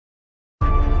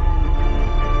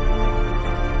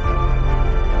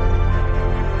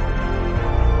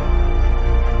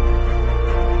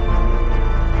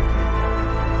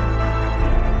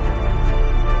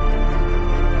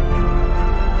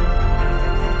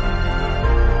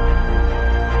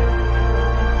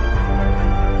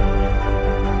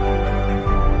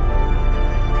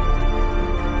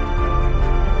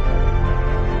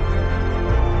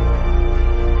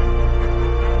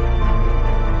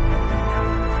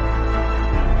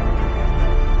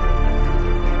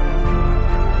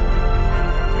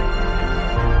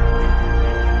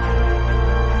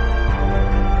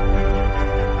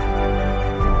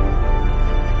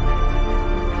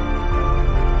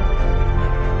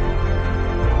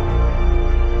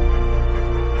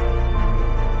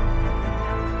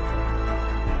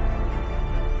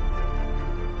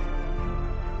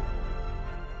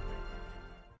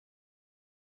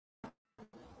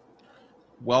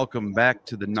welcome back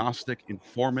to the Gnostic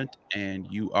Informant, and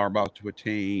you are about to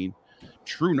attain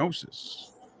true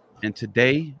gnosis. And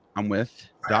today I'm with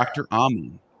Dr.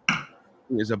 Ammon,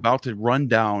 who is about to run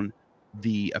down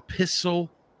the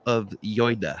Epistle of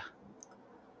Jude,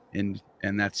 and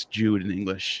that's Jude in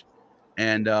English.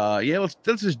 And yeah, let's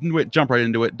just jump right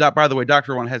into it. By the way,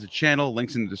 Dr. One has a channel,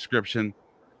 links in the description,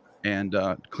 and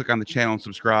click on the channel and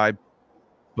subscribe.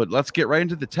 But let's get right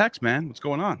into the text, man. What's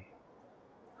going on?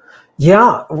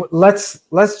 Yeah, let's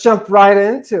jump right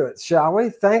into it, shall we?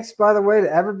 Thanks, by the way,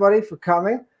 to everybody for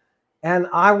coming. And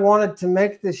I wanted to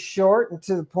make this short and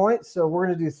to the point, so we're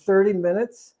going to do 30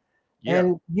 minutes. Yeah.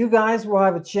 And you guys will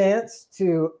have a chance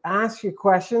to ask your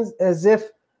questions as if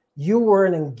you were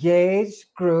an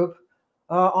engaged group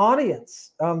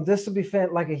audience. This will be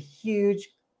like a huge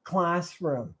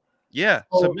classroom. Yeah,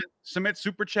 so, submit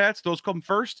super chats. Those come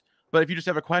first. But if you just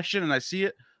have a question and I see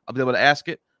it, I'll be able to ask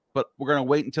it. But we're going to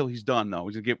wait until he's done, though.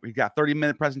 We got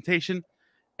 30-minute presentation,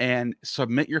 and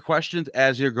submit your questions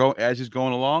as he's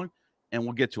going along, and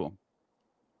we'll get to them.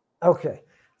 Okay.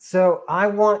 So I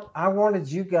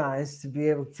wanted you guys to be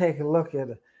able to take a look at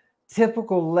a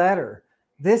typical letter.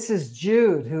 This is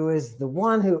Jude, who is the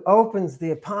one who opens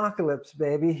the apocalypse,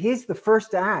 baby. He's the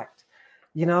first act.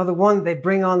 You know, the one they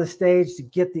bring on the stage to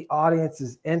get the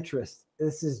audience's interest.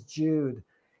 This is Jude.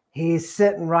 He's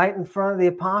sitting right in front of the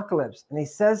apocalypse, and he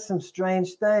says some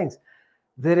strange things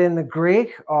that in the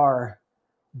Greek are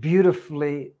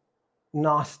beautifully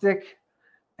Gnostic,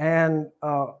 and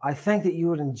I think that you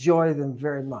would enjoy them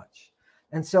very much.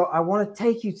 And so I want to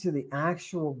take you to the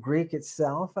actual Greek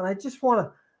itself, and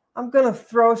I'm going to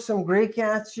throw some Greek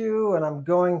at you, and I'm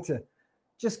going to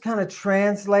just kind of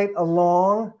translate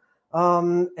along.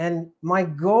 And my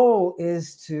goal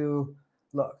is to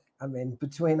look. I mean,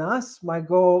 between us, my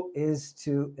goal is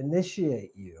to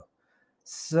initiate you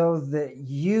so that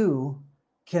you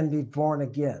can be born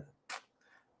again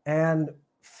and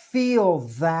feel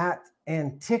that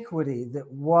antiquity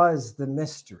that was the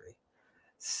mystery.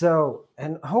 So,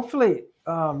 and hopefully,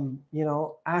 you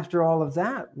know, after all of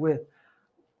that, with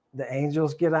the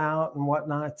angels get out and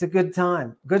whatnot, it's a good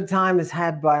time. Good time is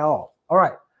had by all. All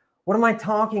right. What am I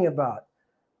talking about?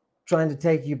 Trying to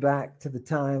take you back to the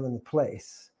time and the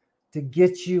place, to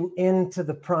get you into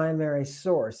the primary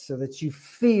source so that you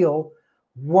feel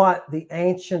what the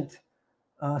ancient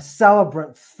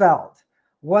celebrant felt,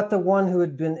 what the one who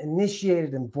had been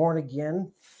initiated and born again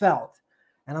felt.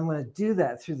 And I'm going to do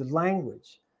that through the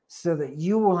language so that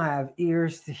you will have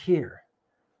ears to hear.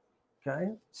 Okay,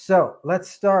 so let's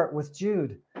start with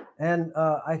Jude. And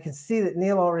I can see that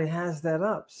Neil already has that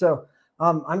up. So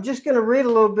I'm just going to read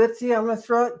a little bit to you. I'm going to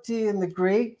throw it to you in the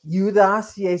Greek.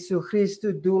 Judas Jesu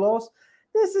Christou doulos.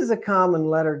 This is a common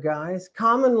letter, guys.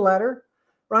 Common letter,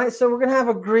 right? So we're going to have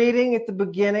a greeting at the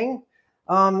beginning,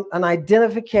 an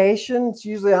identification. It's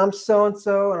usually I'm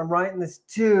so-and-so, and I'm writing this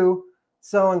to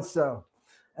so-and-so.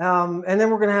 And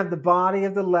then we're going to have the body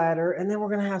of the letter, and then we're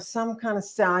going to have some kind of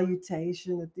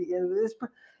salutation at the end of this.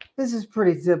 This is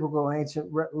pretty typical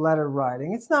ancient letter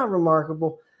writing. It's not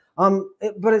remarkable.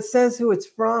 But it says who it's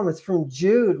from. It's from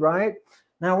Jude, right?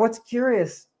 Now, what's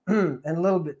curious and a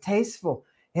little bit tasteful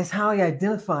is how he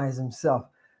identifies himself.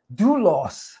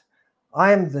 Doulos,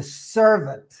 I am the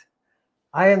servant.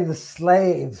 I am the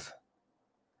slave.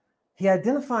 He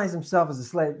identifies himself as a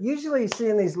slave. Usually you see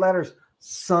in these letters,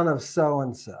 son of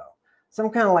so-and-so. Some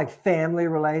kind of like family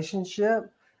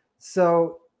relationship.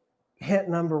 So hint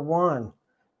number one,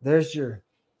 there's your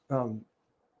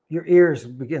ears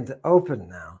begin to open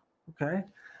now. Okay.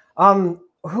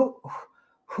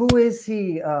 Who is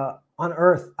he on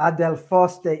earth?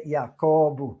 Adelphos de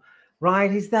Jacobu, right?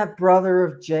 He's that brother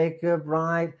of Jacob,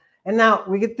 right? And now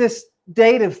we get this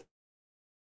date of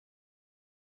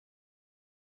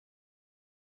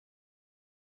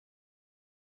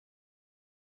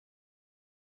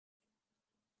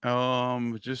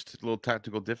just a little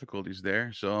tactical difficulties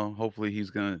there. So hopefully he's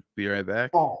gonna be right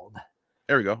back. Called.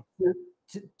 There we go.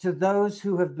 To those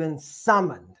who have been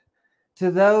summoned, to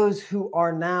those who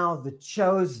are now the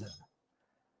chosen,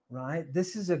 right?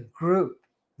 This is a group.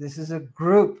 This is a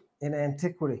group in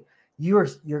antiquity. You're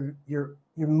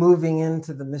moving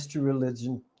into the mystery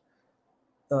religion,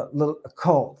 little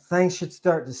cult. Things should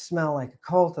start to smell like a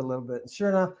cult a little bit. And sure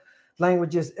enough,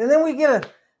 languages. And then we get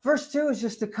verse 2 is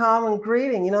just a common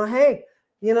greeting. You know, hey,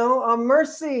 you know,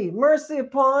 mercy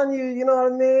upon you. You know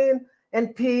what I mean?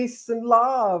 And peace and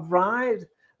love, right?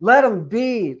 Let them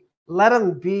be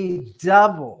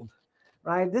doubled,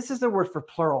 right? This is the word for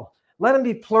plural. Let them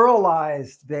be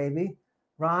pluralized, baby,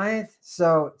 right?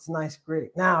 So it's a nice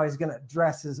greeting. Now he's going to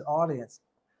address his audience.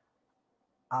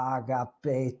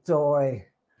 Agapetoi.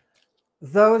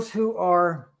 those who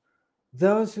are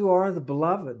the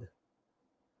beloved.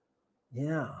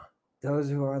 Yeah, those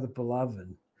who are the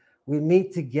beloved. We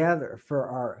meet together for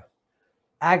our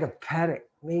agapetic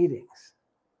meetings,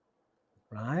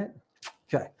 right?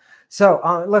 Okay.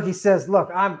 So look, he says, look,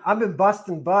 I've been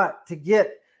busting butt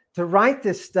to write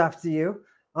this stuff to you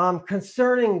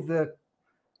concerning the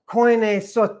koine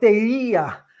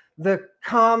soteria, the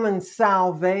common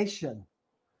salvation.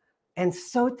 And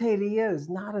soteria is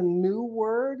not a new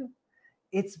word.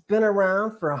 It's been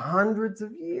around for hundreds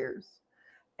of years.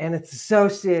 And it's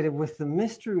associated with the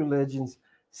mystery religion's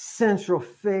central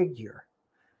figure.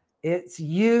 It's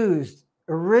used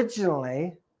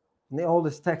originally, in the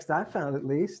oldest text I found at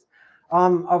least,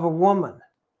 of a woman.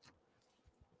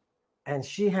 And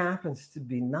she happens to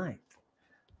be night.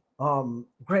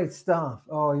 Great stuff.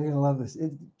 Oh, you're going to love this.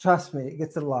 Trust me, it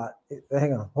gets a lot.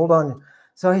 Hang on, hold on.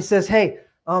 So he says, hey,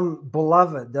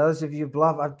 beloved, those of you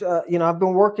beloved, I've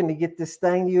been working to get this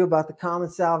thing to you about the common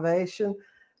salvation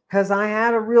because I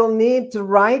had a real need to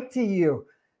write to you,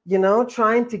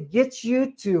 trying to get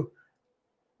you to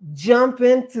jump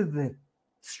into the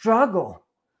struggle,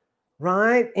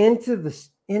 right? Into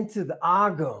the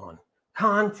agon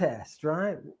contest,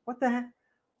 right? What the heck?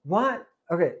 What?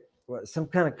 Okay, well, some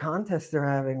kind of contest they're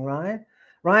having, right?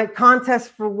 Right?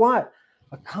 Contest for what?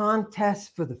 A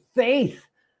contest for the faith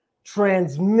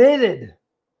transmitted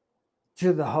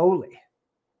to the holy.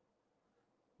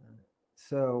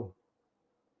 So,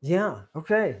 yeah,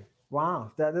 okay. Wow,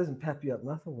 if that doesn't pep you up,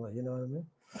 nothing will, you know what I mean?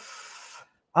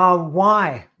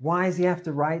 Why? Why does he have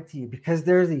to write to you? Because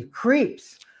there's these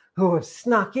creeps who have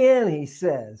snuck in, he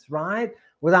says, right?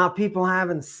 Without people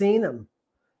having seen them.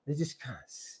 They just kind of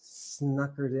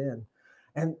snuckered in.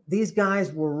 And these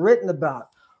guys were written about.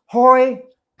 Hoi,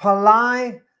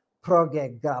 palai,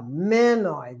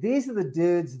 progegamenoi. These are the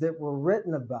dudes that were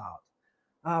written about.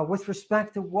 With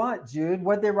respect to what, Jude?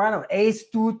 What they write on? Eis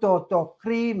tuto to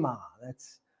krima.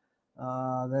 That's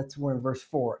we're in verse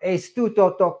 4. Eis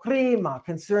tuto to krima,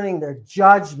 concerning their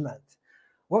judgment.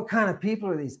 What kind of people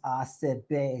are these?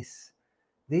 Asebes.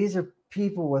 These are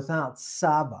people without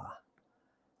Saba.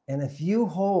 And if you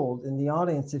hold, in the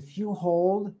audience, if you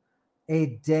hold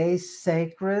a day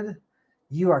sacred,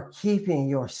 you are keeping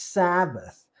your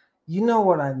Sabbath. You know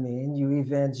what I mean, you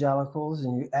evangelicals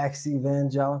and you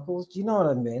ex-evangelicals. Do you know what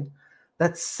I mean?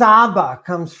 That Saba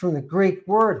comes from the Greek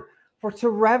word for to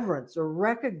reverence or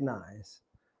recognize,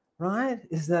 right?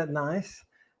 Is that nice?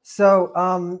 So,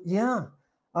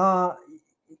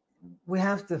 we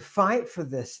have to fight for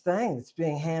this thing that's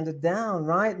being handed down,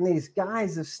 right? And these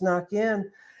guys have snuck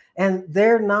in and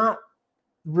they're not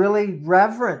really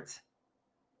reverent,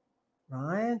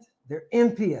 right? They're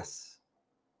impious.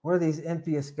 What do these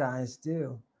impious guys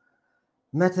do?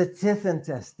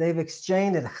 Metatithentes. They've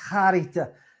exchanged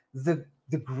charita, the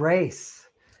grace.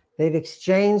 They've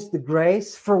exchanged the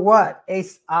grace for what?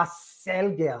 Es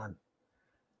aselgean.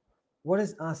 What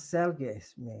does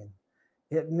aselges mean?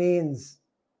 It means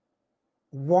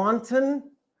wanton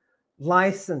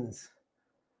license,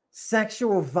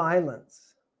 sexual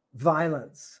violence,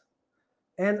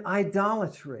 and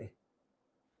idolatry.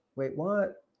 Wait,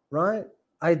 what? Right?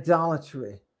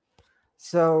 Idolatry.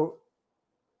 So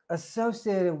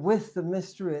associated with the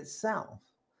mystery itself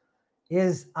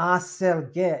is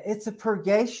aselge. It's a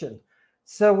purgation.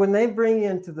 So when they bring you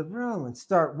into the room and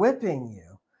start whipping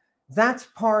you, that's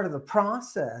part of the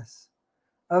process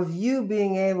of you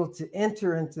being able to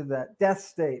enter into that death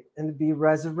state and to be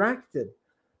resurrected.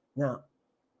 Now,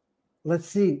 let's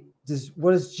see.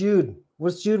 What does Jude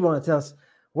want to tell us?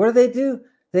 What do?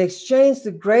 They exchange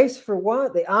the grace for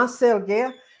what? The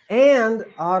aselge and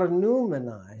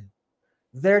arnumenai.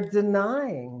 They're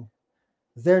denying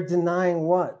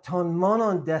what? Ton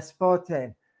monon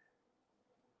despote.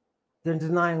 They're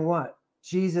denying what?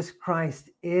 Jesus Christ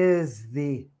is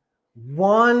the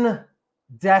one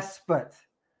despot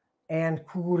and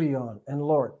kurion and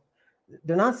Lord.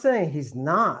 They're not saying he's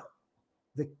not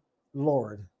the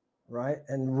Lord, right?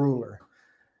 And ruler.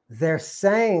 They're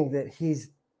saying that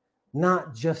he's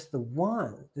not just the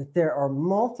one, that there are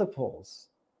multiples.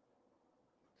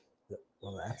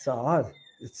 Well, that's odd.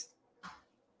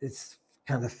 It's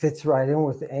kind of fits right in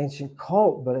with the ancient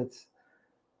cult, but it's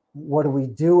what do we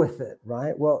do with it,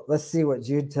 right? Well, let's see what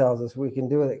Jude tells us we can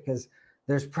do with it, because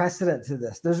there's precedent to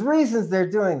this. There's reasons they're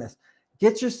doing this.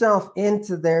 Get yourself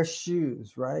into their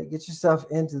shoes, right? Get yourself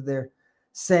into their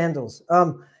sandals.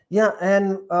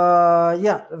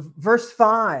 Verse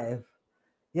 5.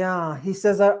 Yeah, he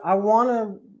says, I want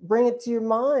to bring it to your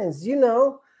minds. You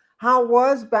know how it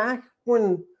was back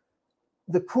when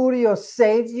the Kurios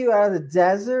saved you out of the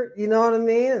desert, you know what I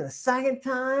mean? And the second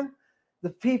time, the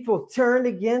people turned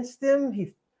against him,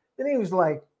 then he was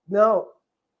like, no,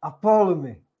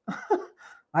 Apollo,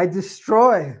 I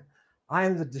destroy. I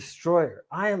am the destroyer.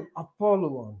 I am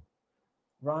Apollyon,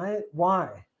 right?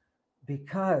 Why?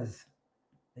 Because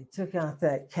they took out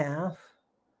that calf,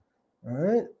 all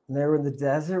right? And they were in the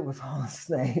desert with all the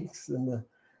snakes and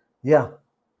yeah.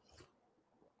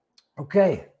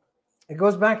 Okay. It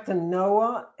goes back to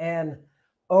Noah and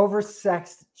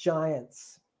oversexed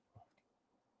giants.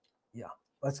 Yeah,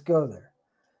 let's go there.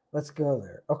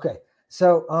 Okay.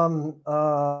 So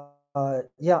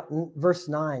yeah, verse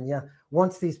 9, yeah.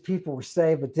 Once these people were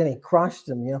saved, but then he crushed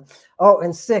them, you know. Oh,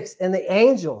 and 6, and the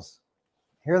angels,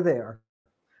 here they are.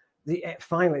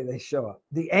 Finally they show up.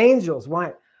 The angels,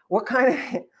 why? What kind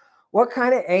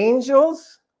of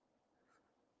angels?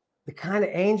 The kind of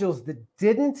angels that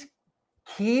didn't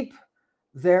keep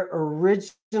their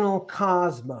original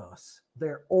cosmos,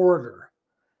 their order.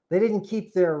 They didn't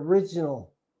keep their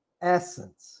original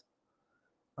essence.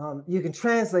 You can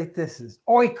translate this as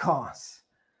oikos.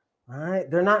 All right,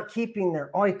 they're not keeping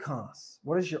their oikos.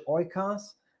 What is your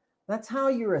oikos? That's how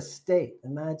your estate.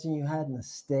 Imagine you had an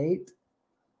estate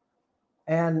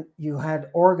and you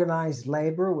had organized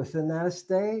labor within that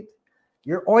estate.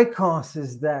 Your oikos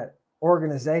is that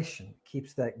organization,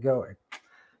 keeps that going.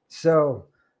 So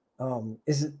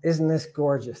isn't this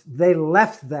gorgeous? They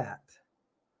left that.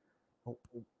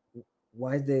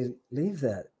 Why'd they leave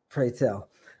that, pray tell?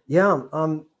 Yeah,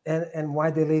 and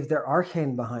why'd they leave their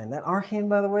arcane behind? That arcane,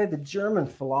 by the way, the German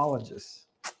philologists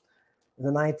in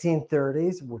the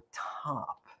 1930s were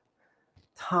top.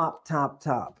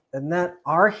 And that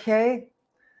arche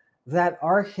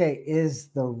is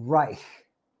the Reich.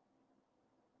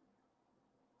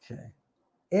 Okay.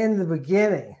 In the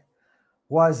beginning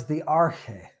was the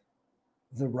arche,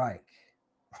 the Reich.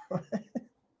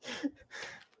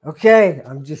 Okay,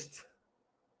 I'm just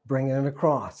bringing it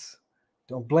across.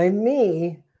 Don't blame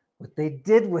me what they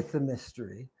did with the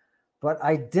mystery, but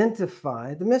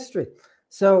identify the mystery.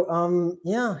 So,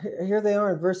 yeah, here they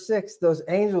are in verse 6. Those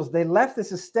angels, they left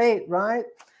this estate, right?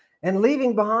 And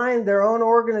leaving behind their own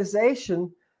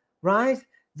organization, right?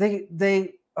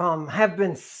 They have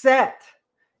been set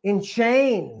in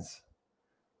chains,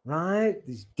 right?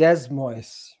 These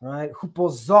desmois, right?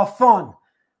 Hupozophon,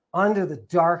 under the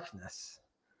darkness,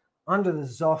 under the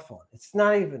zophon. It's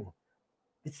not even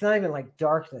like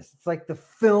darkness. It's like the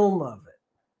film of it.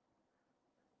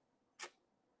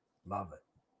 Love it.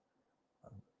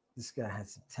 This guy had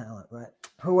some talent, right?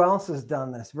 Who else has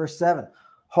done this? Verse 7.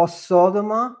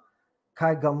 Hosodoma,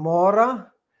 Kai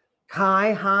Gomorrah,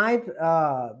 Kai Hype.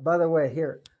 By the way,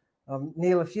 here,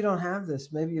 Neil, if you don't have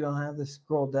this, maybe you don't have this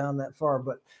scroll down that far,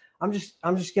 but I'm just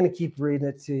going to keep reading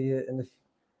it to you. And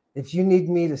if you need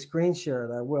me to screen share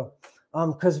it, I will.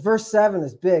 Because verse 7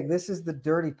 is big. This is the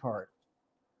dirty part.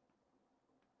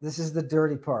 This is the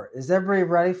dirty part. Is everybody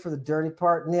ready for the dirty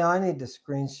part? Neil, I need to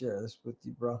screen share this with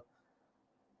you, bro.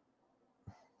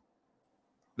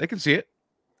 They can see it.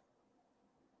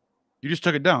 You just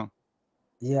took it down.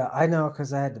 Yeah, I know,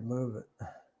 because I had to move it.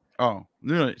 Oh,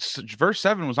 no, verse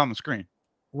 7 was on the screen.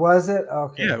 Was it?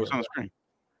 Okay. Yeah, it was on the screen.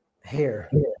 Here.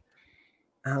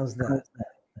 How's that?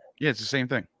 Yeah, it's the same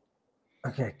thing.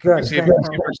 Okay, good. Yeah,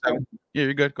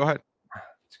 you're good. Go ahead.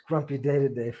 It's grumpy day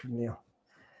today for Neil.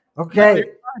 Okay. No,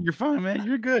 you're fine, man.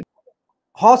 You're good.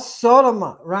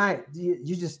 Sodoma, right?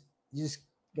 You just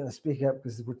gonna speak up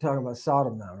because we're talking about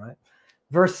Sodom now, right?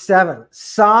 Verse 7.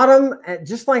 Sodom,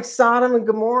 just like Sodom and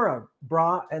Gomorrah,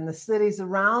 and the cities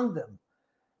around them,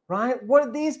 right? What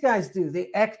did these guys do? They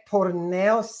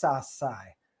ekporneo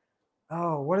sasai.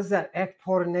 Oh, what is that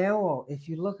ekporneo? If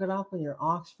you look it up in your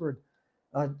Oxford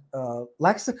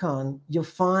lexicon, you'll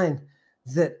find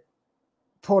that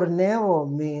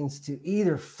porneo means to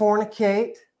either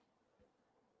fornicate,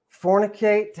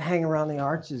 to hang around the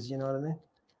arches, you know what I mean?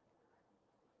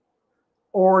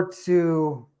 Or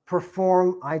to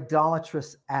perform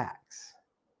idolatrous acts.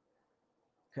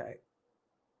 Okay.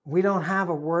 We don't have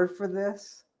a word for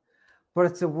this, but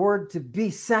it's a word to be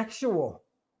sexual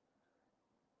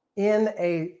in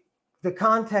the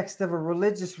context of a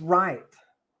religious rite.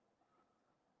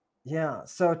 Yeah.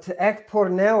 So to ek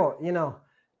porneo, you know,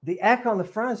 the ek on the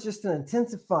front is just an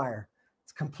intensifier.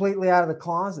 It's completely out of the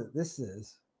closet. This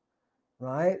is,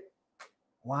 right?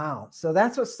 Wow. So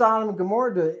that's what Sodom and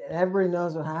Gomorrah do. Everybody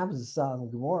knows what happens to Sodom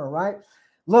and Gomorrah, right?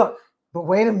 Look, but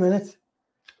wait a minute.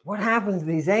 What happens to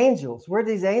these angels? Where do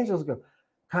these angels go?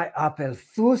 Kai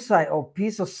apelthusai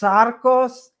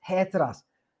opisosarkos hetras.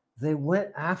 They went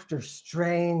after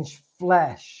strange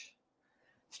flesh.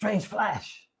 Strange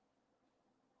flesh.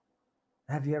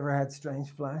 Have you ever had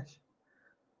strange flesh?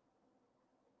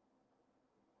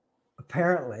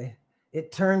 apparently,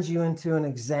 it turns you into an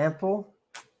example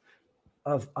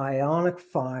of ionic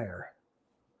fire.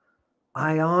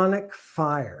 Ionic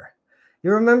fire.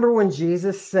 You remember when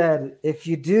Jesus said, if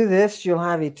you do this, you'll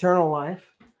have eternal life?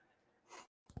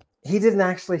 He didn't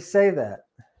actually say that.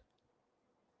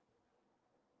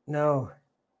 No,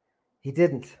 he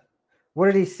didn't. What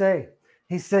did he say?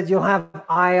 He said, you'll have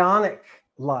ionic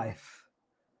life,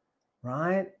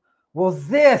 right? Well,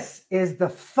 this is the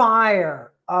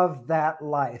fire of that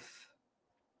life.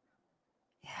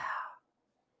 Yeah.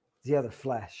 The other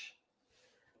flesh.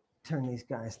 Turn these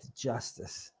guys to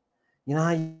justice. You know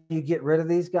how you get rid of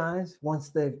these guys once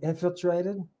they've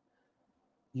infiltrated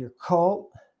your cult?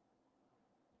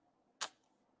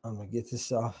 I'm going to get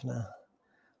this off now.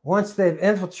 Once they've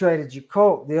infiltrated your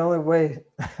cult, the only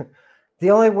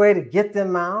way to get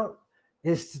them out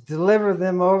is to deliver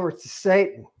them over to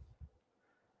Satan.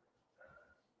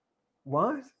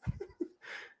 What?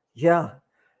 Yeah.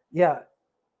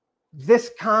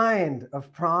 This kind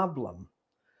of problem,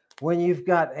 when you've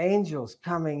got angels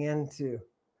coming into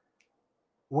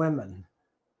women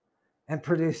and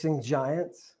producing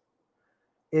giants,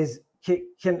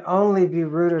 can only be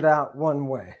rooted out one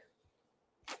way.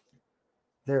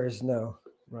 There is no,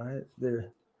 right?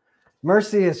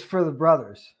 Mercy is for the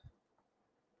brothers.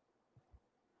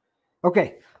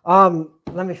 Okay,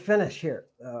 let me finish here.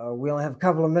 We only have a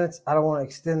couple of minutes. I don't want to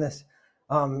extend this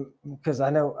because I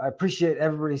appreciate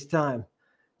everybody's time.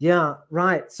 Yeah,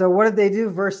 right. So what did they do?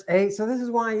 Verse 8. So this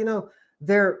is why,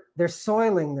 they're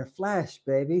soiling their flesh,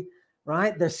 baby,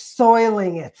 right? They're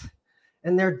soiling it,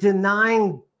 and they're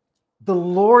denying the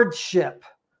lordship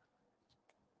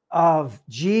of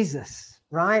Jesus,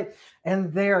 right?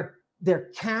 And they're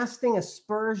casting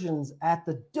aspersions at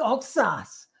the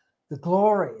doxas, the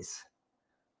glories.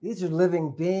 These are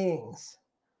living beings,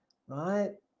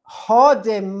 right? Hode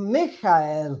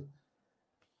Michael.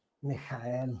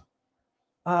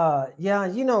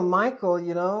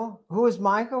 Michael, who is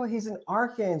Michael? He's an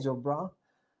archangel, bro,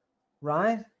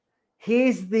 right?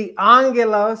 He's the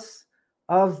angelos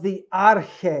of the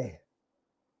arche.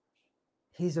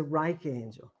 He's a Reich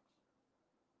angel.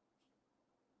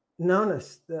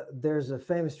 Nonus, there's a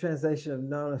famous translation of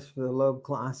Nonus for the Loeb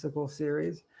Classical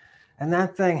series, and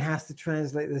that thing has to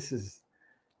translate. This is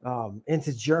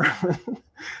into German.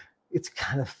 It's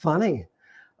kind of funny,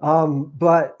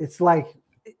 but it's like,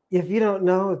 if you don't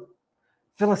know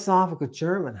philosophical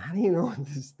German, how do you know what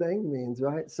this thing means,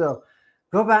 right? So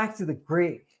go back to the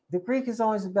Greek. The Greek is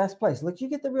always the best place. Look, you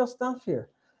get the real stuff here.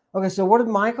 Okay, so what did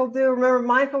Michael do? Remember,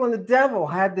 Michael and the devil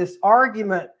had this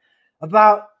argument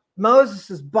about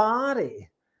Moses' body,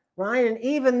 right? And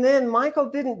even then, Michael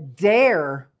didn't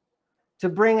dare to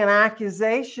bring an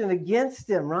accusation against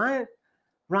him, right?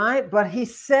 But he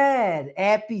said,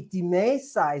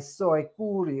 "Epitimesai soi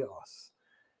kurios."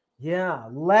 Yeah,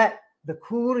 let the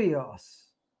kurios.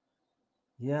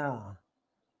 Yeah,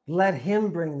 let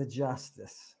him bring the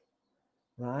justice,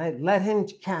 right? Let him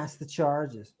cast the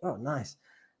charges. Oh, nice.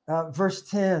 Verse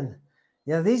 10.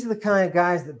 Yeah, these are the kind of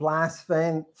guys that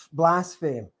blaspheme,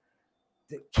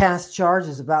 that cast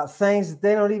charges about things that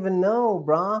they don't even know,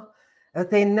 brah. That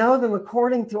they know them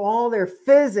according to all their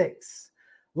physics.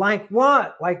 Like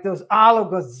what? Like those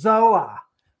alogozoa.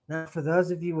 Now, for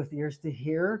those of you with ears to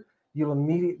hear, you'll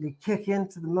immediately kick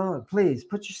into the mode. Please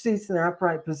put your seats in their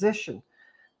upright position,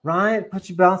 right? Put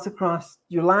your belts across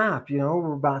your lap.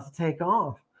 We're about to take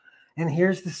off. And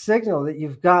here's the signal that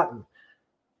you've gotten.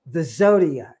 The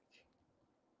zodiac,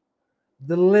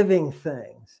 the living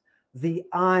things, the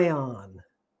ion,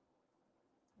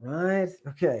 right?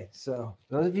 Okay, so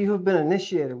those of you who have been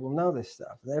initiated will know this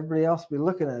stuff. And everybody else will be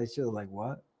looking at each other like,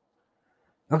 what?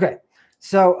 Okay,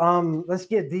 so let's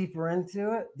get deeper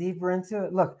into it.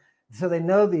 Look, so they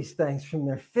know these things from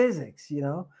their physics,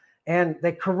 and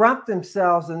they corrupt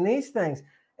themselves in these things.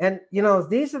 And,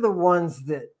 these are the ones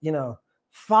that,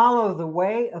 follow the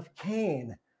way of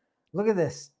Cain. Look at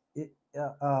this.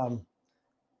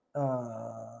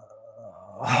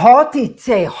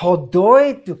 Hotite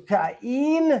hodoi tu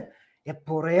Cain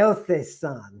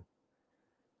eporeuthesan.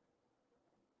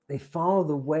 They follow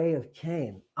the way of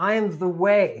Cain. I am the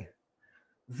way.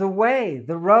 The way,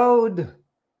 the road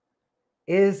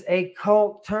is a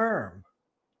cult term.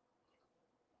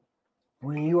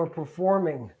 When you are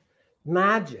performing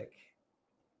magic,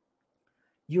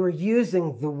 you are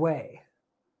using the way,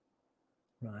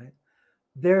 right?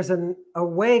 There's a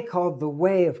way called the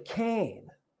way of Cain.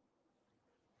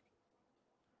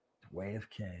 The way of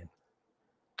Cain.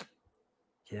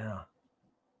 Yeah.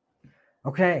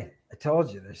 Okay, I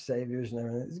told you there's saviors and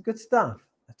everything. It's good stuff.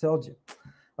 I told you.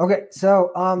 Okay,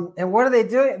 so and what are they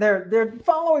doing? They're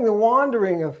following the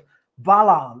wandering of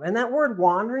Balaam. And that word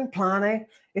wandering, plane,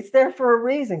 it's there for a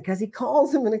reason, because he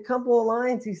calls him in a couple of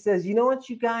lines. He says, you know what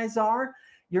you guys are?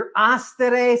 You're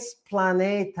asteres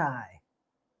planetae.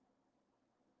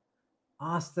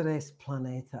 Asteres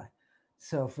planetae.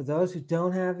 So for those who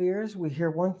don't have ears, we hear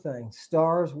one thing: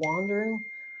 stars wandering.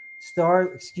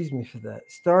 Excuse me for that.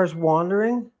 Stars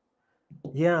wandering.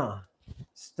 Yeah.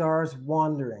 Stars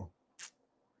wandering.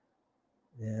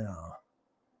 Yeah.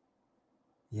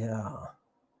 Yeah.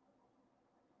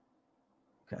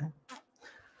 Okay.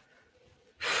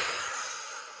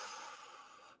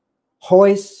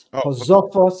 Hois,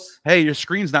 Hosophos. Hey, your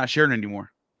screen's not sharing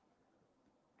anymore.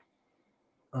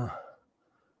 Well,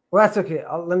 that's okay.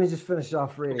 Let me just finish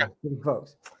off reading for the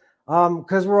folks,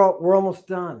 because we're almost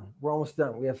done. We're almost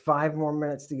done. We have 5 more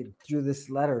minutes to get through this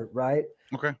letter, right?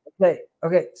 Okay.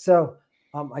 Okay. So,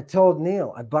 I told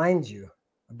Neil, I bind you.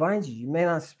 I bind you. You may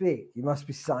not speak. You must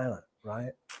be silent,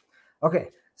 right? Okay.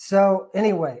 So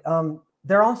anyway,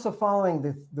 they're also following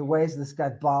the ways of this guy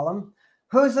Balaam,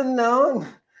 who's a known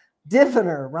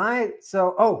diviner, right?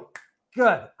 So,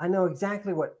 good. I know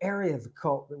exactly what area of the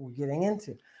cult that we're getting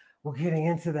into. We're getting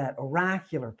into that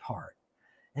oracular part.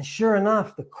 And sure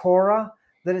enough, the Korah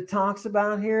that it talks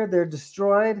about here, they're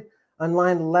destroyed on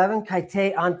line 11.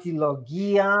 Kaite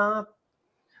antilogia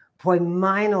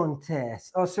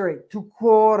poimainontes. Oh, sorry. Tu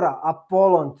Korah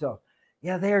apollonto.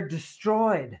 Yeah, they're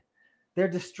destroyed. They're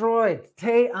destroyed.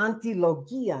 Te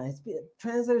antilogia.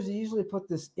 Translators usually put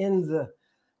this in the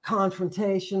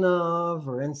confrontation of,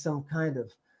 or in some kind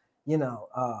of,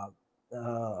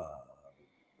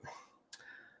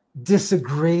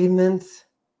 disagreement,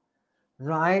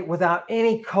 right? Without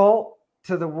any cult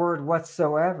to the word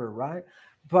whatsoever, right?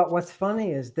 But what's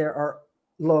funny is there are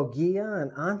logia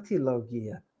and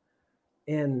antilogia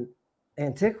in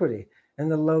antiquity,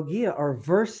 and the logia are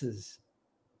verses.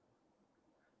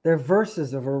 They're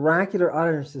verses of oracular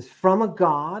utterances from a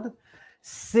god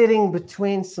sitting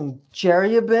between some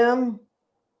cherubim.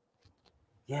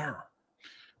 Yeah.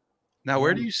 Now,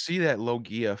 where do you see that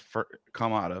logia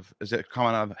come out of? Is it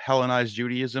coming out of Hellenized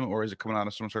Judaism, or is it coming out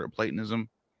of some sort of Platonism?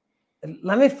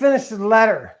 Let me finish the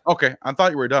letter. Okay. I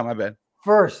thought you were done. My bad.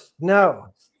 First, no.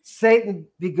 Satan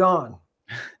be gone.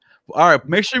 All right.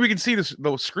 Make sure we can see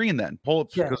the screen then. Pull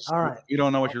up, because all right. you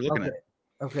don't know what you're looking at.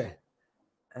 Okay.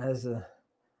 As a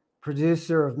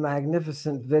producer of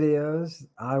magnificent videos,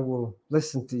 I will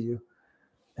listen to you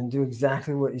and do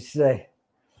exactly what you say.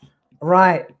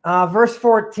 Right. Verse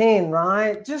 14,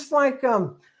 right? Just like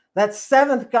that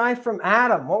 7th guy from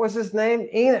Adam. What was his name?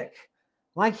 Enoch.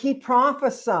 Like he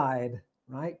prophesied,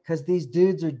 right? Because these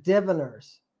dudes are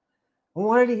diviners. And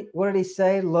what did he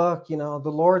say? Look, the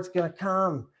Lord's going to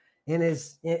come in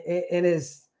his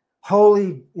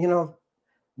holy,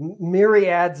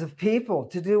 myriads of people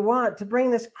to do what? To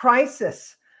bring this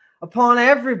crisis upon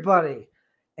everybody.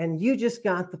 And you just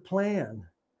got the plan.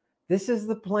 This is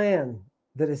the plan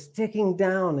that is ticking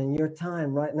down in your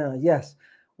time right now. Yes,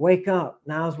 wake up.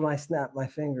 Now's when I snap my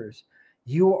fingers.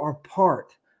 You are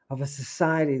part of a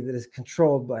society that is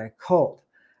controlled by a cult.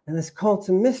 And this cult's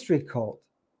a mystery cult.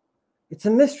 It's a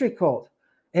mystery cult.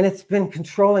 And it's been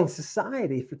controlling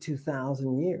society for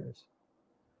 2,000 years.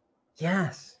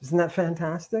 Yes. Isn't that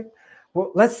fantastic?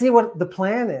 Well, let's see what the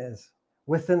plan is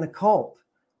within the cult.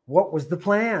 What was the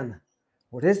plan?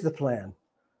 What is the plan?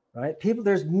 Right? People,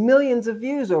 there's millions of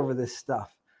views over this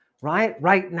stuff, right?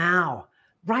 Right now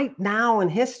in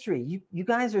history, you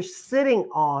guys are sitting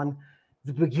on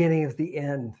the beginning of the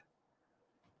end.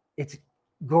 It's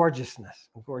gorgeousness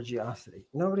and gorgiosity.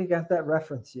 Nobody got that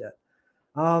reference yet.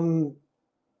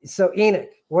 So Enoch,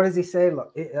 what does he say?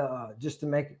 Look, just to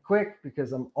make it quick,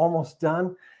 because I'm almost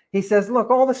done. He says, look,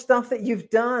 all the stuff that you've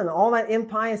done, all that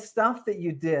impious stuff that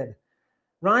you did,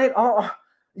 right?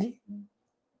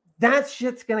 That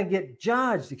shit's going to get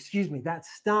judged. Excuse me. That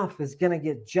stuff is going to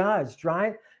get judged,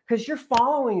 right? Because you're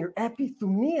following your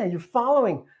epithumia. You're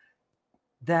following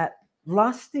that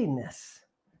lustiness.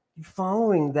 You're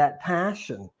following that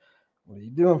passion. What are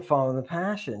you doing following the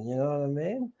passion? You know what I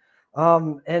mean?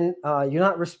 And you're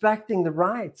not respecting the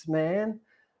rights, man.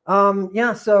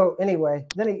 Yeah. So anyway,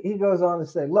 then he goes on to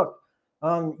say, look,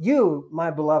 you, my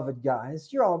beloved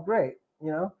guys, you're all great,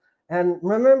 and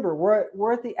remember,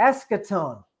 we're at the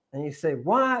eschaton. And you say,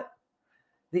 what?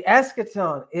 The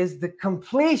eschaton is the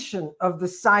completion of the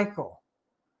cycle.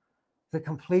 The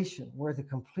completion. We're the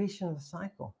completion of the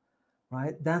cycle,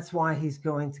 right? That's why he's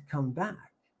going to come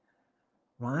back,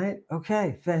 right?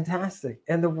 Okay, fantastic.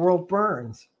 And the world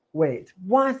burns. Wait,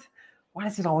 what? Why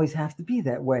does it always have to be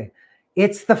that way?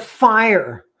 It's the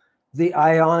fire, the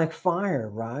ionic fire,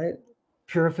 right?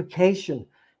 Purification.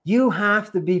 You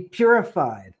have to be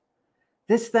purified.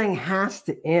 This thing has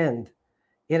to end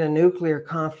in a nuclear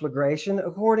conflagration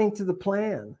according to the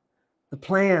plan. The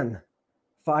plan.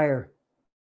 Fire.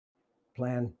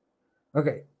 Plan.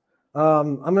 Okay.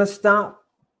 I'm going to stop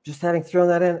just having thrown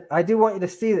that in. I do want you to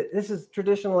see that this is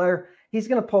traditional letter. He's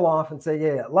going to pull off and say,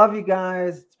 yeah, love you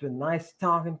guys. It's been nice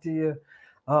talking to you.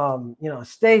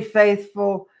 Stay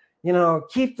faithful,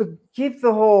 keep the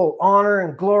whole honor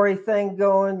and glory thing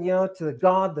going, to the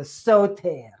God, the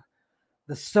Soter.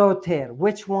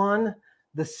 Which one?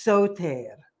 The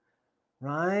Soter,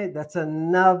 right? That's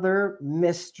another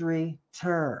mystery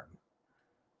term,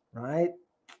 right?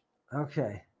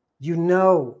 Okay. You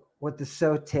know what the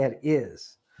Soter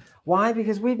is. Why?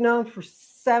 Because we've known for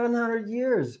 700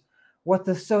 years what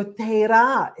the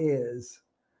Sotera is,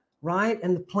 right?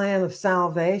 And the plan of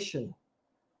salvation,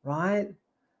 right?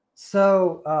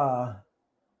 So,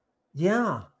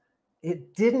 yeah,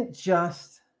 it didn't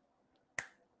just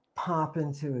pop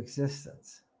into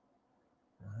existence,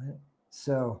 right?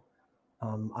 So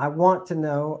I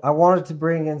wanted to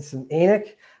bring in some Enoch,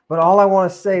 but all I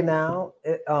want to say now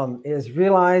is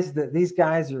realize that these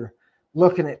guys are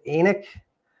looking at Enoch,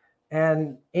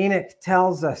 and Enoch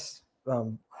tells us,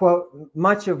 quote,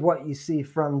 much of what you see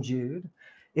from Jude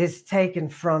is taken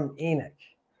from Enoch.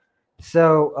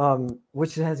 So,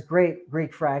 which has great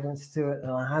Greek fragments to it,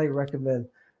 and I highly recommend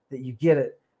that you get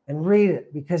it and read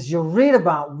it, because you'll read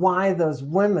about why those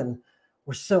women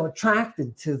were so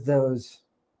attracted to those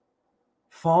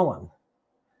fallen,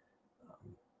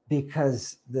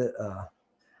 because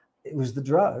it was the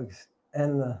drugs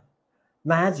and the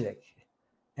magic,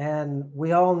 and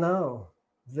we all know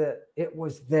that it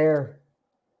was their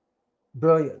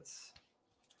brilliance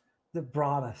that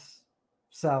brought us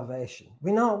salvation.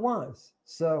 We know it was.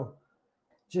 So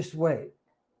just wait.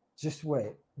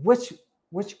 Which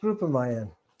group am I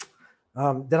in?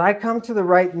 Did I come to the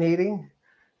right meeting?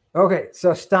 Okay,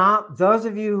 so stop. Those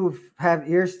of you who have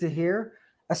ears to hear,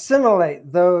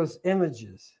 assimilate those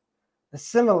images.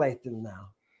 Assimilate them now.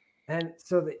 And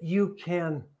so that you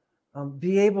can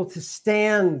be able to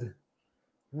stand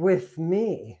with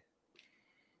me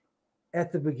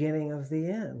at the beginning of the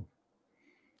end.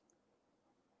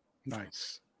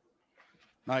 Nice.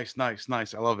 I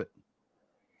love it.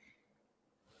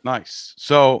 Nice.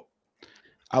 So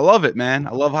I love it, man.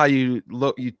 I love how you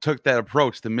took that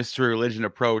approach, the mystery religion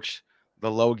approach,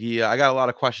 the Logia. I got a lot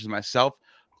of questions myself,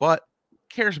 but who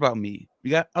cares about me? We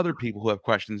got other people who have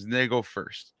questions, and they go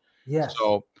first. Yeah.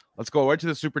 So let's go right to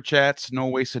the super chats. No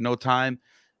wasting no time.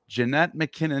 Jeanette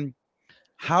McKinnon,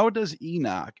 how does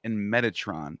Enoch and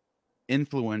Metatron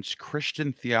influence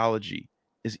Christian theology?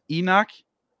 Is Enoch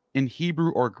in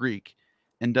Hebrew or Greek?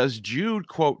 And does Jude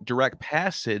quote direct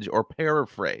passage or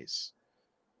paraphrase?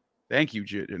 Thank you,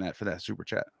 Jeanette, for that super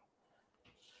chat.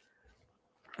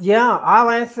 Yeah, I'll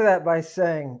answer that by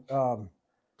saying,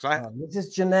 this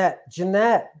is Jeanette.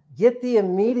 Jeanette, get thee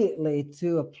immediately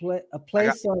to a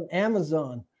place on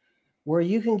Amazon where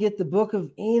you can get the Book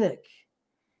of Enoch,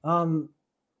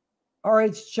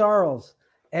 R.H. Charles,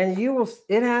 and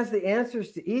it has the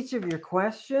answers to each of your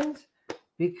questions,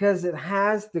 because it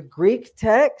has the Greek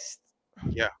text.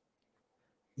 Yeah.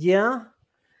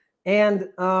 And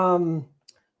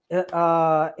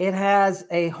it has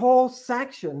a whole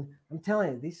section. I'm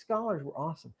telling you, these scholars were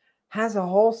awesome. Has a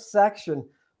whole section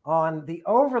on the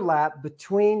overlap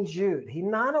between Jude. He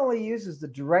not only uses the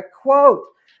direct quote,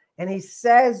 and he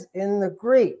says in the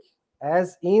Greek,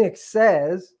 as Enoch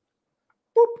says,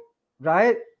 boop,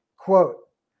 right? Quote.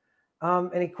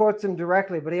 And he quotes him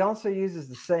directly, but he also uses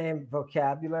the same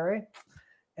vocabulary,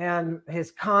 and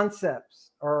his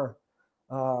concepts are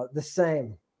the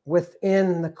same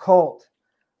within the cult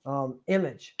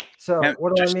image. So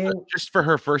what do I mean? Just for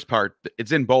her first part,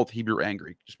 it's in both Hebrew and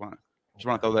Greek. Just want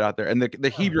to throw that out there. And the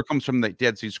Hebrew comes from the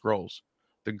Dead Sea Scrolls.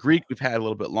 The Greek we've had a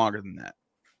little bit longer than that.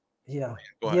 Yeah.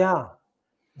 Yeah.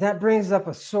 That brings up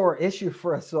a sore issue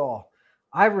for us all.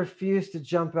 I refuse to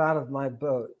jump out of my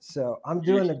boat, so I'm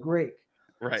doing the Greek.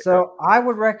 Right. So I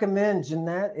would recommend,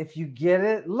 Jeanette, if you get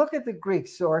it, look at the Greek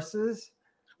sources.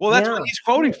 Well, that's what he's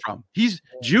quoting from.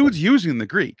 Jude's using the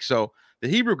Greek, so the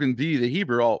Hebrew can be the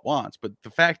Hebrew all it wants. But the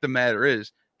fact of the matter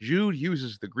is, Jude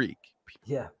uses the Greek.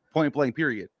 Yeah. Point blank.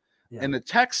 Period. Yeah. And the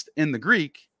text in the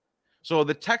Greek, so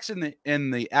the text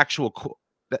in the actual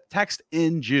the text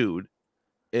in Jude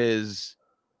is,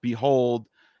 "Behold,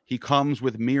 he comes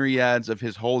with myriads of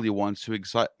his holy ones to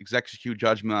execute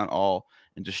judgment on all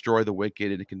and destroy the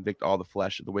wicked and to convict all the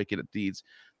flesh of the wicked deeds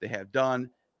they have done,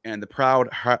 and the proud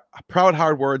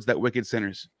hard words that wicked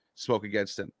sinners spoke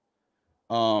against him."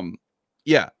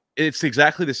 Yeah, it's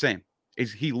exactly the same.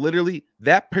 He literally,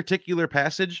 that particular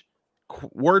passage,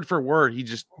 word for word, he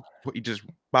just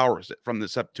borrows it from the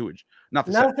Septuagint. Not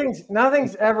the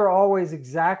nothing's ever always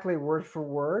exactly word for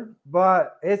word,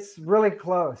 but it's really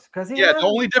close. Because the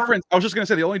only difference, I was just gonna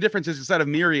say, the only difference is instead of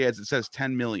myriads, it says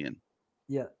 10 million.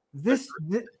 Yeah. This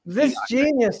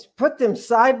genius put them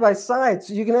side by side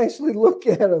so you can actually look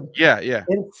at them. Yeah.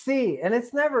 And see. And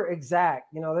it's never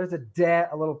exact. There's a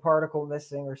little particle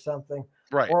missing or something.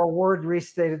 Right. Or a word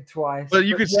restated twice. But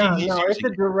you can see it's a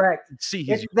direct.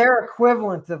 It's their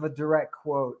equivalent of a direct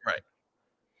quote. Right.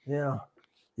 Yeah.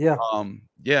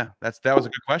 That was a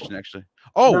good question, actually.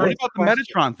 Oh, what about the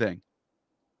Metatron thing?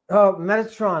 Oh,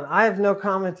 Metatron. I have no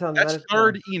comment on that. That's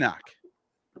third Enoch.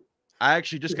 I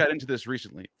actually just got into this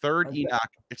recently. Third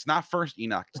Enoch. It's not first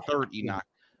Enoch. It's third Enoch.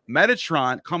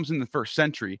 Metatron comes in the 1st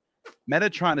century.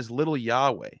 Metatron is little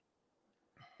Yahweh.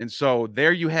 And so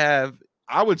there you have,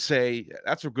 I would say,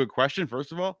 that's a good question,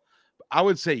 first of all. I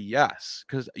would say yes,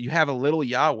 because you have a little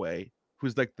Yahweh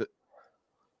who's like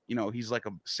he's like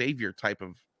a savior type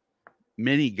of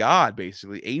mini God,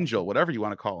 basically, angel, whatever you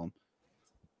want to call him.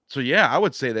 So yeah, I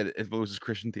would say that if it was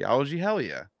Christian theology, hell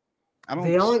yeah.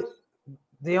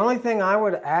 The only thing I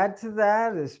would add to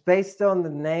that is based on the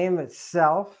name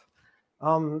itself,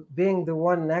 being the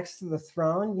one next to the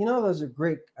throne. Those are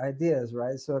Greek ideas,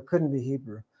 right? So it couldn't be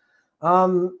Hebrew.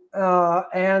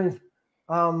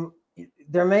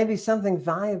 There may be something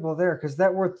valuable there because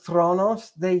that word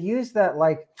thronos, they use that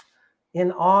like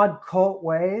in odd cult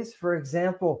ways. For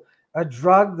example, a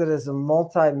drug that is a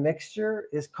multi-mixture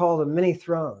is called a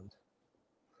mini-throned.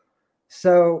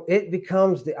 So it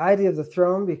becomes, the idea of the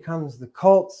throne becomes the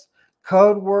cult's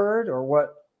code word, or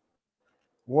what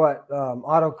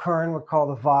Otto Kern would call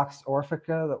the vox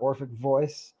orphica, the Orphic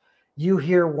voice. You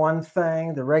hear one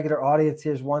thing, the regular audience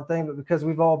hears one thing, but because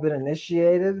we've all been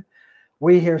initiated,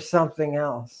 we hear something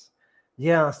else.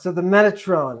 Yeah, so the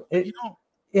Metatron, if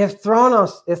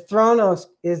Thronos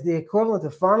is the equivalent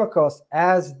of Pharmakos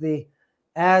as the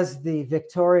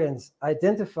Victorians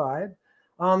identified,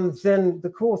 then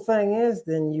the cool thing is,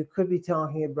 then you could be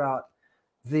talking about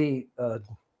the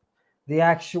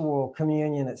actual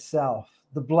communion itself,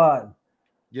 the blood.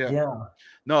 Yeah.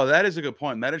 No, that is a good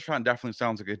point. Metatron definitely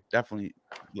sounds like it. Definitely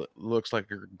looks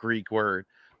like a Greek word.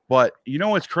 But you know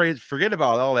what's crazy? Forget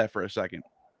about all that for a second,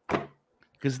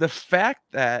 because the fact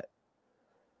that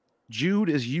Jude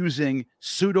is using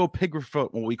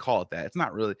pseudepigrapha, well, we call it that. It's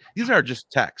not really. These are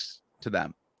just texts to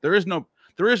them. There is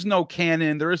no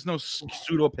canon. There is no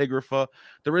pseudepigrapha.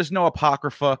 There is no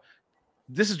apocrypha.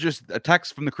 This is just a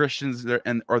text from the Christians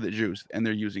or the Jews, and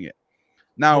they're using it.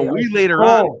 Now later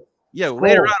on,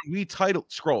 we title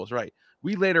scrolls, right?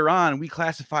 Later on we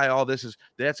classify all this as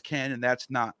that's canon, that's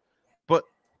not. But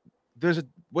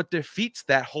what defeats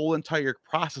that whole entire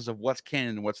process of what's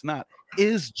canon and what's not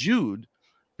is Jude,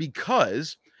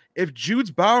 because if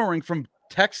Jude's borrowing from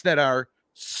texts that are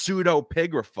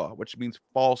pseudepigrapha, which means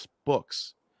false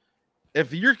books,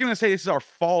 if you're going to say this is our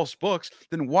false books,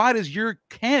 then why does your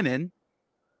canon,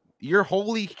 your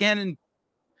holy canon,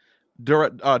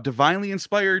 divinely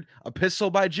inspired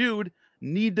epistle by Jude,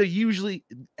 need to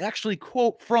actually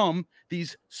quote from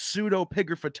these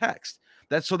pseudepigrapha texts?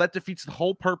 That defeats the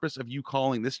whole purpose of you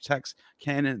calling this text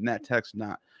canon and that text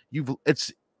not.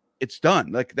 It's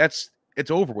done. Like it's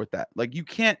over with that. Like you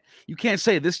can't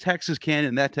say this text is canon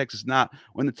and that text is not,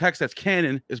 when the text that's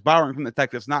canon is borrowing from the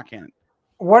text that's not canon.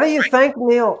 What do you think,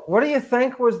 Neil? What do you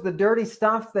think was the dirty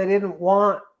stuff they didn't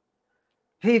want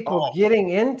people getting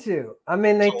into? I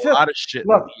mean, they took a lot of shit.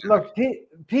 Look,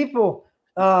 people.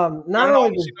 Not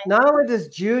only does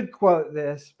Jude quote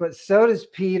this, but so does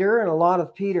Peter, and a lot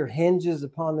of Peter hinges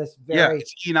upon this very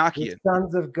it's Enochian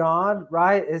sons of God,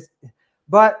 right?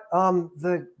 But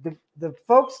the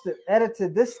folks that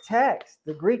edited this text,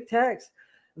 the Greek text,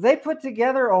 they put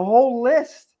together a whole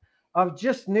list of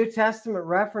just New Testament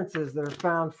references that are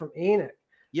found from Enoch.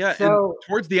 Yeah, so and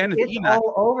towards the end of Enoch,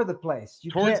 all over the place.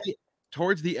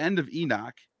 Towards the end of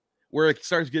Enoch, where it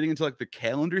starts getting into like the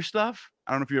calendar stuff.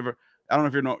 I don't know if you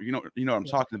know what I'm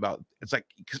talking about. It's like,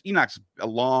 because Enoch's a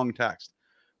long text.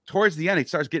 Towards the end, it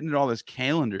starts getting into all this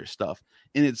calendar stuff,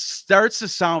 and it starts to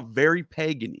sound very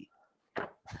pagan-y.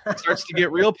 It starts to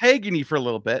get real pagan-y for a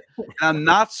little bit. And I'm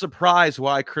not surprised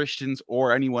why Christians,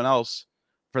 or anyone else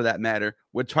for that matter,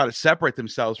 would try to separate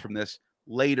themselves from this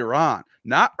later on.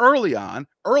 Not early on.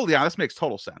 Early on, this makes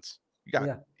total sense. You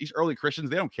got these early Christians,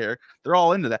 they don't care. They're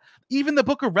all into that. Even the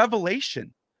book of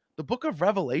Revelation. The book of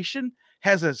Revelation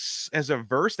has a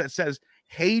verse that says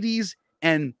Hades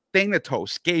and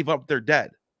Thanatos gave up their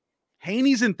dead.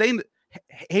 Hades and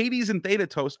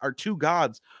Thanatos are two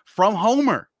gods from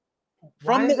Homer.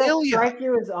 From the Iliad. Strike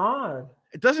you as odd?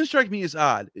 It doesn't strike me as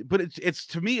odd, but it's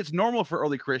to me, it's normal for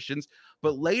early Christians,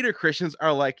 but later Christians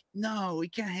are like, no, we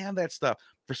can't have that stuff.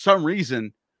 For some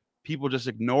reason, people just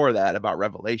ignore that about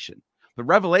Revelation. But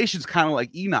Revelation's kind of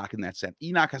like Enoch in that sense.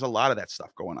 Enoch has a lot of that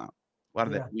stuff going on, a lot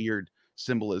of that weird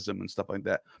symbolism and stuff like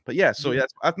that. But yeah, so yeah,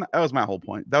 that was my whole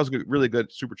point. That was good, really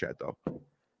good super chat though.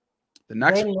 The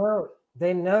next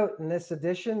they note in this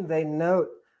edition, they note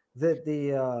that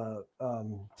the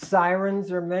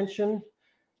sirens are mentioned.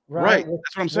 Right.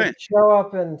 That's what I'm saying. Show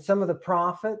up, and some of the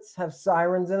prophets have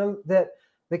sirens in them. That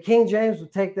the King James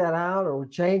would take that out or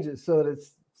would change it so that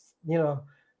it's,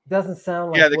 doesn't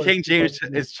sound like. Yeah, the King James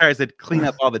tries to clean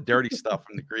up all the dirty stuff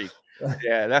from the Greek.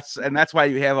 Yeah, that's why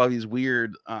you have all these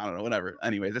weird, I don't know, whatever.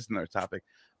 Anyway, that's another topic.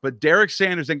 But Derek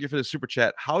Sanders, thank you for the super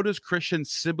chat. How does Christian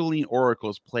Sibylline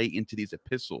oracles play into these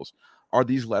epistles? Are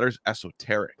these letters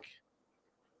esoteric?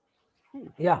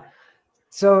 Yeah.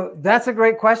 So that's a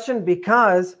great question,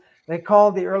 because they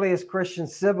called the earliest Christian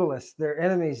Sibyllists. Their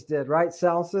enemies did, right?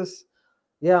 Celsus.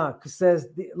 Yeah, says,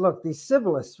 look, these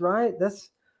Sibyllists, right?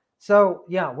 So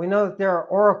yeah, we know that there are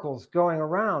oracles going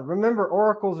around. Remember,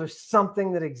 oracles are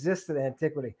something that existed in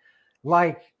antiquity.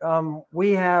 Like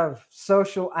we have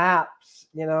social apps,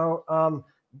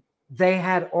 they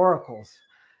had oracles.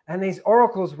 And these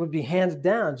oracles would be handed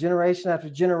down generation after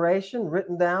generation,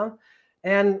 written down.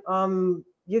 And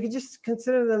you could just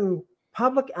consider them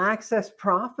public access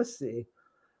prophecy,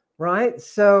 right?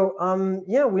 So,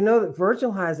 we know that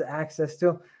Virgil has access to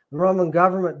them. The Roman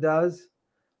government does,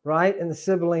 right? In the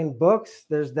Sibylline books,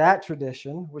 there's that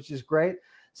tradition, which is great.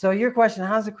 So your question,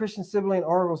 how does the Christian Sibylline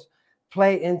oracles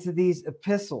play into these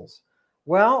epistles?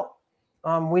 Well,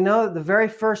 we know that the very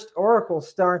first oracle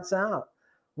starts out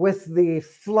with the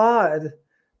flood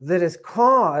that is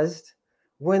caused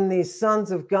when these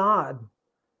sons of God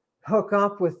hook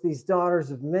up with these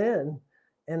daughters of men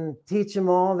and teach them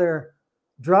all their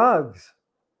drugs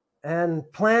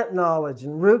and plant knowledge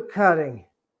and root cutting,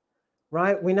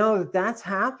 right? We know that that's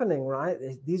happening, right?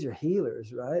 These are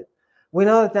healers, right? We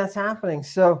know that that's happening.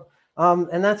 So,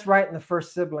 and that's right in the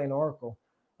first Sibylline oracle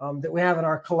that we have in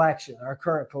our collection, our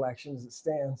current collection as it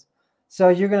stands. So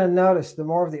you're going to notice the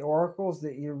more of the oracles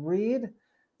that you read,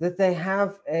 that they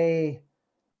have a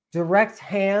direct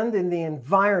hand in the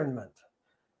environment.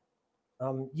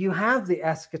 You have the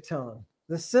eschaton.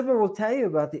 The Sibyl will tell you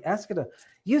about the eschaton.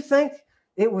 You think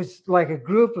it was like a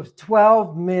group of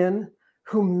 12 men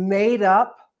who made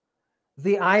up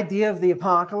the idea of the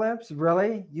apocalypse?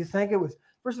 Really? You think it was?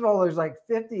 First of all, there's like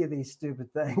 50 of these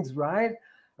stupid things, right?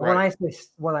 Right.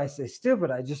 When I say stupid,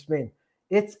 I just mean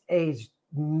it's a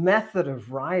method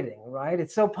of writing, right?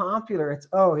 It's so popular.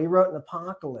 He wrote an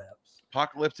apocalypse.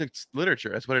 Apocalyptic literature.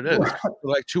 That's what it is. For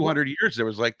like 200 years, it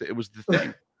was the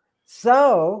thing.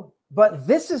 So, but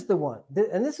this is the one,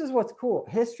 and this is what's cool.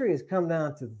 History has come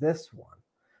down to this one,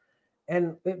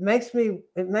 and it makes me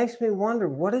wonder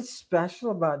what is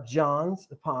special about John's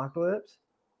apocalypse.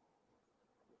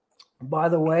 By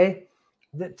the way,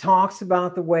 that talks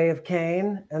about the way of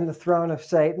Cain and the throne of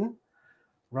Satan,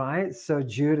 right? So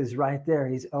Jude is right there.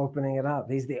 He's opening it up.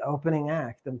 He's the opening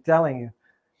act. I'm telling you.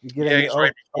 He's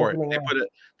right before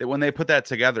it. When they put that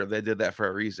together, they did that for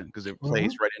a reason, because it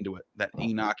plays right into it. That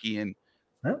Enochian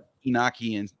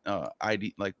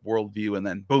ID, like worldview, and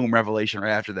then boom, Revelation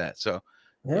right after that. So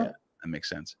yeah, that makes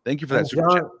sense. Thank you for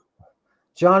that.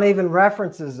 John even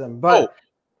references them. But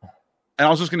and I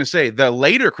was just going to say, the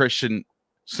later Christian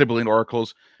Sibylline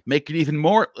oracles make it even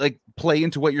more, like, play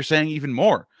into what you're saying even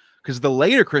more, because the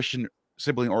later Christian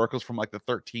Sibylline oracles from like the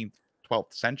 13th,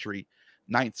 12th century,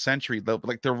 9th century,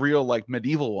 the real like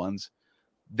medieval ones,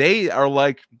 they are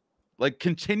like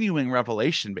continuing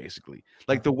Revelation, basically.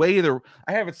 Like the way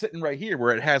I have it sitting right here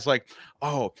where it has like,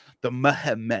 the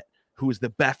Mehemet, who is the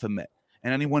Baphomet,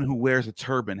 and anyone who wears a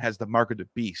turban has the mark of the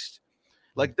beast.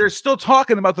 Like they're still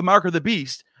talking about the mark of the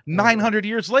beast 900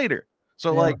 years later.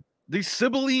 So like the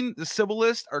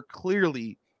Sibyllists are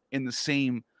clearly in the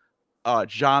same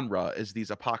genre as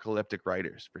these apocalyptic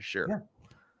writers, for sure. Yeah.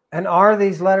 And are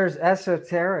these letters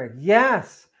esoteric?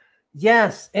 Yes.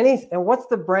 And what's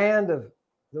the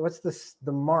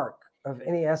the mark of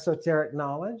any esoteric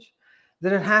knowledge?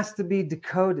 That it has to be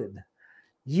decoded.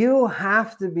 You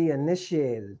have to be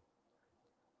initiated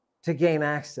to gain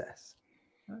access.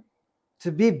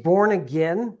 To be born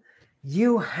again,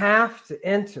 you have to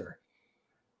enter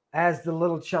as the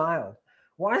little child.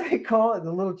 Why do they call it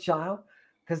the little child?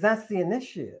 Because that's the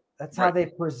initiate. That's how they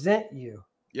present you.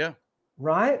 Yeah.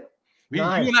 Right? You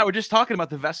and I were just talking about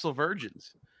the Vestal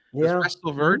Virgins. The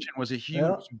Vestal Virgin was a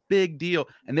huge, big deal.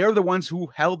 And they're the ones who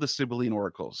held the Sibylline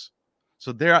oracles.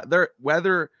 So they're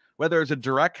whether it's a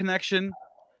direct connection,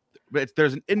 but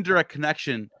there's an indirect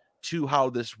connection to how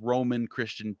this Roman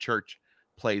Christian church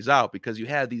plays out, because you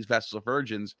have these Vestal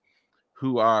Virgins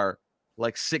who are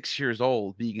like 6 years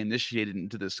old being initiated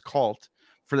into this cult.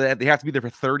 For that, they have to be there for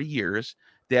 30 years.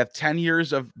 They have 10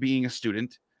 years of being a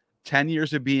student, 10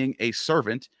 years of being a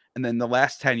servant, and then the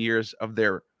last 10 years of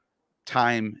their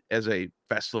time as a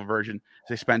Vestal Virgin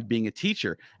they spent being a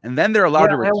teacher, and then they're allowed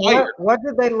to retire. What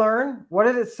did they learn? What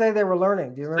did it say they were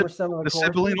learning? Do you remember some of the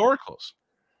Sibylline oracles?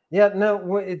 Yeah,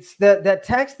 no, it's that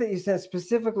text that you sent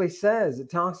specifically says, it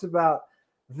talks about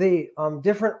the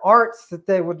different arts that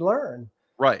they would learn.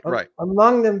 Right.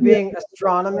 Among them being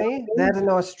astronomy. They had to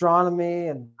know astronomy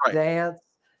and dance.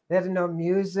 They had to know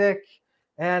music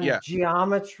and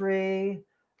geometry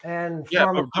and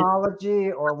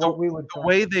pharmacology, or what we would call. The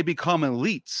way they become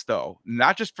elites, though,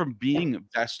 not just from being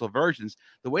Vestal Virgins,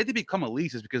 the way they become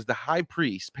elites is because the high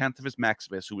priest, Pontifex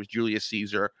Maximus, who was Julius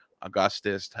Caesar,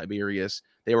 Augustus, Tiberius,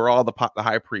 they were all the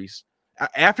high priests.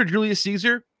 After Julius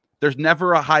Caesar, there's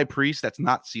never a high priest that's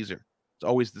not Caesar. It's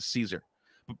always the Caesar.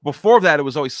 But before that, it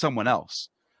was always someone else.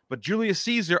 But Julius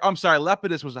Caesar, I'm sorry,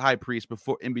 Lepidus was a high priest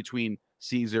in between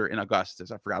Caesar and Augustus.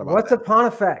 I forgot about What's that. a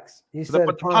pontifex? You said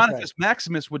but Pontifex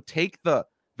Maximus would take the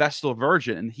Vestal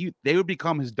Virgin and they would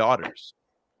become his daughters.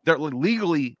 They're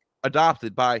legally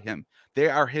adopted by him. They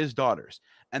are his daughters.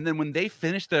 And then when they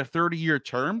finish their 30-year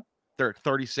term, they're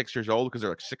 36 years old because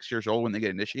they're like 6 years old when they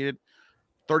get initiated.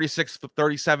 36,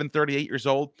 37, 38 years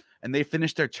old, and they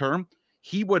finish their term,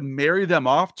 he would marry them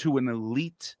off to an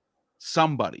elite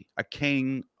somebody, a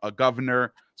king, a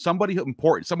governor, somebody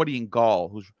important, somebody in Gaul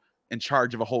who's in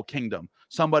charge of a whole kingdom,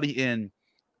 somebody in,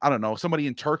 I don't know, somebody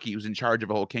in Turkey who's in charge of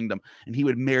a whole kingdom, and he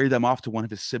would marry them off to one of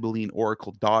his Sibylline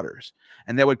oracle daughters,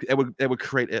 and that would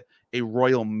create a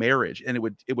royal marriage, and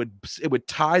it would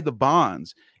tie the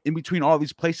bonds in between all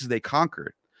these places they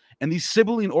conquered. And these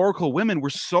Sibylline oracle women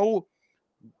were so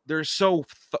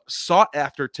sought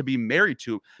after to be married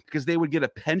to, because they would get a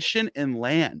pension and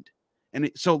land. And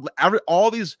so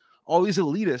all these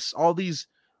elitists, all these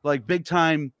like big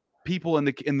time people in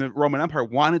the Roman Empire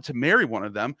wanted to marry one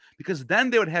of them, because then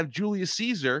they would have Julius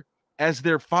Caesar as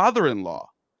their father-in-law.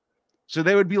 So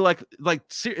they would be like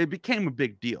it became a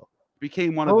big deal. It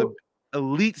became one of the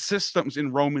elite systems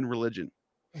in Roman religion.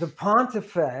 The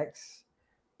pontifex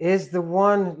is the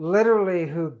one literally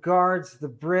who guards the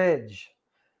bridge,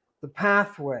 the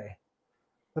pathway.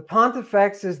 The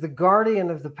pontifex is the guardian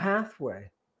of the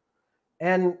pathway.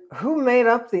 And who made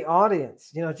up the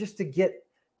audience? You know, just to get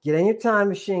in your time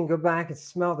machine, go back and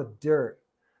smell the dirt,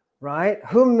 right?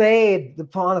 Who made the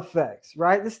pontifex,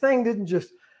 right? This thing didn't just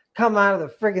come out of the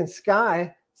friggin'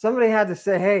 sky. Somebody had to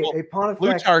say, hey, a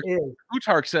pontifex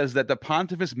Plutarch says that the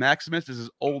Pontifex Maximus is as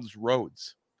old as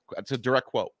Rhodes. That's a direct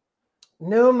quote.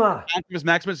 Pneuma. Pontifex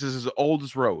Maximus is as old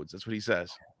as Rhodes. That's what he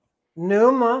says.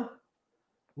 Pneuma.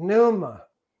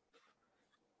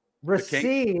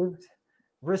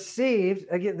 Received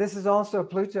again. This is also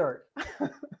Plutarch.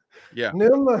 Yeah.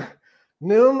 Pneuma.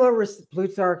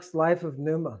 Plutarch's Life of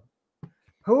Pneuma.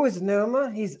 Who is Pneuma?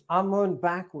 He's Ammon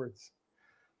backwards.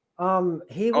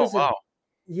 He was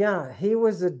he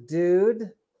was a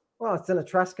dude. Well, it's an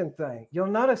Etruscan thing. You'll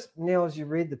notice, Neil, as you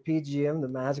read the PGM, the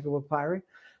Magical Papyri,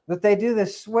 that they do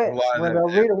this switch where they'll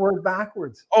read a word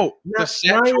backwards. Oh, the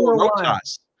Sator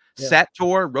Rotas.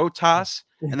 Sator Rotas.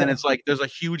 And then it's like there's a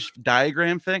huge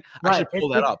diagram thing. I should pull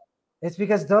that up. It's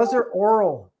because those are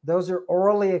oral. Those are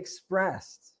orally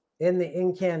expressed in the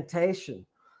incantation.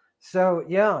 So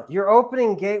yeah, you're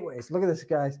opening gateways. Look at this,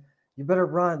 guys. You better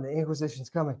run. The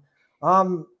Inquisition's coming.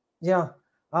 Numa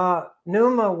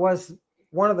was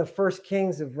one of the first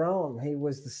kings of Rome. He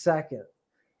was the second,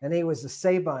 and he was a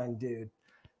Sabine dude.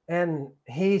 And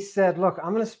he said, look,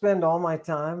 I'm going to spend all my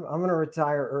time. I'm going to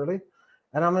retire early.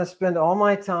 And I'm going to spend all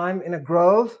my time in a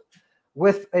grove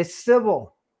with a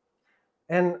Sibyl.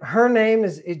 And her name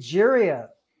is Egeria.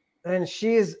 And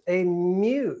she is a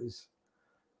muse,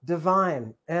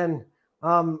 divine. And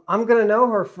I'm going to know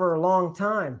her for a long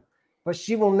time. But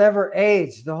she will never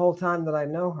age the whole time that I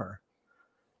know her.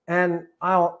 And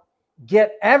I'll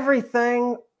get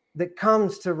everything that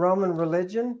comes to Roman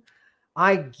religion.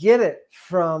 I get it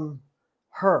from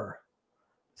her.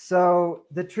 So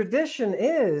the tradition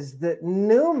is that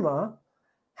Numa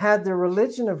had the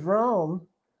religion of Rome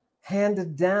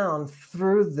handed down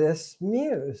through this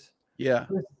muse. Yeah.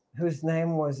 Whose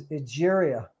name was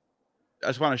Egeria. I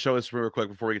just want to show this real quick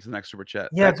before we get to the next super chat.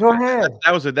 Yeah, go ahead.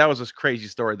 That was a crazy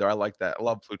story, though. I like that. I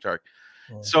love Plutarch.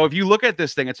 Yeah. So if you look at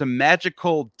this thing, it's a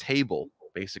magical table,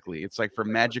 basically. It's like for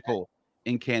magical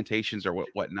incantations or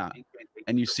whatnot.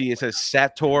 And you see it says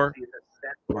Sator.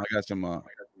 Oh, I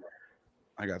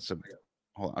got some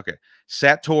hold on. Okay.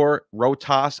 Sator,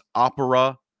 rotas,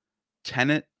 opera,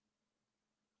 tenet.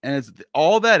 And it's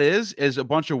all that is a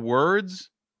bunch of words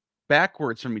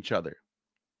backwards from each other.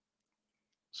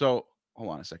 So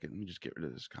hold on a second. Let me just get rid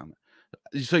of this comment.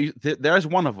 So there's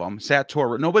one of them,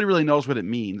 Sator. Nobody really knows what it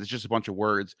means. It's just a bunch of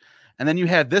words. And then you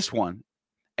have this one,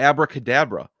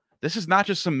 abracadabra. This is not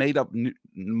just some made up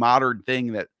modern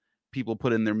thing that people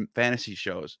put in their fantasy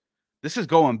shows. This is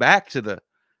going back to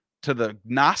the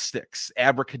Gnostics,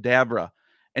 abracadabra.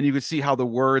 And you can see how the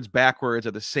words backwards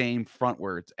are the same front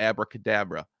words,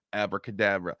 abracadabra,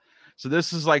 abracadabra. So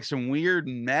this is like some weird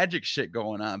magic shit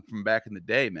going on from back in the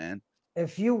day, man.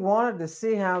 If you wanted to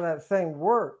see how that thing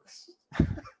works,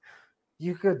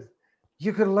 you could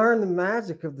learn the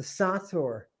magic of the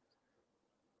Sator.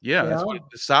 Yeah, that's what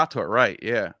the Sator, right?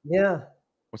 Yeah. Yeah.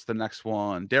 What's the next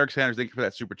one? Derek Sanders, thank you for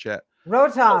that super chat.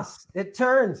 Rotas, it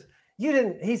turns. You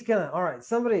didn't, he's gonna, all right,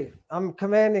 somebody, I'm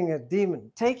commanding a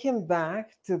demon. Take him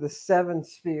back to the 7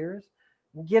 spheres,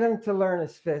 get him to learn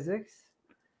his physics.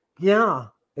 Yeah,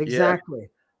 exactly.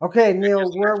 Yeah. Okay,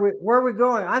 Neil, where are we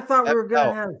going? I thought we were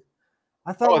gonna have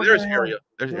there's Ariel.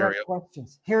 There's Ariel.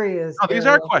 Questions. Here he is. No, these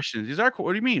are questions. These are,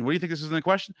 what do you mean? What do you think this isn't a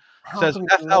question? Says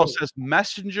FL says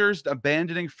messengers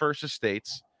abandoning first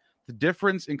estates, the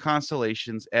difference in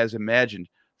constellations as imagined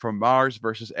from Mars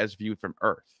versus as viewed from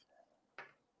Earth.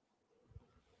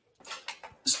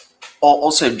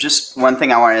 Also, just one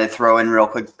thing I wanted to throw in real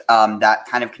quick that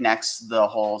kind of connects the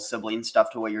whole sibling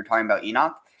stuff to what you're talking about,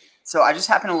 Enoch. So I just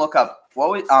happened to look up what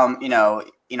was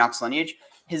Enoch's lineage.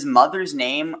 His mother's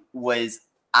name was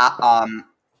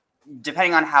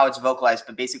depending on how it's vocalized,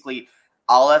 but basically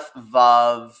Aleph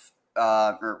Vav.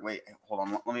 Or wait, hold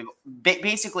on. Let me.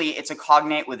 Basically, it's a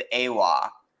cognate with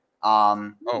Awa.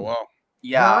 Oh wow.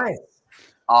 Yeah. Nice.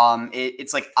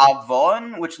 It's like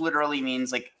avon, which literally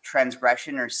means like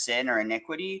transgression or sin or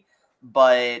iniquity.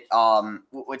 But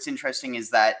what's interesting is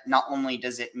that not only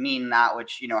does it mean that,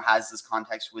 which has this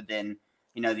context within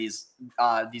these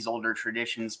older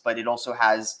traditions, but it also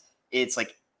has it's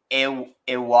like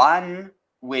ewan,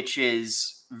 which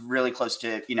is really close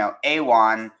to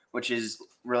awan, which is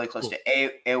really close to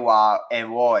ewa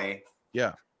ewoy.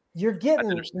 Yeah. You're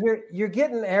getting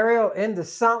Ariel into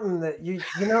something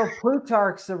that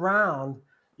Plutarch's around.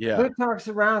 Yeah. Plutarch's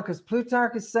around because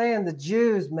Plutarch is saying the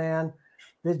Jews, man,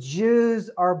 the Jews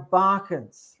are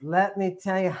Bacchants. Let me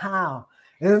tell you how.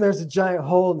 And then there's a giant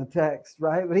hole in the text,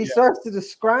 right? But he starts to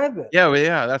describe it. Yeah, well,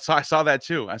 yeah. I saw that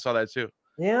too.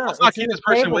 Yeah. Let's not keep this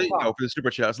person waiting for the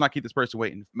super chat. Let's not keep this person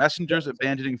waiting. Messengers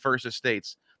abandoning first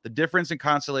estates. The difference in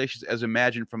constellations as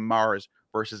imagined from Mars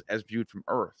versus as viewed from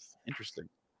Earth. Interesting.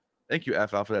 Thank you,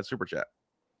 FL, for that super chat.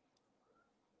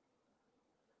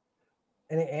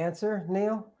 Any answer,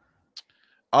 Neil?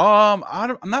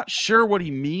 I'm not sure what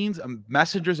he means.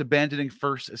 Messengers abandoning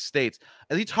first estates.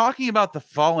 Is he talking about the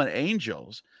fallen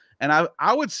angels? And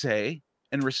I would say,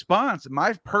 in response,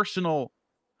 my personal,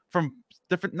 from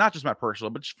different, not just my personal,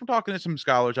 but just from talking to some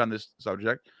scholars on this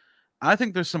subject, I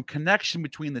think there's some connection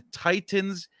between the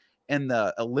Titans and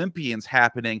the Olympians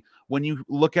happening when you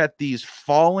look at these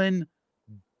fallen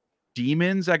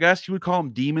demons. I guess you would call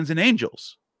them demons and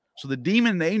angels. So the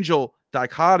demon and angel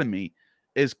dichotomy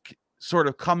is sort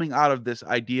of coming out of this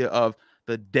idea of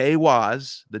the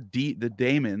dewas, the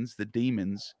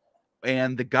demons,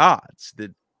 and the gods,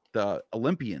 the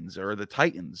Olympians or the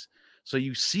Titans. So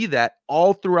you see that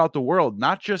all throughout the world,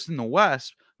 not just in the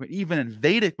West, but even in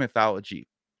Vedic mythology.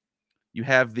 You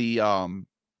have the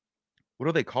what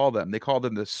do they call them? They call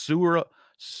them the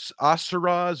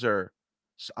asuras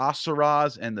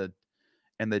and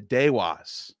the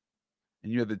dewas.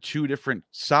 And you have the two different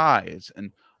sides.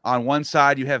 And on one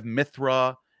side you have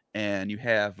Mithra and you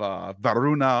have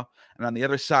Varuna, and on the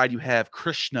other side you have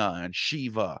Krishna and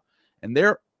Shiva, and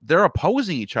they're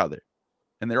opposing each other,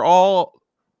 and they're all.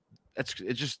 It's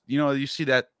just you see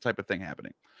that type of thing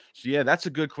happening. So yeah, that's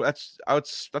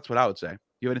that's what I would say.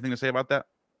 You have anything to say about that?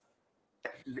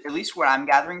 At least what I'm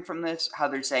gathering from this, how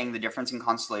they're saying the difference in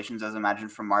constellations as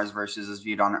imagined from Mars versus as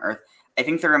viewed on Earth. I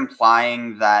think they're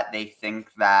implying that they think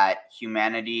that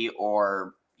humanity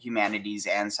or humanity's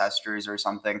ancestors or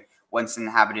something once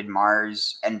inhabited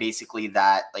Mars, and basically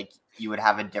that like you would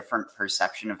have a different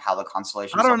perception of how the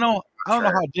constellations. I don't know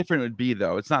how different it would be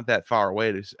though. It's not that far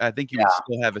away. I think you would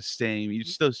still have you'd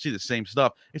still see the same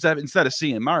stuff. Except instead of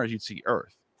seeing Mars, you'd see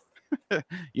Earth.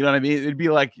 You know what I mean? It'd be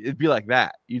like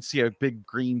that. You'd see a big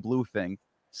green blue thing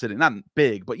sitting, not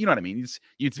big, but you know what I mean.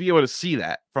 You'd be able to see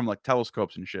that from like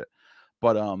telescopes and shit.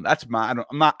 But that's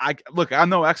I'm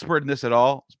no expert in this at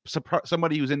all.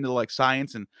 Somebody who's into like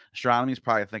science and astronomy is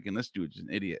probably thinking this dude's an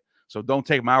idiot. So don't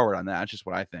take my word on that. That's just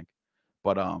what I think.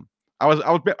 But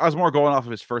I was more going off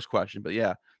of his first question, but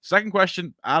yeah. Second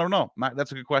question, I don't know.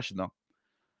 That's a good question though.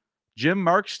 Jim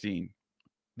Markstein,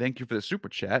 thank you for the super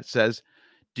chat, says,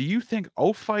 do you think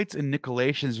Ophites and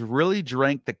Nicolaitans really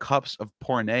drank the cups of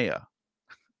porneia?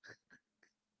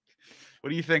 What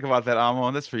do you think about that,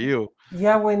 Ammon? That's for you.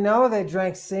 Yeah, we know they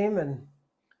drank semen.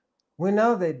 We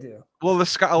know they do. Well,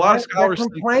 a lot of scholars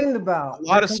complained about. A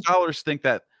lot of scholars think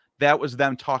that was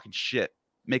them talking shit,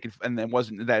 and it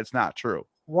wasn't. That it's not true.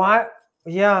 Why?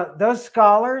 Yeah, those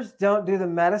scholars don't do the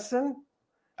medicine.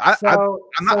 I'm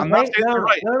not saying they're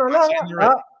right.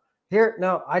 No. Here,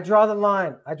 no, I draw the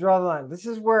line. This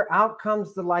is where out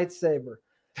comes the lightsaber.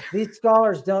 These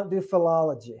scholars don't do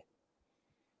philology.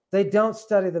 They don't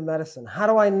study the medicine. How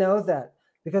do I know that?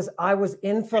 Because I was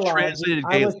in philology.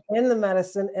 I was in the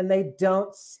medicine, and they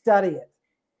don't study it.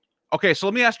 Okay, so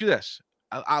let me ask you this.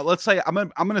 Let's say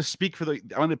I'm gonna speak I'm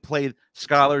gonna play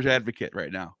scholar's advocate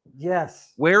right now.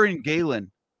 Yes. Where in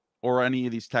Galen or any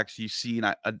of these texts you see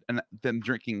them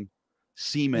drinking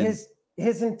semen?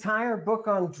 His entire book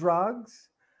on drugs,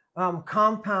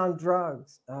 compound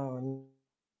drugs. Oh,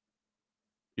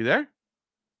 you there?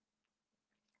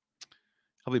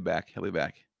 He'll be back.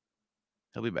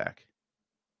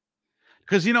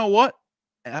 Because you know what?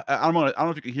 I don't know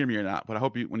if you can hear me or not, but I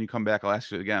hope when you come back, I'll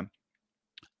ask you again.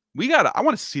 I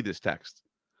want to see this text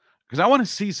because I want to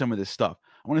see some of this stuff.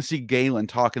 I want to see Galen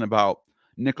talking about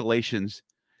Nicolaitans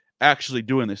actually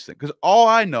doing this thing. Because all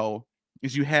I know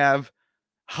is you have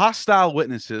hostile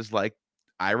witnesses like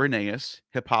Irenaeus,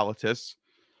 Hippolytus,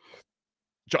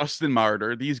 Justin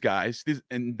Martyr, these guys,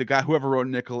 and the guy whoever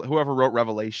wrote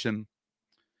Revelation.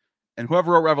 And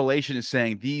whoever wrote Revelation is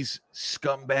saying these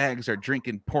scumbags are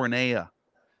drinking porneia.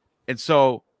 And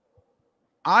so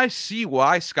I see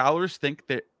why scholars think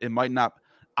that it might not.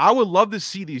 I would love to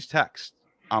see these texts.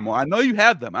 I know you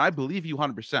have them, and I believe you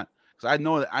 100%. Because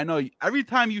I know every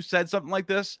time you said something like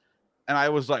this, and I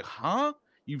was like, huh?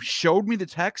 You showed me the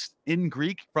text in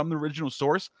Greek from the original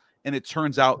source, and it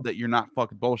turns out that you're not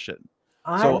fucking bullshitting.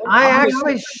 I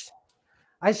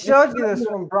showed you this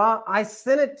one, bro. I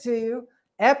sent it to you.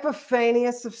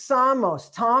 Epiphanius of Samos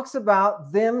talks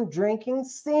about them drinking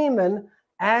semen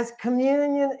as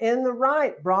communion in the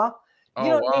rite, bro.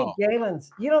 You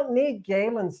don't need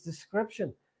Galen's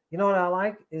description. You know what I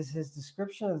like is his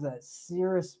description of that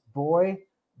Cirrus boy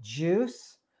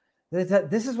juice.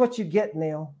 This is what you get,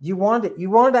 Neil. You wanted it. You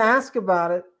wanted to ask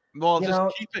about it. Well,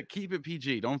 just keep it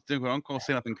PG. Don't go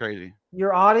say nothing crazy.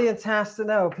 Your audience has to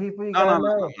know. People, you gotta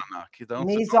know. No.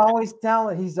 He's always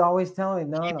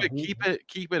telling me.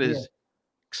 Keep it as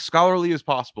scholarly as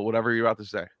possible. Whatever you're about to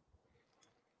say.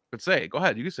 But say it. Go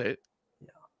ahead. You can say it.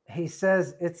 He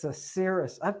says it's a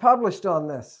Cirrus. I published on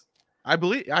this. I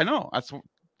know.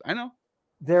 I know.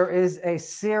 There is a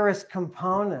Cirrus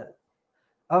component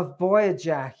of boy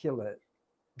ejaculate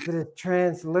that is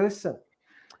translucent,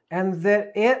 and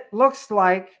that it looks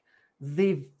like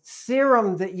the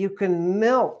serum that you can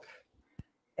milk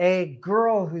a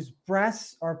girl whose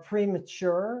breasts are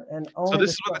premature and only. So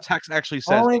this is what the text actually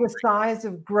says. Only the size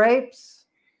of grapes,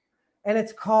 and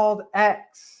it's called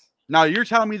X. Now you're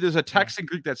telling me there's a text in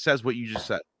Greek that says what you just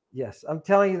said. Yes, I'm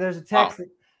telling you, there's a text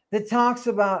that talks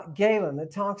about Galen,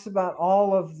 that talks about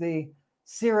all of the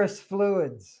serous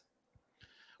fluids.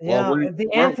 Well, the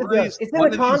antidotes. It's in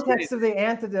the context of the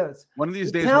antidotes. One of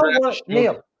these days,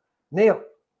 Neil,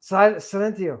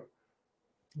 Silentio,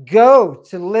 go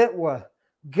to Litwa,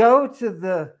 go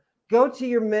to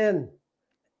your men,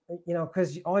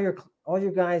 because all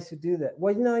your guys who do that.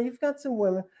 Well, you've got some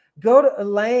women. Go to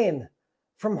Elaine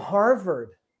from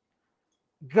Harvard.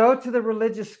 Go to the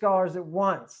religious scholars at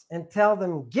once and tell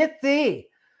them, get thee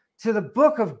to the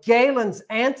book of Galen's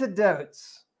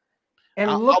antidotes. And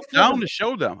I'm down to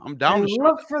show them. I'm down to show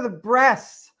look for the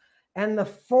breasts and the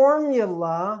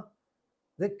formula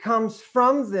that comes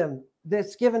from them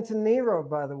that's given to Nero,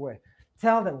 by the way.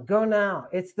 Tell them, go now.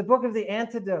 It's the book of the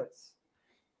antidotes.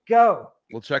 Go.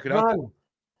 We'll check it out.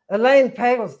 Elaine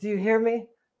Pagels, do you hear me?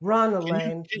 Run,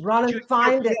 Elaine. Run and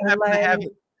find it, Elaine.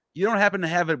 You don't happen to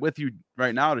have it with you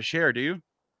right now to share, do you?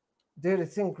 Dude,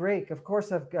 it's in Greek. Of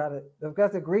course I've got it. I've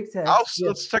got the Greek text.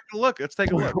 Let's take a look.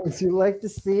 Would you like to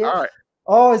see it? All right.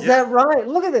 Oh, is that right?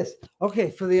 Look at this. Okay,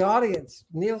 for the audience,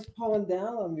 Neil's pulling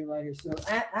down on me right here. So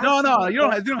no, you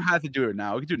don't have to do it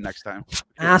now. We can do it next time.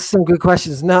 Ask some good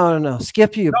questions. No.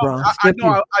 Skip you, bro. I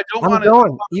don't want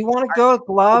to. You want to go with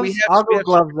gloves? I'll go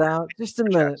gloves out. Just a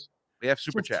minute. We have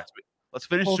super chats. Let's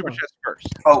finish super chats first.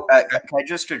 Oh, can I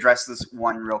just address this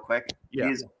one real quick?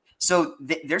 Yeah. So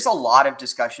there's a lot of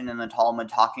discussion in the Talmud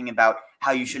talking about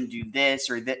how you shouldn't do this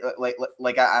or that.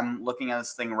 Like I'm looking at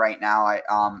this thing right now.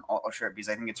 I'll share it because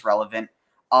I think it's relevant.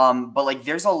 But like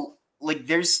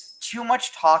there's too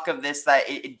much talk of this that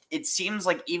it seems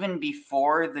like even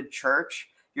before the church,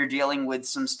 you're dealing with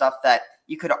some stuff that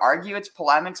you could argue it's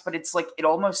polemics, but it's like it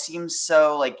almost seems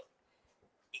so like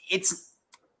it's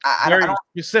Very I don't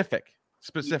specific.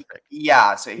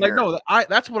 yeah. So here, Like no,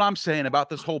 that's what I'm saying about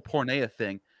this whole porneia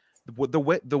thing. The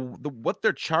what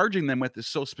they're charging them with is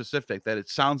so specific that it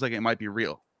sounds like it might be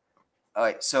real. all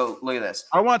right. So look at this.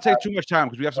 I don't want to take too much time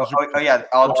because we have some. Yeah,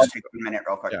 I'll just take a minute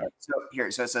real quick. Yeah. So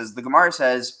here, so it says the Gemara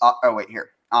says, oh wait,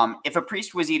 here. If a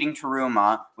priest was eating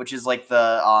teruma, which is like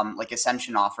the like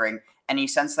ascension offering, and he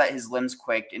sensed that his limbs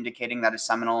quaked, indicating that a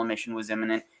seminal emission was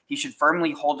imminent, he should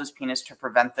firmly hold his penis to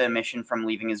prevent the emission from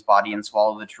leaving his body and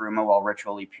swallow the teruma while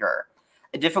ritually pure.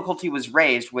 A difficulty was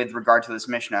raised with regard to this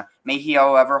Mishnah. May he,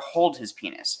 however, hold his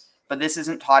penis. But this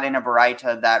isn't taught in a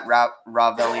Baraita that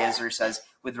Rav Eliezer says,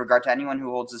 with regard to anyone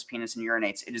who holds his penis and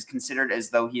urinates, it is considered as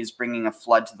though he is bringing a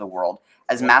flood to the world,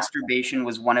 as masturbation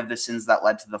was one of the sins that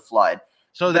led to the flood.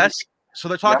 So so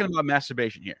they're talking about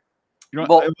masturbation here. You know,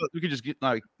 well, we could just get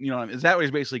like, you know, is that what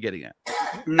he's basically getting at?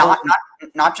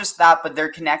 Not just that, but their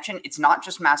connection. It's not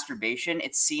just masturbation.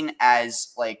 It's seen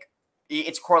as like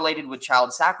it's correlated with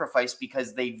child sacrifice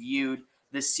because they viewed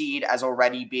the seed as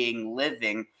already being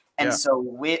living, and so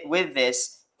with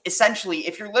this, essentially,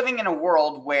 if you're living in a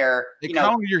world where they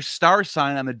count your star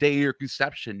sign on the day of your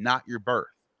conception, not your birth.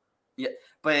 Yeah.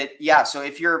 But yeah, so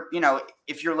if you're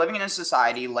living in a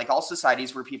society like all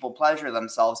societies where people pleasure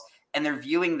themselves and they're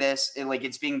viewing this like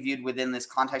it's being viewed within this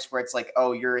context where it's like,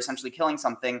 oh, you're essentially killing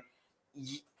something.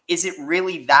 Is it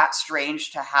really that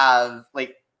strange to have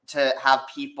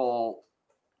people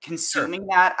consuming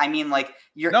that? I mean, like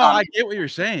you're I get what you're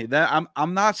saying. That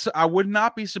I would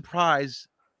not be surprised.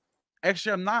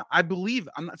 Actually, I'm not. I believe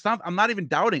I'm not even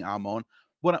doubting Ammon.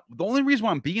 But the only reason why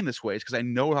I'm being this way is because I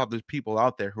know how there's people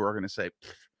out there who are going to say,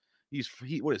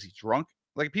 what is he, drunk?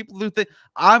 Like people who think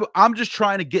I'm just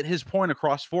trying to get his point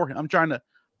across for him. I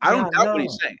don't doubt what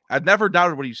he's saying. I've never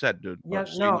doubted what you said, dude. Yeah,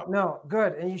 no,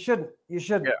 good. And you shouldn't.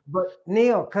 Yeah. But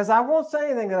Neil, because I won't say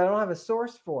anything that I don't have a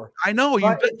source for. I know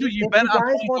you've been on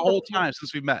point the whole time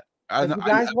since we met. If you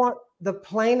guys want the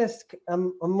plainest, a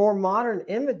more modern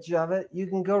image of it, you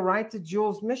can go right to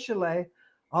Jules Michelet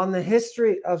on the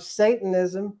history of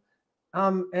Satanism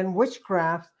and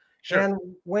witchcraft. Sure. And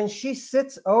when she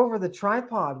sits over the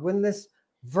tripod, when this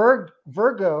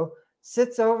Virgo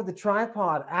sits over the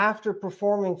tripod after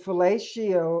performing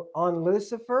fellatio on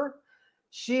Lucifer,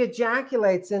 she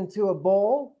ejaculates into a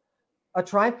bowl, a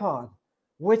tripod,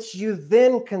 which you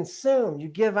then consume. You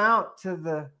give out to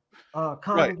the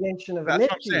congregation of That's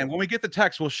what I'm saying. When we get the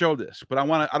text, we'll show this. But I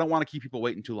don't want to keep people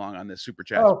waiting too long on this super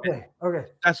chat. Okay.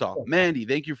 That's all. Mandy,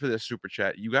 thank you for this super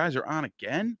chat. You guys are on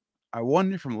again. I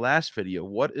wonder from last video,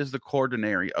 what is the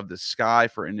quaternary of the sky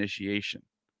for initiation?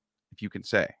 If you can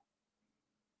say.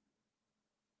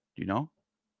 Do you know?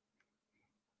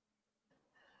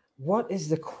 What is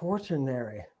the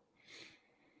quaternary?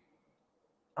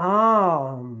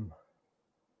 No,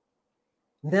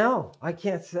 I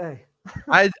can't say.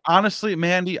 I honestly,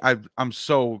 Mandy, I'm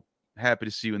so happy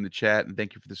to see you in the chat, and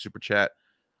thank you for the super chat.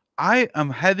 I am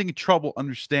having trouble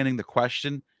understanding the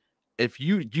question. If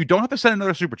you don't have to send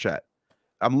another super chat.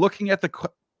 I'm looking at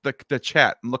the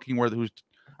chat. I'm looking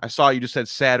I saw you just said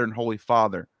Saturn, Holy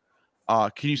Father.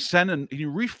 Can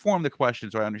you reform the question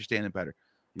so I understand it better?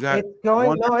 You got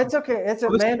no, it's okay. It's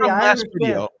Mandy. I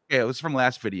understand. Okay, this is from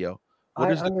last video.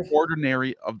 What is the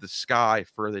quaternary of the sky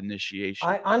for the initiation?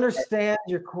 I understand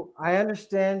your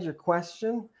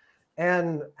question,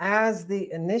 and as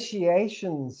the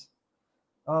initiations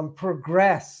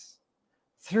progress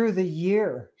through the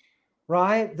year,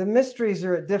 right? The mysteries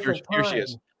are at different times. Here she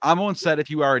is. Ammon said,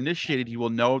 if you are initiated, you will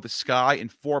know the sky in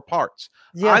 4 parts.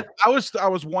 Yeah. I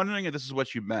was wondering if this is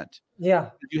what you meant.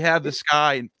 Yeah. You have the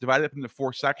sky divided up into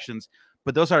 4 sections,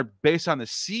 but those are based on the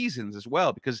seasons as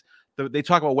well, because they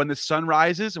talk about when the sun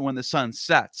rises and when the sun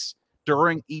sets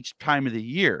during each time of the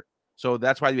year. So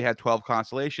that's why we had 12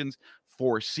 constellations,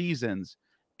 4 seasons.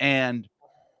 And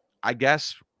I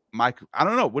guess I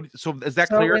don't know. So is that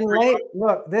clear?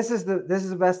 Look, this is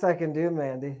the best I can do,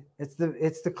 Mandy. It's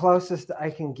the closest I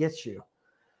can get you,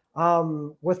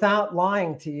 without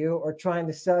lying to you or trying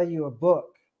to sell you a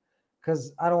book,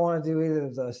 because I don't want to do either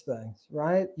of those things.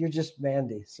 Right? You're just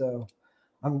Mandy, so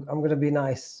I'm going to be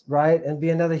nice, right, and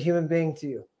be another human being to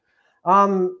you.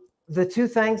 The 2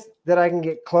 things that I can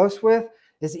get close with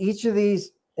is each of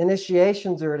these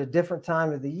initiations are at a different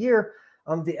time of the year.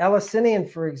 The Eleusinian,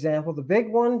 for example, the big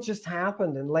one just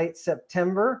happened in late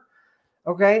September.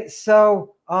 Okay,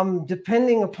 so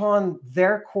depending upon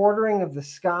their quartering of the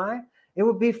sky It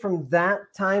would be from that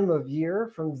time of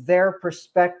year, from their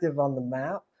perspective on the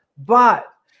map. But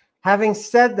having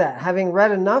said that, having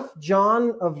read enough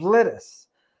John of Lytis,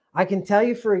 I can tell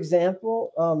you, for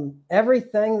example,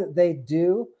 everything that they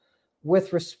do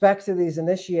with respect to these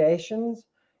initiations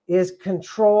is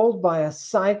controlled by a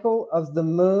cycle of the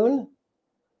moon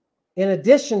in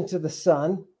addition to the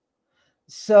sun.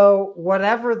 So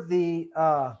whatever the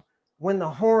when the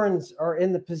horns are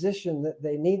in the position that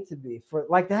they need to be for,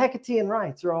 like the Hecatean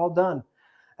rites are all done,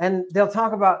 and they'll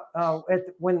talk about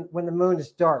when the moon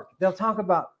is dark. They'll talk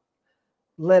about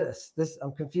Lytis. This,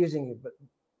 I'm confusing you, but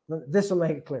this will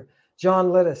make it clear. John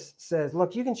Lytis says,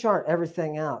 look, you can chart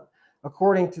everything out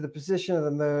according to the position of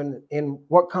the moon in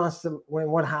what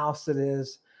what house it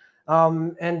is,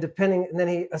 and depending, and then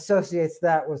he associates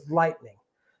that with lightning,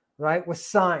 right? With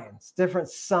signs, different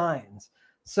signs.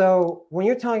 So when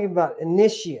you're talking about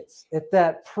initiates at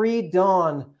that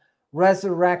pre-dawn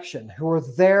resurrection who are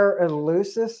there at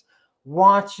Eleusis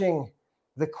watching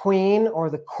the queen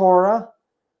or the Cora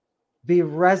be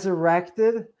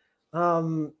resurrected,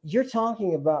 you're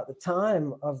talking about the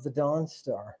time of the dawn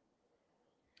star,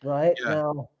 right? Yeah.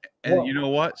 Now, and you know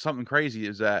what? Something crazy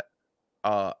is that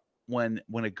when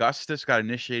Augustus got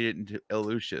initiated into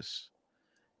Eleusis,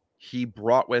 he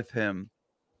brought with him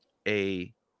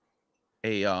a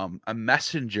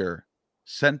messenger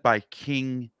sent by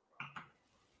King,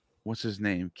 what's his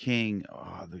name? King,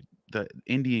 the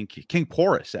Indian king, King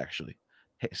Porus, actually.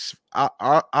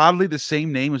 Oddly, the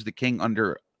same name as the king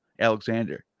under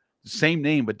Alexander. Same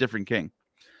name, but different king.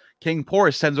 King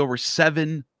Porus sends over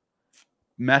 7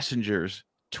 messengers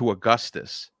to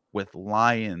Augustus with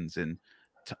lions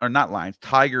or not lions,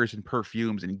 tigers and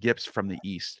perfumes and gifts from the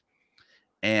east.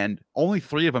 And only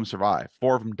 3 of them survive.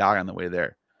 4 of them die on the way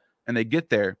there. And they get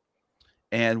there,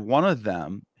 and one of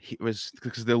them, he was,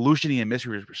 because the Eleusinian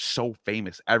mysteries were so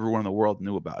famous, everyone in the world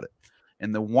knew about it.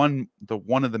 And the one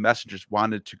of the messengers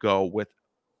wanted to go with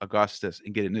Augustus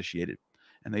and get initiated,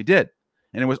 and they did.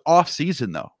 And it was off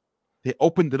season though. They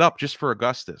opened it up just for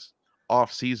Augustus,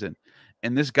 off season.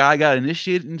 And this guy got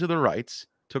initiated into the rites,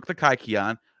 took the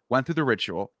kykeon, went through the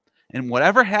ritual, and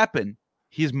whatever happened,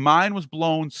 his mind was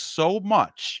blown so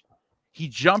much, he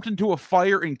jumped into a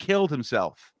fire and killed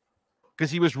himself because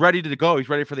he was ready to go. He's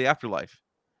ready for the afterlife.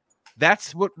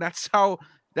 That's how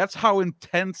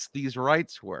intense these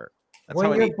rites were.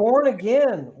 when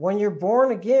you're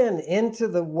born again into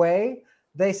the way,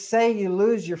 they say you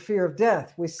lose your fear of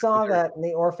death. We saw that in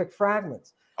the Orphic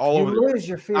fragments. You lose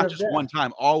your fear of death. Not just one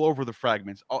time, all over the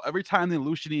fragments. Every time the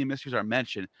Eleusinian mysteries are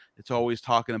mentioned, it's always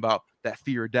talking about that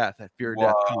fear of death, that fear of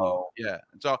death. Yeah.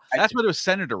 And so that's what it was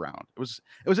centered around. It was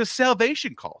a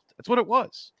salvation cult. That's what it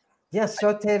was. Yes,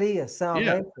 soteria,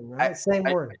 salvation, right? Same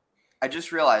word. I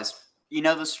just realized, you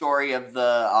know, the story of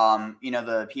the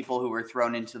the people who were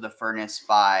thrown into the furnace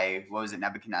by, what was it,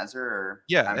 Nebuchadnezzar? Or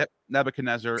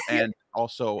Nebuchadnezzar, and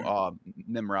also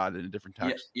Nimrod in a different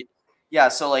text. Yeah,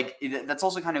 so like that's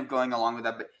also kind of going along with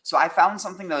that. But so I found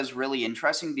something that was really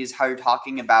interesting, because how you're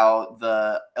talking about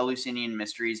the Eleusinian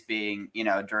mysteries being,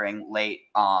 during late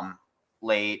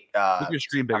Make your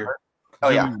screen bigger. Oh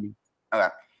yeah. Okay.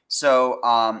 So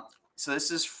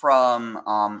this is from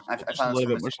I found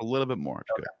just a little bit more.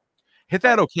 Okay. Hit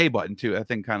that OK button too. I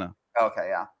think kind of. Okay,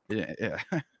 yeah. Yeah.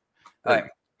 Okay.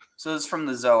 So this is from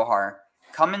the Zohar.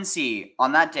 Come and see,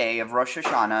 on that day of Rosh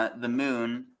Hashanah, the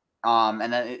moon.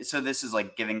 And then, so this is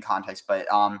like giving context, but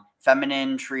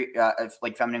feminine tree,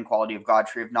 like feminine quality of God,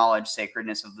 tree of knowledge,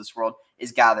 sacredness of this world,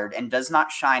 is gathered and does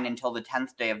not shine until the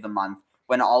 10th day of the month,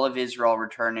 when all of Israel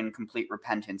return in complete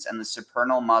repentance, and the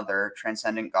supernal mother,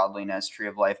 transcendent godliness, tree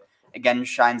of life, again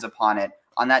shines upon it.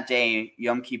 On that day,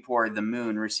 Yom Kippur, the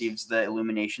moon receives the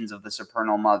illuminations of the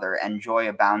supernal mother, and joy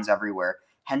abounds everywhere.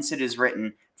 Hence it is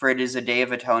written, for it is a day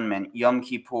of atonement, Yom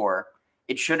Kippur.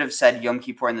 It should have said Yom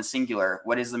Kippur in the singular.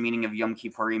 What is the meaning of Yom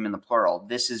Kippurim in the plural?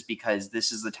 This is because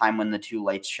this is the time when the 2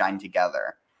 lights shine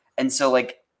together. And so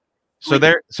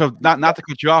not to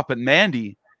cut you off, but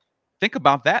Mandy, think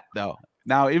about that though.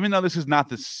 Now, even though this is not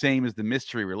the same as the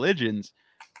mystery religions,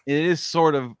 it is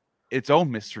sort of its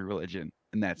own mystery religion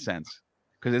in that sense,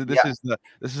 because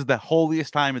this is the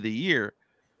holiest time of the year.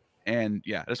 And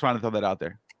I just wanted to throw that out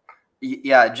there.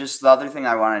 Yeah, just the other thing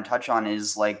I want to touch on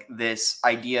is like this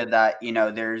idea that,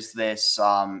 there's this,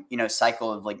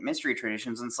 cycle of like mystery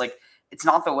traditions. And it's like, it's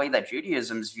not the way that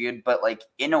Judaism is viewed, but like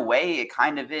in a way it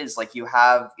kind of is. Like you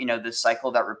have, this cycle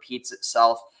that repeats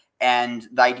itself. And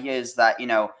the idea is that,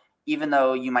 even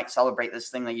though you might celebrate this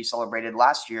thing that you celebrated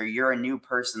last year, you're a new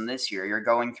person this year. You're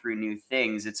going through new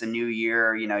things. It's a new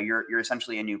year. You're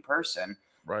essentially a new person.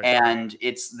 Right. And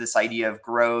it's this idea of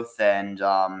growth and,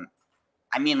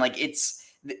 I mean, like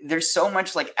there's so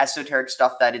much like esoteric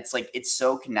stuff that it's like it's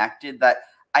so connected that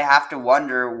I have to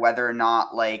wonder whether or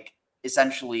not like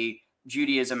essentially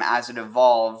Judaism as it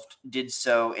evolved did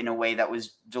so in a way that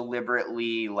was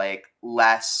deliberately like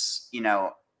less,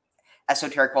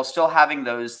 esoteric while still having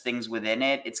those things within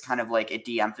it. It's kind of like it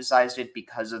de-emphasized it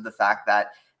because of the fact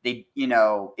that they,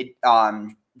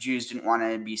 Jews didn't want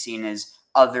to be seen as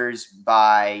others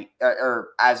by or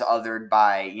as othered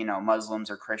by Muslims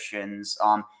or Christians,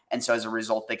 and so as a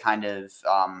result they kind of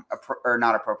or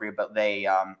not appropriate, but they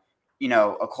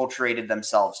acculturated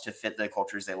themselves to fit the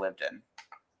cultures they lived in.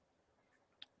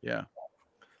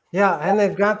 Yeah, and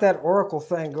they've got that oracle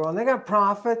thing going. They got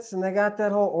prophets, and they got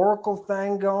that whole oracle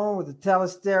thing going with the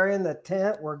telesterion, the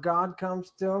tent where God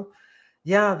comes to them.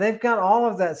 Yeah, they've got all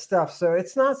of that stuff. So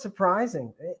it's not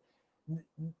surprising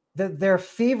that their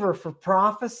fever for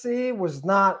prophecy was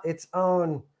not its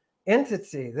own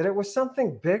entity, that it was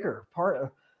something bigger, part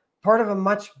of a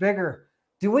much bigger.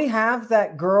 Do we have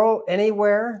that girl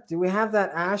anywhere? Do we have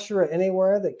that Asherah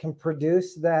anywhere that can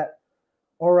produce that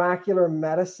oracular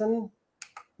medicine?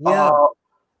 Yeah.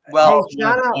 Well, hey,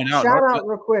 shout out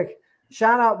real quick.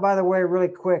 Shout out, by the way, really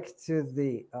quick to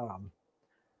the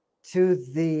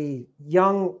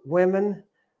young women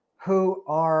who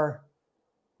are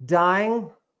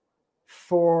dying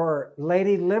for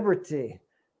Lady Liberty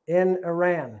in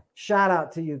Iran. Shout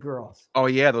out to you girls. Oh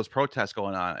yeah, those protests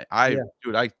going on.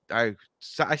 Dude, I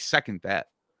second that.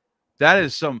 That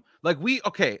is some like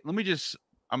okay. I'm just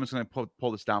gonna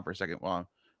pull this down for a second. Well,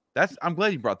 I'm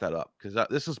glad you brought that up because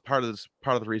this is part of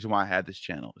the reason why I had this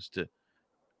channel is to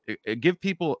give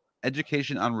people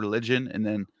education on religion and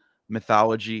then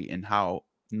mythology and how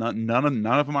none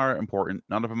of them are important.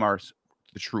 None of them are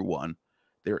the true one.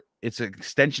 It's an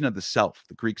extension of the self.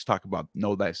 The Greeks talk about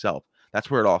know thyself.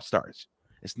 That's where it all starts.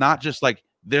 It's not just like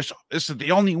this is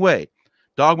the only way.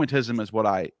 Dogmatism is what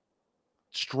I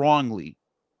strongly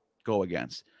go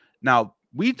against. Now,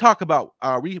 we talk about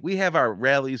we have our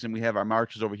rallies and we have our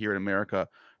marches over here in America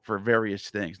for various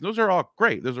things. Those are all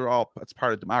great. That's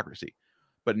part of democracy.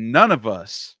 But none of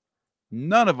us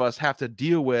have to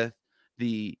deal with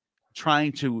the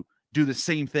trying to do the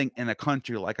same thing in a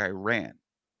country like Iran.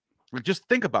 Just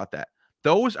think about that.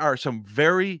 Those are some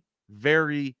very,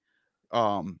 very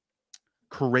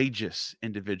courageous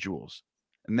individuals.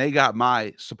 And they got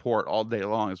my support all day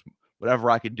long as whatever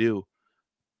I could do.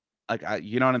 Like,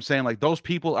 you know what I'm saying? Like, those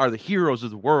people are the heroes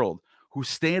of the world who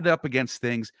stand up against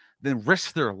things, then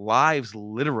risk their lives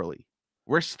literally.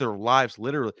 We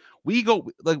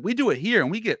do it here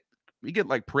and we get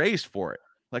like praised for it.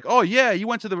 Like, oh yeah, you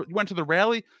went to the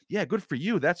rally. Yeah, good for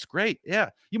you. That's great. Yeah,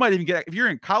 you might even get, if you're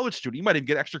in college student, you might even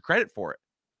get extra credit for it.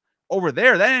 Over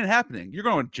there, that ain't happening. You're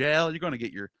going to jail. You're going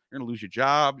to lose your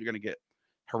job. You're going to get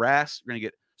harassed. You're going to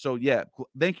get. So yeah,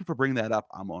 thank you for bringing that up,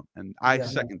 Ammon, and I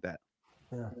second that.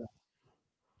 Yeah.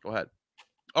 Go ahead.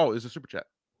 Oh, there's a super chat,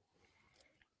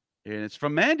 and it's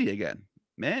from Mandy again.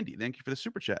 Mandy, thank you for the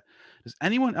super chat. Does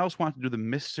anyone else want to do the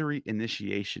mystery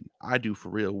initiation? I do for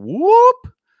real.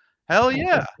 Whoop! Hell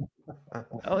yeah!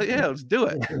 Hell yeah! Let's do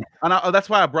it. And that's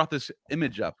why I brought this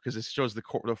image up because it shows the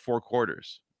 4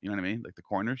 quarters. You know what I mean? Like the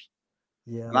corners.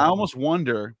 Yeah. And I almost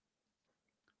wonder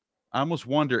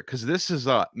because this is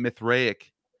a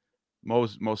Mithraic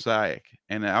mosaic,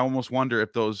 and I almost wonder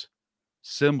if those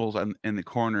symbols in the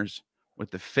corners with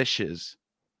the fishes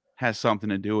has something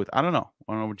to do with. I don't know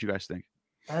what you guys think.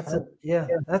 That's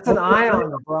an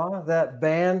ion, bro. That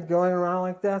band going around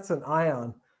like that's an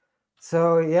ion.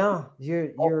 So yeah,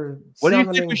 you're. What do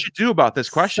you think we should do about this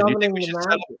question? Do you think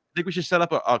we should set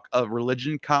up a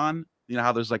religion con? You know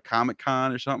how there's like Comic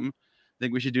Con or something?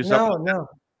 Think we should do something?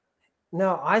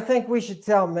 No. I think we should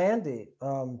tell Mandy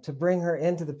to bring her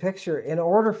into the picture in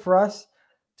order for us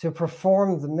to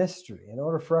perform the mystery. In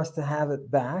order for us to have it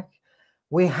back,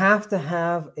 we have to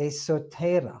have a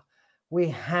sotera. We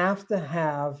have to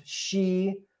have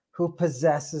she who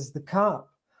possesses the cup,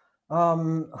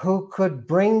 who could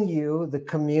bring you the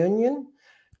communion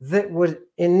that would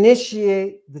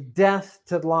initiate the death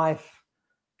to life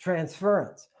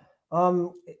transference.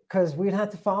 Because we'd have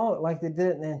to follow it like they did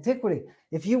it in antiquity.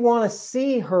 If you want to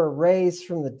see her raised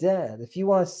from the dead, if you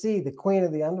want to see the queen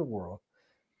of the underworld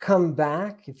come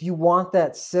back, if you want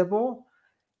that Sybil,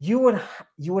 you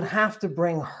would have to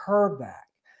bring her back.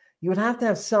 You would have to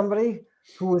have somebody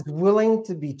who was willing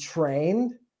to be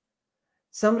trained,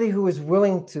 somebody who was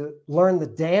willing to learn the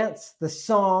dance, the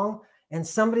song, and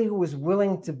somebody who was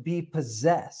willing to be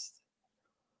possessed.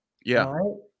 Yeah.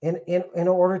 Right? In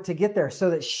order to get there, so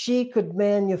that she could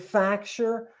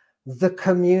manufacture the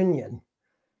communion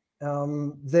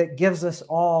that gives us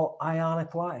all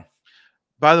ionic life.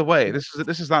 By the way,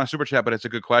 this is not a super chat, but it's a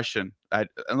good question. And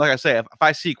like I say, if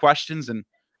I see questions, and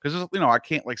because I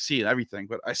can't like see everything,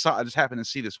 but I just happened to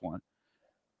see this one,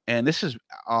 and this is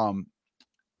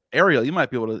Ariel, you might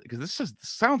be able to, because this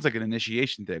sounds like an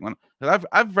initiation thing. When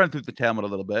I've run through the Talmud a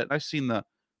little bit, and I've seen the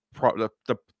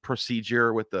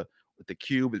procedure with the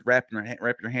cube, wrapping your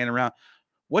hand around.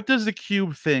 What does the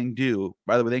cube thing do?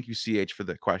 By the way, thank you, CH, for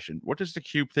the question. What does the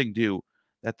cube thing do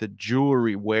that the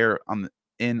jewelry wear on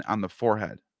the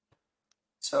forehead?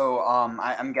 So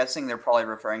I'm guessing they're probably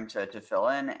referring to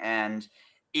tefillin, and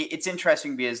it's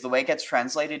interesting because the way it gets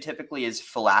translated typically is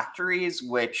phylacteries,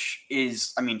 which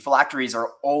is, I mean, phylacteries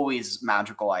are always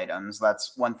magical items.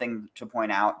 That's one thing to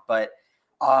point out. But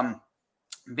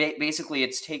basically,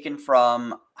 it's taken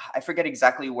from, I forget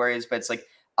exactly where it is, but it's like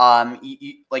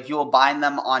you will bind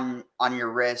them on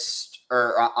your wrist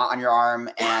or on your arm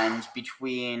and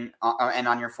between and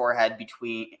on your forehead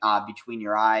between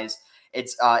your eyes.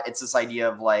 It's this idea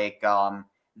of like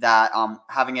that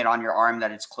having it on your arm,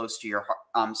 that it's close to your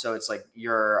heart. So it's like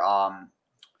your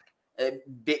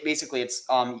basically it's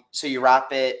so you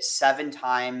wrap it 7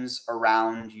 times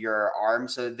around your arm.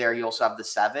 So there you also have the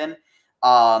 7.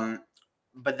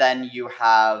 But then you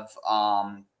have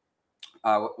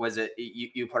was it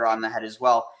you put it on the head as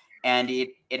well, and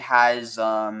it has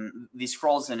these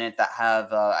scrolls in it that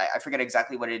have I forget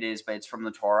exactly what it is, but it's from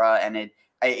the Torah, and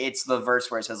it's the verse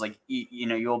where it says like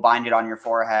you'll bind it on your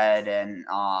forehead and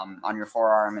on your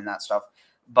forearm and that stuff.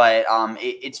 But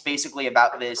it's basically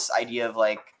about this idea of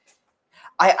like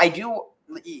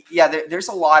there's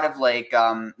a lot of like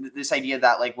this idea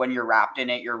that like when you're wrapped in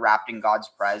it, you're wrapped in God's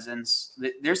presence.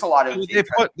 There's a lot of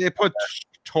they put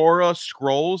Torah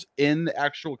scrolls in the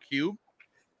actual cube.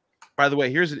 By the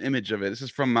way, here's an image of it. This is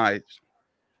from my. Can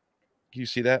you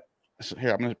see that? So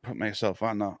here, I'm going to put myself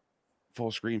on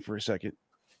full screen for a second.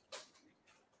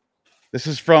 This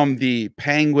is from the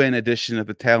Penguin edition of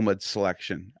the Talmud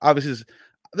selection. Obviously,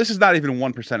 this is not even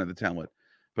 1% of the Talmud,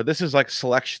 but this is like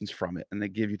selections from it, and they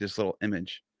give you this little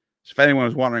image. So if anyone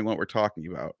was wondering what we're talking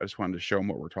about, I just wanted to show them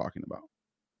what we're talking about.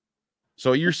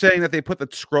 So you're saying that they put the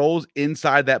scrolls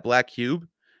inside that black cube?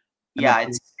 Yeah,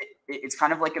 it's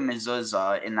kind of like a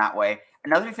mezuzah in that way.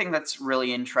 Another thing that's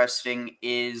really interesting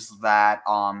is that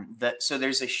so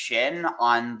there's a shin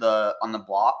on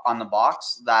the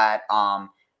box that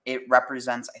it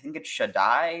represents, I think it's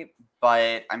Shaddai,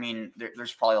 but I mean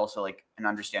there's probably also like an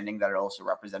understanding that it also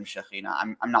represents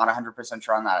Shekhinah. I'm not 100%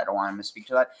 sure on that. I don't want to misspeak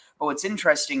to that. But what's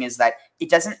interesting is that it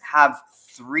doesn't have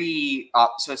 3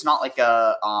 so it's not like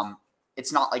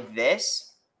it's not like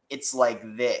this. It's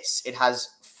like this. It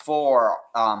has 4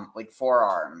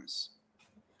 arms,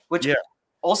 which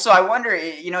also I wonder,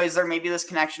 is there maybe this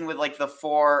connection with like the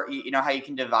 4, how you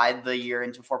can divide the year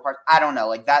into 4 parts? I don't know,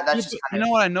 like that's just kind of,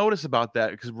 what I noticed about that,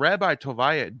 because Rabbi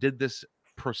Tovia did this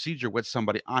procedure with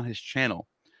somebody on his channel,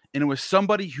 and it was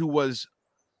somebody who was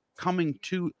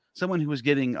someone who was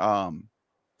getting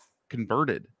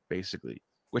converted, basically,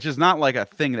 which is not like a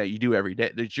thing that you do every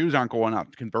day. The Jews aren't going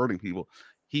out converting people.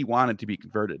 He wanted to be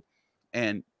converted,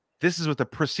 and this is what the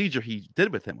procedure he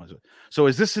did with him was. So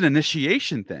is this an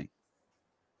initiation thing?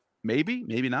 Maybe,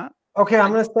 maybe not. Okay,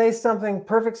 I'm going to say something,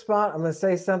 perfect spot. I'm going to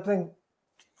say something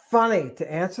funny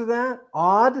to answer that,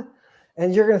 odd,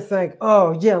 and you're going to think,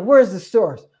 oh, yeah, where's the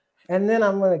source? And then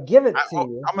I'm going to give it to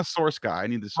you. I'm a source guy. I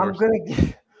need the source.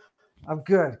 I'm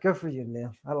good. Good for you,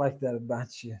 Neil. I like that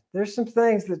about you. There's some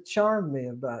things that charm me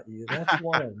about you. That's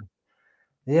one of them.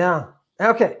 Yeah.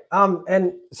 Okay.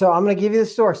 And so I'm going to give you the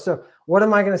source. So what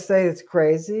am I going to say that's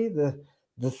crazy? The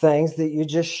things that you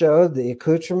just showed, the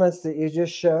accoutrements that you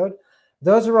just showed,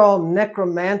 those are all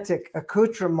necromantic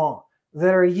accoutrements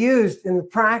that are used in the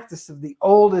practice of the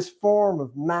oldest form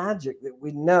of magic that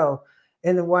we know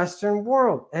in the Western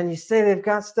world. And you say they've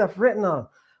got stuff written on them.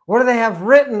 What do they have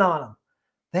written on them?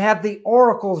 They have the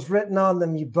oracles written on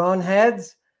them, you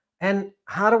boneheads. And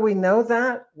how do we know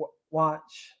that?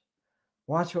 Watch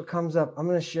what comes up. I'm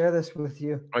going to share this with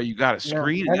you. Oh, you got a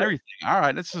screen and everything. All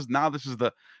right. This is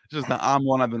the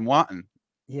one I've been wanting.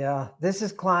 Yeah. This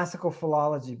is classical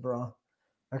philology, bro.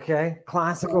 Okay.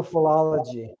 Classical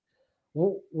philology.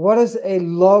 What is a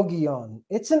logion?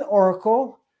 It's an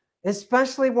oracle,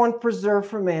 especially one preserved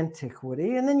from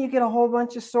antiquity. And then you get a whole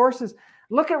bunch of sources.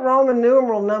 Look at Roman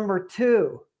numeral number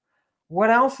 2. What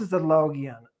else is a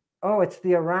logion? Oh, it's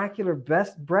the oracular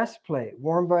breastplate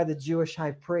worn by the Jewish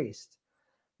high priest.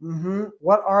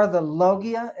 What are the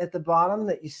logia at the bottom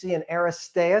that you see in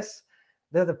Aristeas?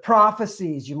 They're the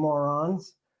prophecies, you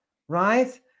morons,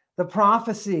 right? The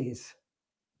prophecies.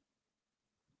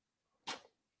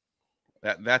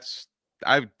 That's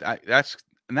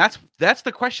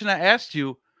the question I asked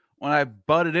you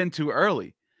butted in too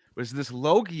early was this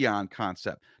logion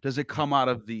concept. Does it come out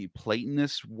of the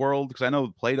Platonist world? Because I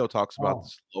know Plato talks about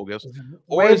this logos.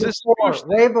 Or is this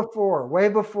way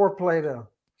before Plato?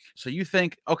 So you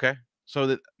think, okay, so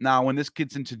that now when this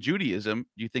gets into Judaism,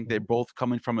 do you think they're both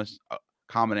coming from a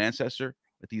common ancestor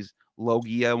with these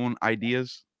logion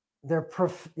ideas? They're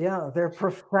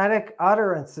prophetic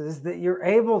utterances that you're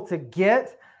able to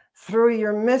get through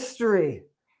your mystery.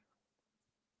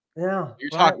 Yeah, we're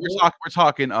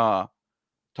talking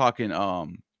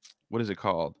what is it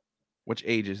called? Which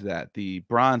age is that? The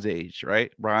Bronze Age,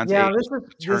 right? Bronze Age.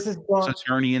 This is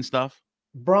Saturnian stuff.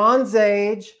 Bronze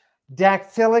Age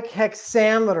dactylic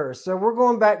hexameter. So we're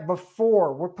going back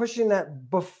before. We're pushing that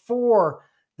before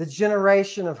the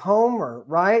generation of Homer,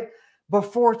 right?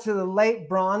 Before to the late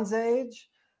Bronze Age,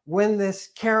 when this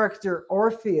character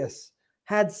Orpheus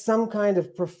had some kind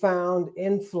of profound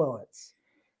influence,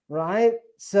 right?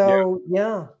 So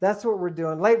yeah, that's what we're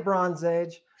doing. Late Bronze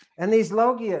Age. And these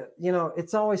logia,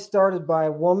 it's always started by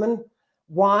a woman.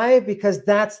 Why? Because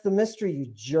that's the mystery, you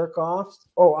jerk off.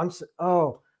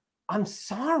 I'm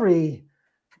sorry.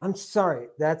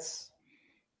 That's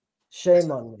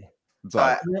shame on me.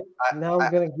 Now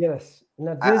I'm going to get us.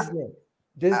 Now Disney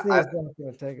is not going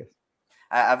to take us.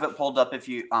 I have it pulled up if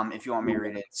you want me to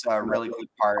read it. It's a really quick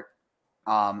part,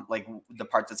 like the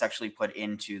part that's actually put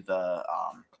into the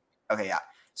okay, yeah.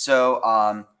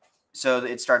 So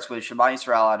it starts with Shema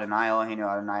Yisrael Adonai Eloheinu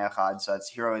Adonai Echad. So that's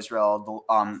Hero Israel.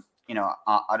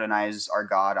 Adonai is our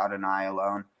God, Adonai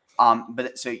alone.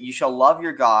 But so you shall love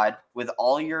your God with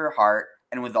all your heart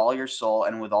and with all your soul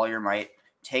and with all your might.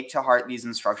 Take to heart these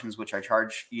instructions which I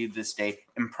charge you this day.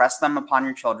 Impress them upon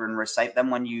your children. Recite them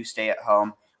when you stay at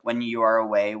home, when you are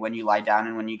away, when you lie down,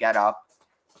 and when you get up.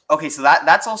 Okay, so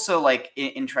that's also like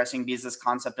interesting because this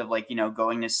concept of like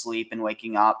going to sleep and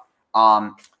waking up.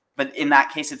 But in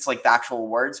that case, it's like the actual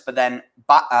words. But then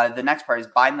the next part is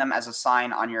bind them as a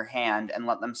sign on your hand and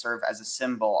let them serve as a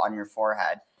symbol on your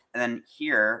forehead. And then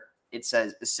here it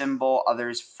says a symbol,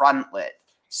 others frontlet.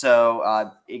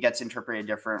 So it gets interpreted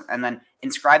different. And then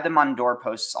inscribe them on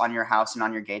doorposts on your house and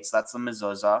on your gates. That's the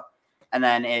mezuzah. And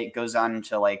then it goes on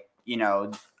to like,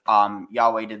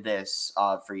 Yahweh did this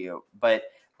for you. But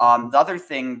the other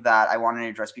thing that I wanted to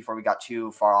address before we got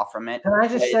too far off from it. Can I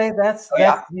just say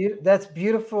that's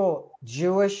beautiful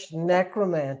Jewish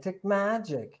necromantic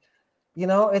magic.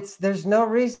 There's no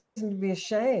reason to be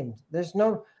ashamed.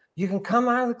 You can come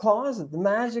out of the closet. The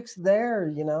magic's there,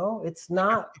 It's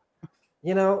not,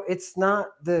 it's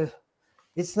not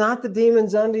the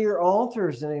demons under your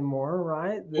altars anymore,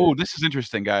 right? Oh, this is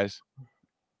interesting, guys.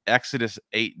 Exodus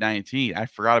 8:19. I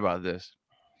forgot about this.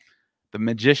 The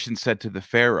magician said to the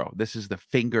Pharaoh, this is the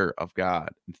finger of God.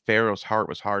 And Pharaoh's heart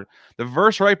was hard. The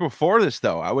verse right before this,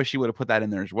 though, I wish he would have put that in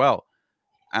there as well.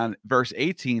 And verse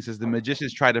 18 says, the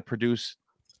magicians tried to produce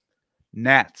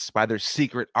gnats by their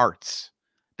secret arts.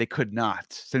 They could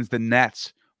not, since the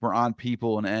gnats were on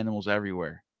people and animals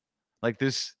everywhere. Like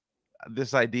this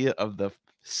idea of the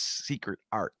secret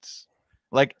arts.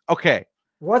 Like, okay.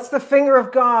 What's the finger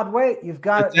of God? Wait, you've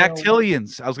got the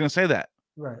dactylians. I was going to say that.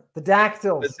 Right, the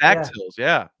dactyls. The dactyls,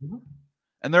 yeah. Mm-hmm.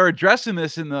 And they're addressing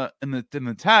this in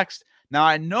the text. Now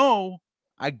I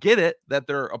get it that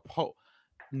they're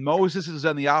Moses is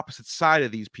on the opposite side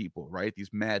of these people, right? These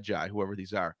magi, whoever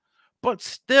these are. But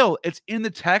still, it's in the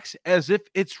text as if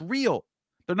it's real.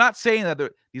 They're not saying that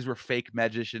these were fake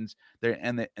magicians. They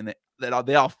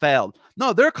all failed.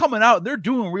 No, they're coming out. They're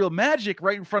doing real magic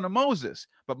right in front of Moses.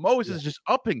 But Moses is just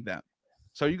upping them.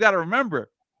 So you got to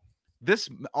remember.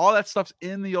 All that stuff's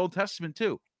in the Old Testament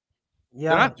too. Yeah,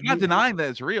 they're not denying that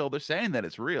it's real. They're saying that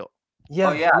it's real.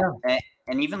 Yeah, yeah.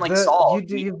 And even like Saul.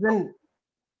 You've been.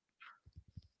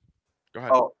 Go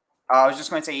ahead. Oh, I was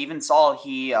just going to say, even Saul,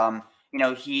 he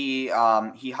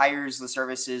hires the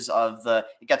services of it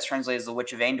gets translated as the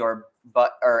witch of Endor,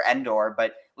 but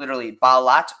literally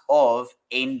Baalat of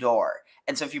Endor.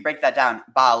 And so if you break that down,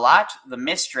 Baalat, the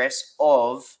mistress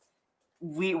of.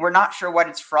 We're not sure what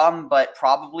it's from, but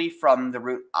probably from the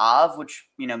root av, which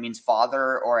means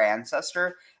father or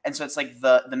ancestor. And so it's like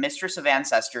the mistress of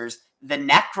ancestors, the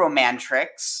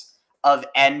necromantrix of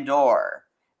Endor.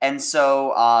 And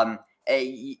so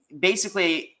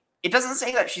basically, it doesn't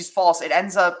say that she's false. It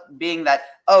ends up being that,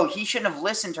 he shouldn't have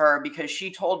listened to her because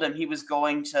she told him he was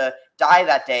going to die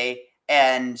that day.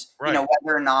 And whether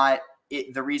or not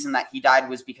the reason that he died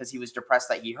was because he was depressed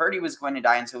that he heard he was going to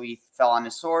die, and so he fell on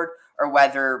his sword, or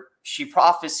whether she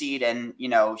prophesied and,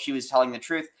 she was telling the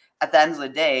truth. At the end of the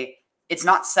day, it's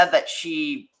not said that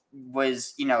she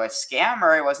was, a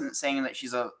scammer. It wasn't saying that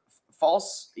she's a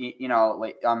false,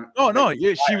 No,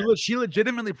 she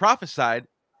legitimately prophesied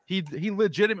He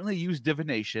legitimately used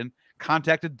divination,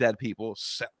 contacted dead people.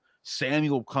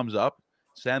 Samuel comes up.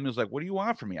 Samuel's like, "What do you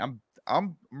want from me?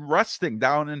 I'm resting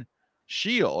down in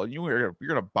Sheol, and you're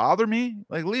gonna bother me?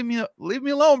 Like, leave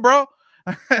me alone, bro."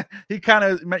 He kind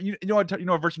of, you know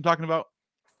what verse I'm talking about?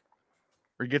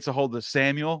 Where he gets a hold of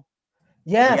Samuel.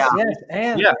 Yes, Yeah. yes,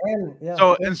 and yeah.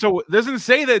 So it doesn't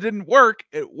say that it didn't work.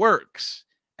 It works,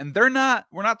 and we're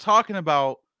not talking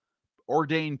about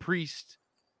ordained priests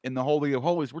in the Holy of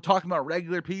Holies. We're talking about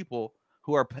regular people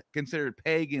who are considered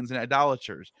pagans and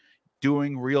idolaters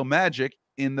doing real magic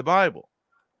in the Bible.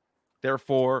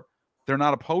 Therefore, they're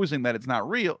not opposing that it's not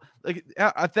real. Like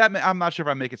I'm not sure if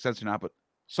I make it sense or not, but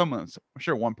I'm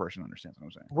sure one person understands what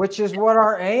I'm saying. Which is what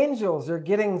our angels are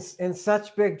getting in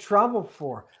such big trouble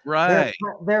for. Right.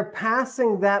 They're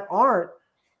passing that art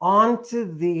on to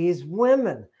these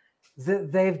women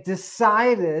that they've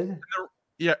decided.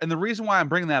 Yeah, and the reason why I'm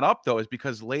bringing that up though is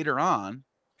because later on,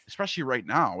 especially right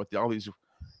now, with all these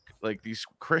these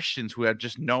Christians who have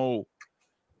just no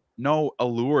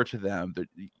allure to them, that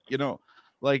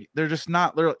they're just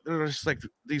not. They're just like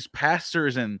these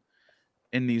pastors in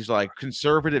these like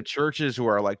conservative churches who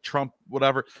are like Trump,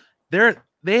 whatever.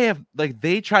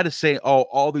 They try to say, oh,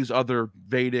 all these other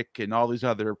Vedic and all these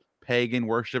other pagan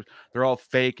worship, they're all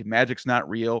fake and magic's not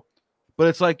real. But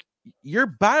it's like your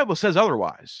Bible says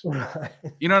otherwise.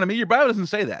 You know what I mean? Your Bible doesn't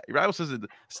say that. Your Bible says that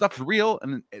stuff's real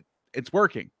and it's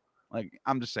working. Like,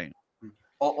 I'm just saying.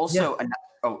 Also,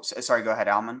 sorry, go ahead,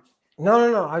 Alman.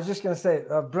 No. I was just going to say,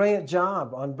 a brilliant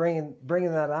job on bringing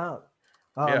that out.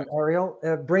 Ariel,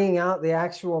 bringing out the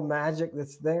actual magic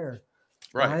that's there.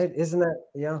 Right? Isn't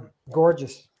that,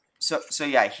 gorgeous? So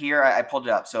yeah, here I pulled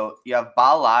it up. So you have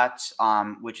Baalat,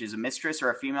 which is a mistress or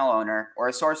a female owner, or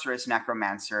a sorceress,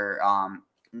 necromancer.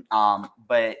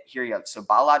 But here you go. So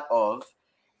Baalat of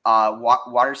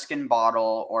water skin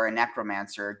bottle, or a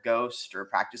necromancer, ghost, or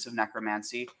practice of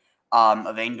necromancy,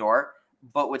 of Endor.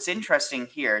 But what's interesting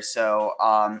here, so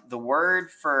the word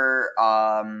for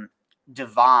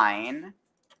divine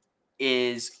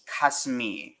is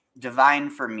kasmi, divine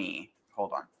for me.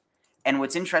 Hold on. And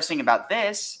what's interesting about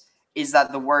this is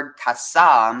that the word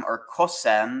kasam or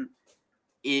kosem,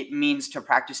 it means to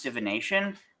practice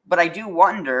divination. But I do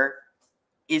wonder,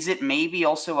 is it maybe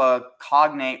also a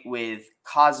cognate with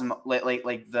cosmo, like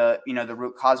the the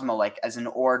root cosmo, like as an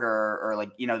order, or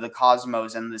like the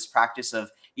cosmos, and this practice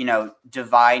of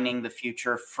divining the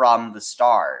future from the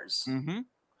stars. Mm-hmm.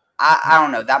 I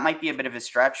don't know. That might be a bit of a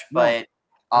stretch, but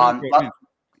I've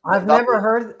never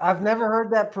heard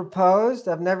that proposed.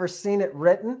 I've never seen it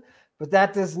written, but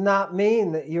that does not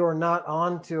mean that you are not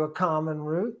onto a common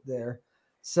root there.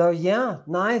 So yeah,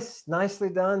 nicely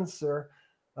done, sir.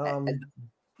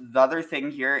 The other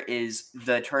thing here is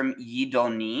the term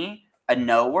yidoni, a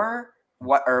knower,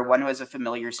 or one who has a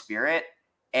familiar spirit,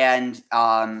 and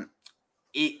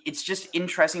it's just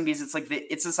interesting because it's like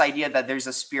it's this idea that there's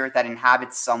a spirit that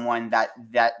inhabits someone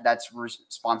that's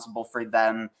responsible for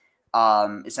them,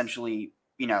 essentially,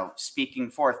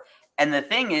 speaking forth. And the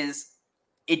thing is,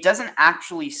 it doesn't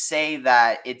actually say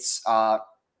that it's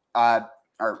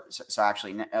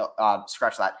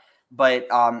scratch that. But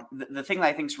the thing that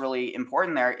I think is really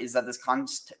important there is that this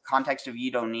context of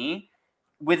Yidoni,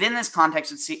 within this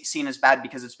context, it's seen as bad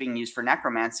because it's being used for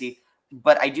necromancy.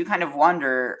 But I do kind of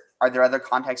wonder, are there other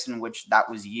contexts in which that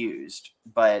was used?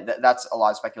 But that's a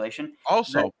lot of speculation.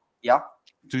 Also, yeah.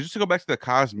 So just to go back to the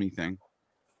Cosme thing,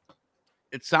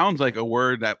 it sounds like a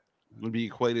word that would be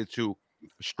equated to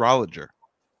astrologer.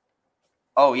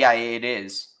 Oh, yeah, it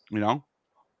is.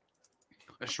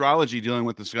 Astrology dealing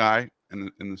with the sky and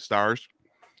the stars.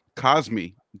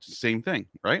 Cosme, it's the same thing,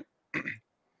 right?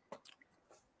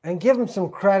 And give them some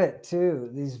credit too.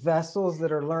 These vessels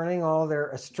that are learning all their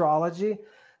astrology,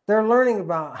 they're learning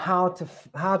about how to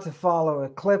follow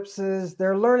eclipses.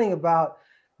 They're learning about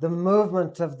the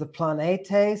movement of the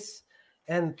planetes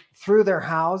and through their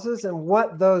houses and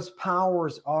what those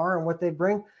powers are and what they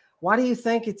bring. Why do you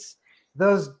think it's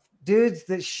those dudes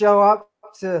that show up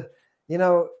to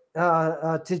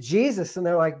to Jesus and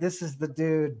they're like, this is the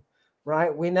dude,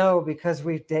 right? We know because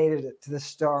we've dated it to the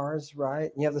stars,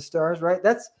 right? And you have the stars, right?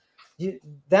 That's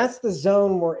the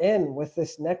zone we're in with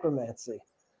this necromancy,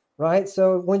 right?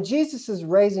 So when Jesus is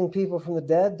raising people from the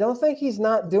dead, don't think he's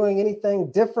not doing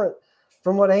anything different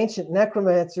from what ancient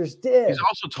necromancers did. He's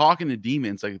also talking to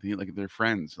demons like they're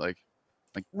friends, like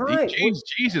right.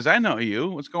 Jesus, I know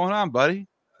you. What's going on, buddy?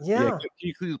 Yeah.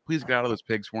 Can you please get out of those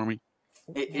pigs for me?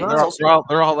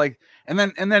 They're all like, and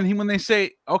then when they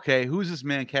say, okay, who's this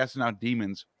man casting out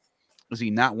demons? Is he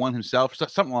not one himself?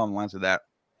 Something along the lines of that.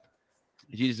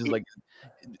 Jesus is like,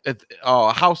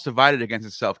 a house divided against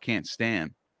itself can't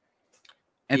stand.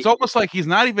 And it's almost like he's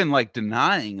not even like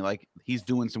denying like he's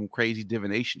doing some crazy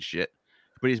divination shit,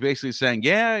 but he's basically saying,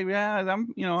 yeah,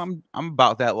 I'm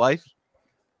about that life.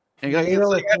 And that's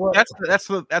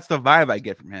the vibe I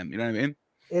get from him. You know what I mean?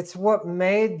 It's what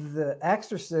made the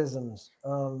exorcisms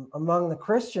among the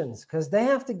Christians, because they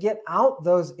have to get out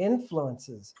those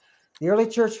influences. The early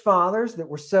church fathers that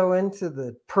were so into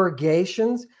the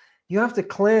purgations, you have to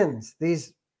cleanse.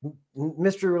 These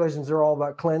mystery religions are all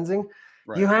about cleansing.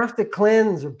 Right. You have to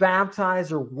cleanse or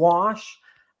baptize or wash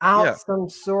out some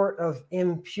sort of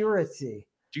impurity.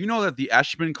 Do you know that the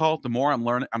Eshman cult, the more I'm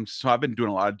learning, I've been doing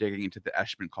a lot of digging into the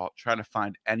Eshman cult, trying to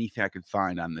find anything I could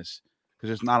find on this, because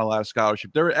there's not a lot of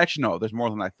scholarship. There's more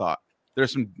than I thought.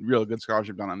 There's some real good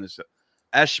scholarship done on this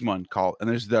Eshman cult, and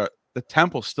there's the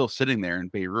temple still sitting there in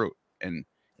Beirut and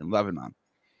in Lebanon.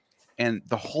 And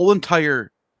the whole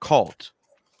entire cult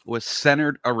was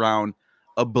centered around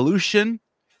ablution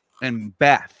and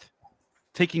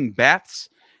taking baths.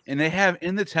 And they have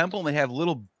in the temple, they have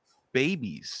little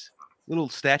babies, little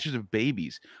statues of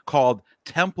babies called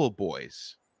temple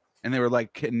boys. And they were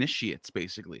like initiates,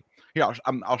 basically. Here,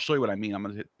 I'll show you what I mean. I'm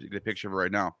going to get a picture of it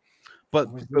right now.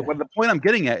 But the point I'm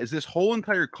getting at is this whole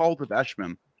entire cult of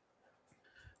Eshman,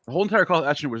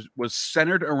 was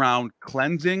centered around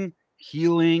cleansing,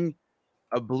 healing,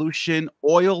 ablution,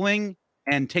 oiling,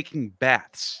 and taking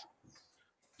baths.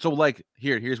 So like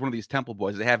here's one of these temple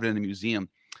boys. They have it in the museum.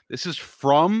 This is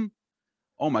from,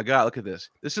 oh my God, look at this.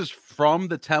 This is from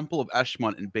the Temple of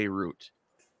Eshmun in Beirut.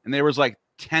 And there was like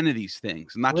 10 of these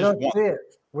things. Not just one. See it.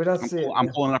 We don't see it. I'm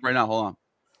pulling it up right now. Hold on.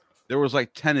 There was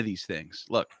like 10 of these things.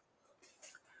 Look.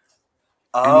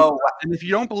 Oh. And if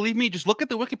you don't believe me, just look at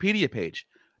the Wikipedia page.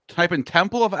 Type in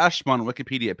Temple of Eshmun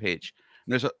Wikipedia page.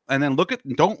 And then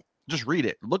don't just read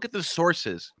it. Look at the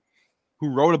sources who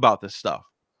wrote about this stuff.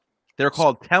 They're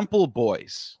called temple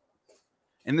boys.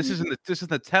 And this is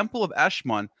the Temple of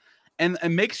Eshmun. And it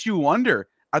makes you wonder,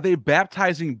 are they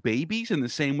baptizing babies in the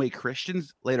same way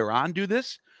Christians later on do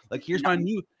this? Like, here's my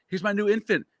new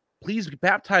infant. Please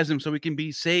baptize him so we can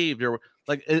be saved. Or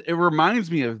like it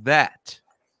reminds me of that.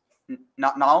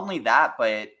 Not only that,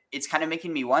 but it's kind of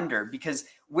making me wonder, because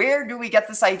where do we get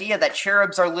this idea that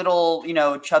cherubs are little,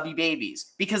 chubby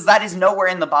babies? Because that is nowhere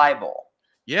in the Bible.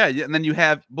 Yeah, and then you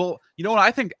have, well, you know what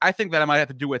I think? I think that it might have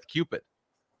to do with Cupid.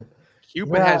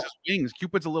 Cupid has his wings.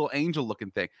 Cupid's a little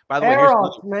angel-looking thing. By the way,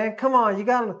 Eros, man, come on, you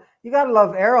gotta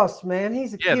love Eros, man.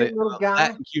 He's a cute little guy.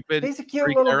 Latin Cupid, he's a cute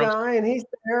Greek little Eros. Guy, and he's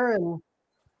there, and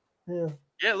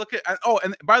yeah. Look at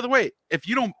and by the way, if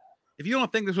you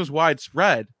don't think this was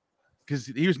widespread, because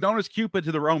he was known as Cupid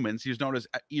to the Romans, he was known as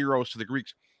Eros to the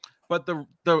Greeks, but the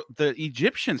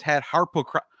Egyptians had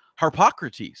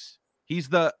Harpocrates. He's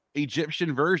the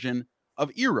Egyptian version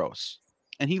of Eros,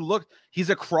 and he's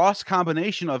a cross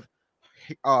combination of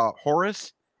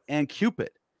Horus and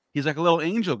Cupid. He's like a little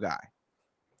angel guy.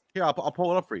 Here, I'll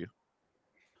pull it up for you.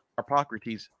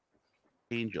 Harpocrates,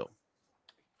 angel.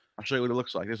 I'll show you what it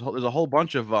looks like. There's a whole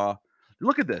bunch of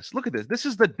look at this. This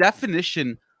is the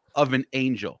definition of an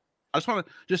angel. I just want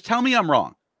to tell me I'm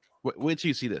wrong. Wait till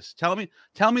you see this. Tell me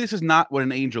this is not what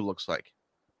an angel looks like.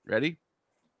 Ready?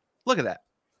 Look at that.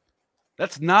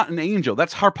 That's not an angel.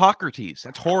 That's Harpocrates.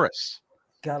 That's Horus.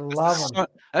 Gotta love him.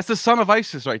 That's the son of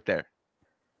Isis right there.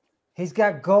 He's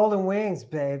got golden wings,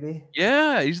 baby.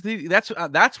 Yeah,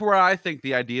 that's where I think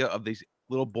the idea of these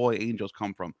little boy angels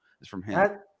come from. Is from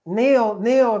him.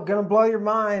 Neil, gonna blow your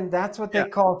mind. That's what they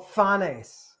call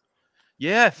Phanes.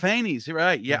 Yeah, Phanes. You're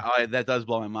right. Yeah, that does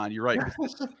blow my mind. You're right.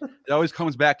 It always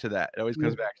comes back to that.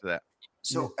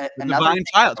 So the divine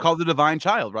child. It's called the divine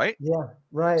child, right? Yeah,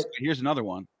 right. So here's another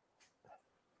one.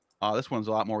 This one's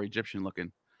a lot more Egyptian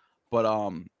looking, but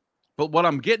what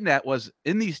I'm getting at was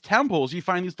in these temples you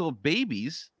find these little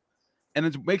babies, and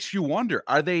it makes you wonder: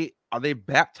 are they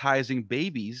baptizing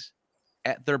babies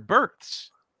at their births?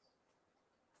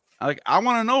 I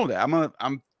want to know that.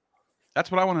 That's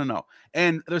what I want to know.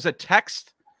 And there's a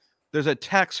text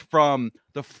from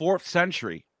the 4th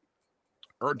century,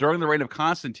 or during the reign of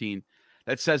Constantine,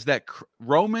 that says that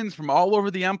Romans from all over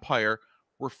the empire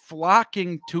were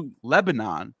flocking to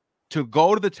Lebanon to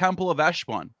go to the Temple of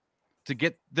Eshmun to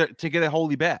get a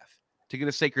holy bath, to get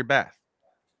a sacred bath.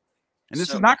 And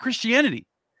this is not Christianity.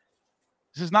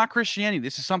 This is not Christianity.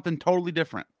 This is something totally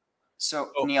different.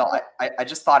 So, Neil, I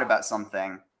just thought about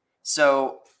something.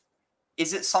 So,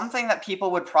 is it something that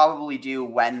people would probably do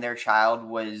when their child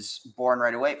was born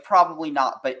right away? Probably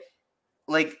not. But,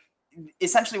 like,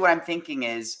 essentially what I'm thinking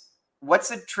is,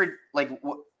 what's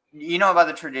you know about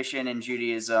the tradition in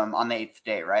Judaism on the 8th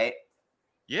day, right?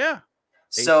 Yeah.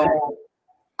 So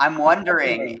I'm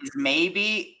wondering, is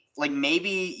maybe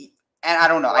And I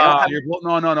don't know. I don't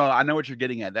have no. I know what you're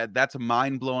getting at. That's a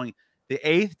mind blowing. The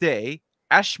 8th day,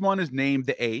 Eshmun is named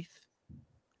the 8th,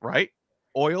 right?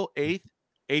 Oil 8th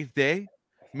day.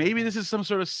 Maybe this is some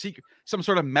sort of secret, some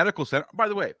sort of medical center. By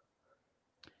the way,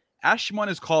 Eshmun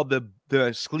is called the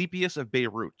Asclepius of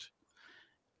Beirut.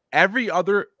 Every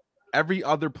other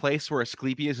place where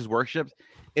Asclepius is worshipped,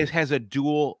 it has a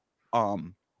dual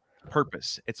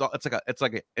purpose. It's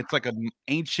like an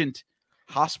ancient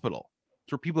hospital.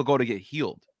 It's where people go to get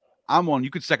healed. Ammon, you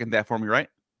could second that for me, right?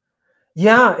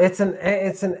 Yeah, it's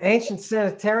an ancient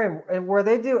sanitarium where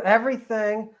they do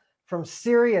everything from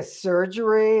serious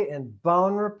surgery and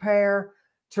bone repair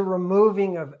to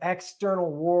removing of external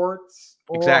warts,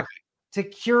 or Exactly. to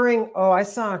curing. Oh, I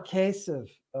saw a case of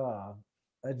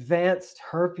advanced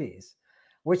herpes,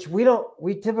 which we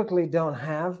typically don't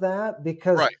have that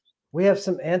because we have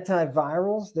some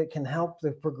antivirals that can help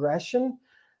the progression,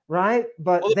 right?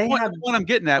 But well, they the point I'm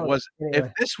getting at was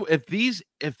anyway. if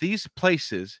these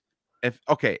places, if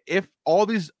all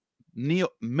these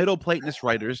Middle Platonist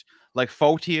writers like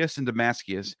Photius and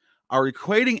Damascus are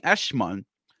equating Eshmun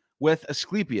with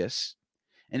Asclepius,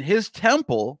 and his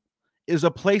temple is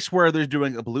a place where they're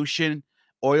doing ablution,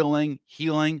 oiling,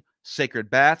 healing, sacred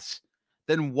baths,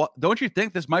 then what? Don't you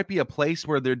think this might be a place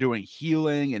where they're doing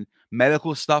healing and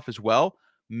medical stuff as well?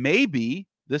 Maybe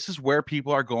this is where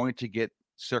people are going to get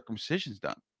circumcisions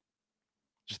done.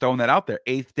 Just throwing that out there.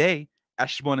 8th day,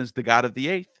 Eshmun is the god of the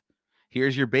 8th.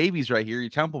 Here's your babies right here, your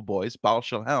temple boys. Baal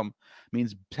Shalem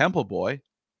means temple boy.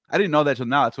 I didn't know that till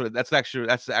now. That's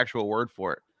the actual word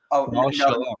for it. Oh Baal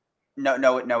Shalem.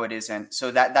 no, it isn't.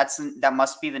 So that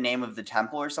must be the name of the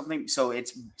temple or something. So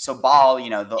Baal,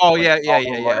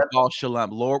 Baal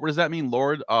Shalem. Lord, what does that mean?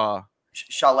 Lord,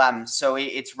 Shalem. So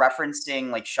it's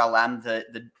referencing like Shalem,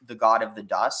 the god of the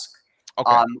dusk.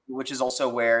 Okay. Which is also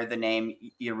where the name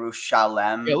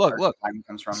Yerushalem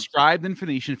comes from. Described in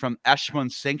Phoenician from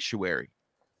Eshmun's sanctuary,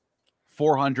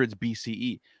 400s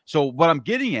BCE. So what I'm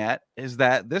getting at is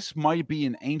that this might be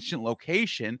an ancient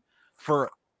location for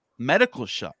medical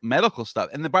stuff.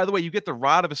 And then, by the way, you get the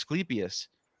rod of Asclepius.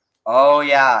 Oh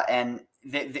yeah, and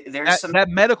there's that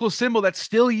medical symbol that's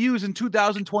still used in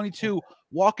 2022.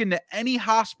 Walk into any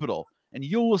hospital and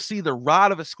you will see the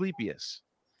rod of Asclepius.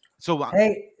 So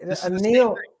hey,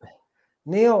 Neil,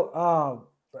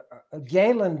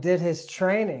 Galen did his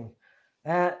training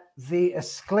at the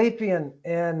Asclepian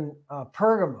in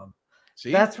Pergamum.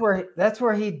 See? That's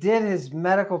where he did his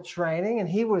medical training, and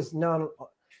he was known.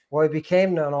 Well, he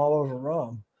became known all over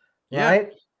Rome, right?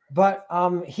 Yeah. But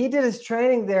he did his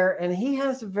training there, and he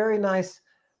has a very nice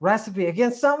recipe.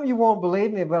 Again, something you won't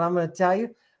believe me, but I'm going to tell you.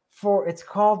 It's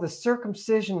called the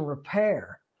circumcision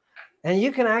repair. And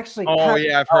you can actually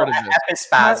I've heard of this.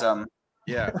 Epispasm.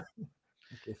 Yeah.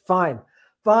 Okay, fine.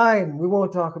 We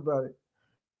won't talk about it.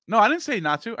 No, I didn't say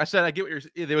not to. I said I get what you're.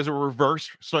 There was a reverse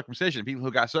circumcision. People who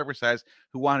got circumcised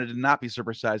who wanted to not be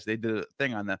circumcised, they did a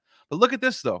thing on them. But look at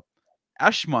this though.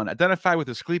 Eshmun identified with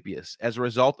Asclepius as a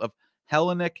result of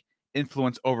Hellenic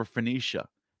influence over Phoenicia.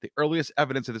 The earliest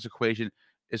evidence of this equation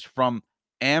is from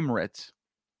Amrit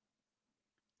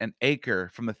and Acre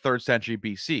from the 3rd century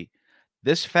BC.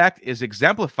 This fact is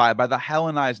exemplified by the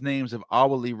Hellenized names of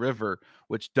Awali River,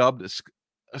 which dubbed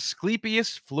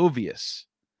Asclepius Fluvius,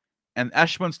 and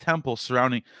Eshmun's temple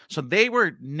surrounding. So they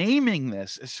were naming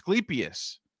this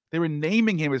Asclepius. They were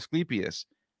naming him Asclepius.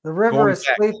 The river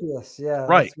Asclepius, yeah.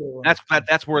 Right.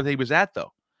 That's where he was at,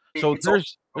 though. So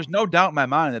there's no doubt in my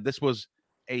mind that this was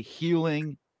a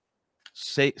healing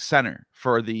center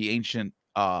for the ancient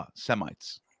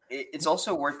Semites. It's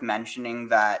also worth mentioning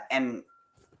that, and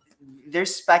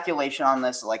there's speculation on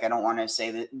this. Like, I don't want to say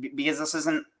that because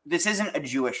this isn't a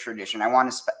Jewish tradition. I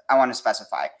want to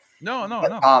specify.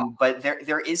 No. But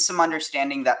there is some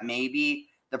understanding that maybe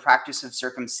the practice of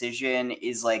circumcision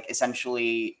is like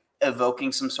essentially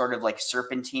evoking some sort of like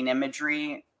serpentine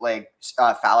imagery, like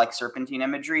phallic serpentine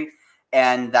imagery,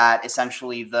 and that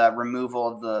essentially the removal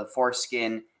of the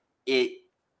foreskin, it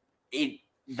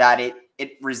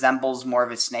resembles more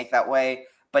of a snake that way.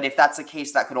 But if that's the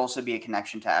case, that could also be a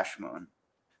connection to Eshmun.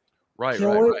 Right.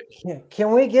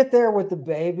 Can we get there with the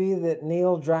baby that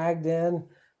Neil dragged in?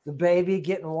 The baby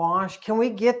getting washed? Can we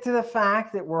get to the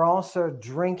fact that we're also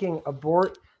drinking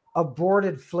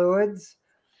aborted fluids?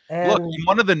 And look, in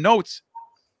one of the notes,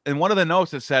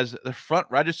 it says the front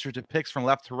register depicts from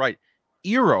left to right.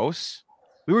 Eros,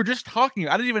 we were just talking.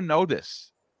 I didn't even know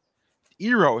this.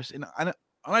 Eros, an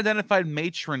unidentified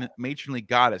matronly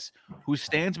goddess who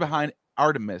stands behind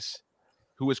Artemis,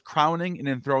 who is crowning and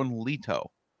enthroned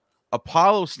Leto.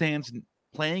 Apollo stands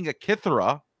playing a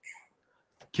kithara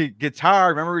guitar.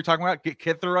 Remember we were talking about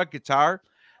kithara guitar?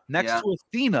 Next to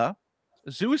Athena,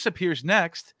 Zeus appears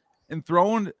next, and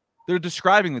they're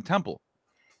describing the temple.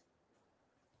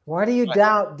 Why do you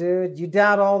doubt, dude? You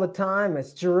doubt all the time.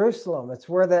 It's Jerusalem. It's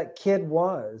where that kid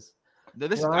was.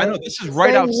 I know this is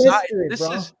right outside.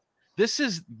 Mystery, this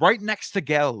is right next to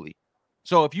Galilee.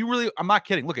 So if you really, I'm not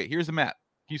kidding. Look here's the map.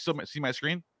 Can you still see my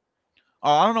screen?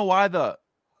 I don't know why the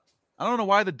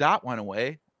dot went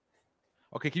away.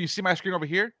 Okay, can you see my screen over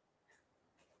here?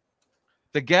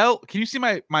 Can you see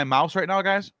my mouse right now,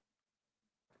 guys?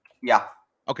 Yeah.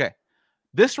 Okay.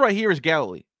 This right here is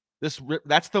Galilee. That's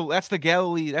the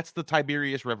Galilee. That's the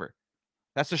Tiberias River.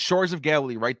 That's the shores of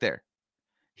Galilee right there.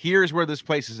 Here's where this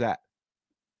place is at.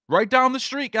 Right down the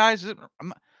street, guys.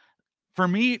 For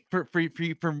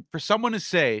someone to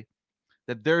say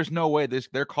that there's no way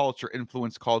their culture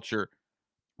influenced culture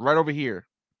right over here,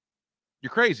 you're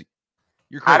crazy.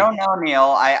 You're crazy. I don't know,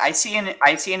 Neil. I see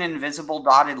an invisible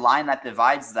dotted line that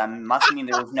divides them. Must mean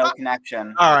there was no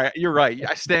connection. All right, you're right.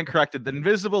 I stand corrected. The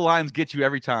invisible lines get you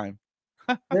every time.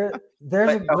 There's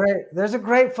a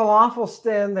great falafel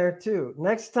stand there too.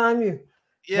 Next time you're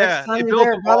there.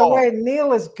 By the way,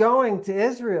 Neil is going to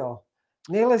Israel.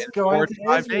 Neil is going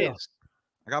to Israel. Days.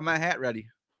 I got my hat ready.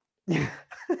 I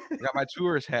got my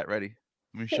tourist hat ready.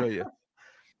 Let me show you.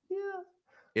 Yeah.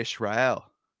 Israel.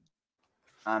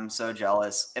 I'm so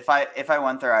jealous. If I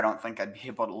went there, I don't think I'd be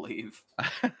able to leave.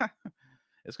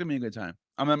 It's gonna be a good time.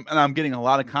 I'm getting a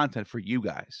lot of content for you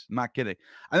guys. I'm not kidding.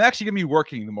 I'm actually gonna be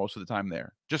working the most of the time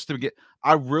there, just to get.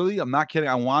 I'm not kidding.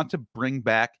 I want to bring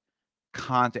back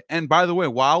content. And by the way,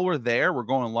 while we're there, we're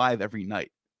going live every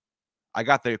night. I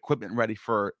got the equipment ready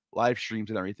for live streams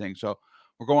and everything, so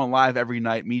we're going live every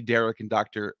night. Me, Derek, and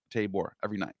Dr. Tabor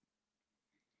every night.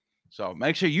 So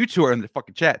make sure you two are in the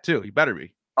fucking chat too. You better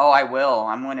be. Oh, I will.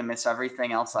 I'm going to miss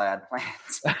everything else I had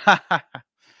planned.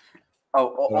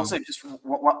 Also, just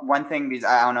one thing, because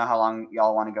I don't know how long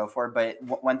y'all want to go for, but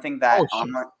one thing that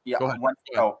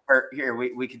here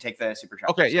we can take the super chat.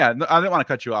 Okay, yeah, I didn't want to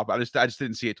cut you off. I just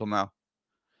didn't see it till now.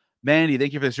 Mandy,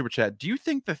 thank you for the super chat. Do you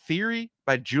think the theory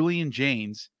by Julian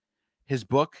Jaynes, his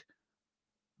book,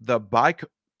 The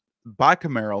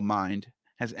Bicameral Mind,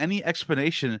 has any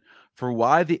explanation for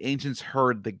why the ancients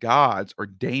heard the gods or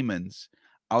daemons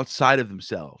outside of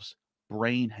themselves,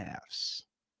 brain halves?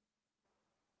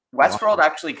 Westworld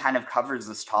actually kind of covers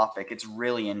this topic. It's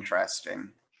really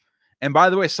interesting. And by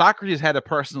the way, Socrates had a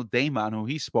personal daemon who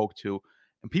he spoke to,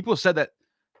 and people said that,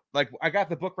 like, I got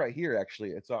the book right here. Actually,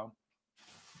 it's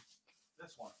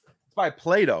this one. It's by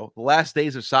Plato, The Last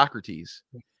Days of Socrates,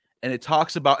 and it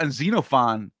talks about, and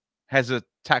Xenophon has a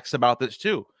text about this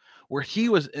too, where he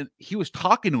was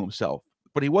talking to himself,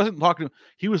 but he wasn't talking.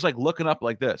 He was like looking up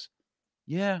like this.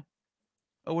 Yeah.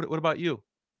 Oh, what about you?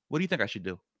 What do you think I should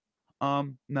do?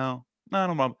 No, I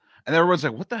don't know. And everyone's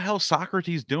like, what the hell is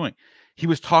Socrates doing? He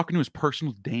was talking to his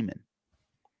personal daemon.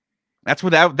 That's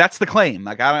the claim.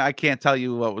 Like, I can't tell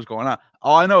you what was going on.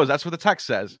 All I know is that's what the text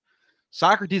says.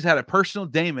 Socrates had a personal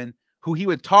daemon who he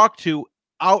would talk to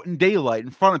out in daylight in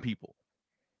front of people.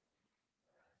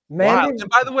 Wow. And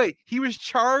by the way, he was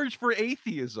charged for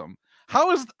atheism.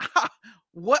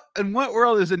 What in what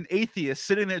world is an atheist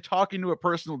sitting there talking to a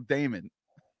personal daemon?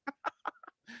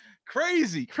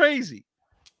 Crazy.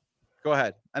 Go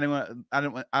ahead. I don't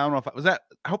know if was that.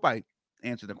 I hope I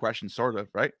answered the question, sort of,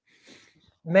 right?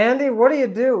 Mandy, what do you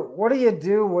do? What do you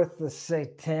do with the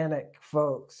satanic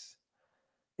folks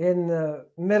in the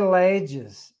Middle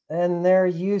Ages and their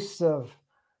use of,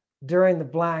 during the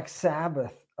Black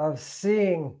Sabbath, of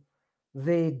seeing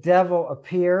the devil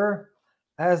appear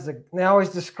as they always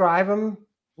describe him,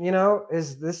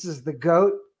 this is the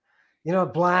goat,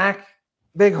 black,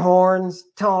 big horns,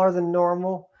 taller than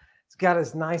normal. He's got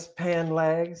his nice pan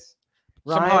legs.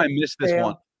 Right? Somehow I missed this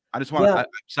one. I just want I'm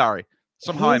sorry.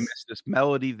 Somehow I missed this.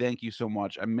 Melody, thank you so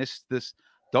much. I missed this.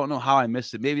 Don't know how I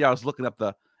missed it. Maybe I was looking up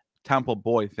the Temple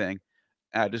Boy thing.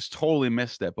 I just totally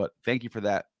missed it, but thank you for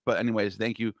that. But anyways,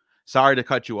 thank you. Sorry to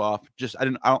cut you off. Just I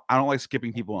don't like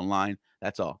skipping people in line.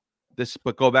 That's all.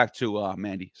 But go back to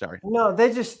Mandy. Sorry. No,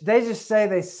 they just say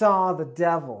they saw the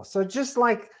devil. So just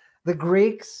like the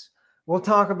Greeks, we'll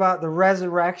talk about the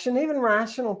resurrection. Even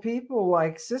rational people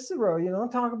like Cicero,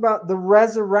 talk about the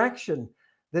resurrection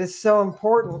that is so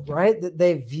important, right? That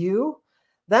they view.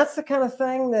 That's the kind of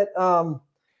thing that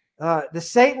the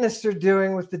Satanists are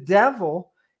doing with the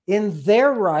devil in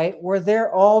their rite, where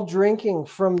they're all drinking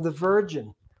from the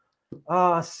Virgin.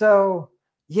 So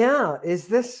yeah, is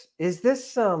this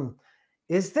something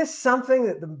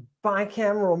that the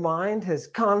bicameral mind has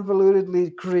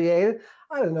convolutedly created?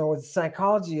 I don't know what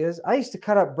psychology is. I used to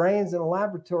cut up brains in a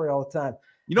laboratory all the time.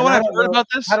 You know what I've heard about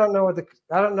this? I don't know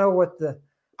what the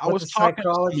I what was the talking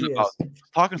to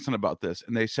psychology someone about this,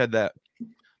 and they said that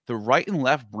the right and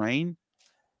left brain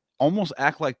almost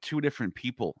act like two different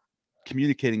people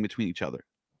communicating between each other.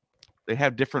 They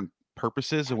have different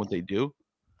purposes in what they do.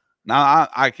 Now,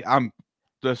 I'm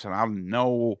listen.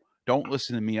 Don't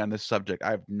listen to me on this subject.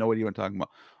 I have no idea what I'm talking about.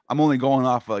 I'm only going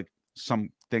off like some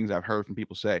things I've heard from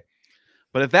people say.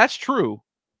 But if that's true,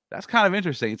 that's kind of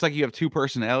interesting. It's like you have two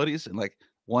personalities, and like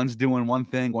one's doing one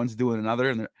thing, one's doing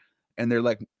another, and they're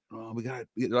like, oh,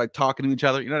 they're like talking to each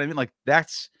other. You know what I mean? Like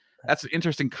that's an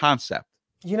interesting concept.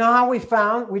 You know how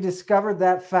we discovered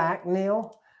that fact,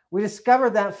 Neil? We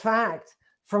discovered that fact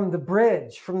from the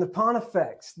bridge, from the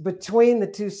Pontifex, between the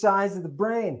two sides of the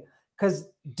brain. Because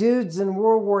dudes in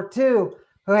World War II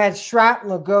who had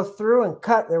shrapnel go through and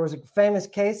cut, there was a famous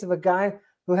case of a guy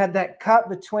who had that cut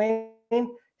between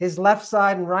his left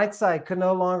side and right side, could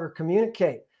no longer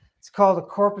communicate. It's called a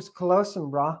corpus callosum,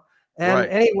 bro. And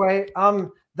anyway,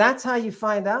 that's how you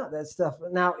find out that stuff.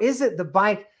 Now, is it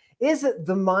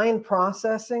the mind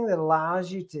processing that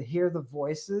allows you to hear the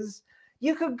voices?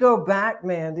 You could go back,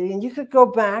 Mandy, and you could go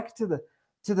back to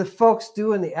the folks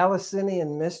doing the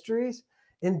Eleusinian mysteries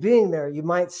and being there. You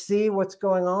might see what's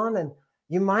going on, and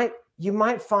you might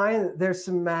find that there's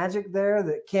some magic there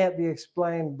that can't be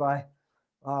explained by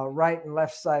right and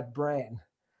left side brain.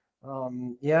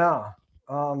 Although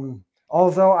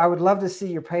I would love to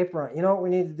see your paper on. You know what we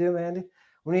need to do, Mandy?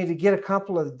 We need to get a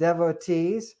couple of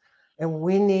devotees, and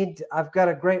I've got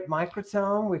a great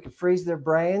microtome. We can freeze their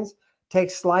brains, take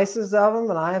slices of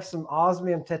them, and I have some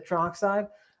osmium tetroxide.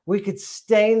 We could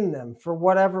stain them for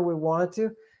whatever we wanted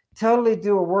to, totally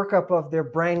do a workup of their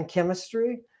brain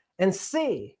chemistry and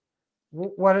see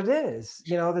what it is,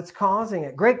 that's causing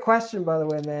it. Great question, by the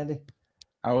way, Mandy.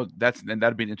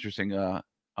 That'd be an interesting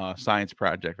science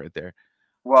project right there.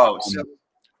 Whoa.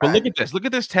 But look at this. Look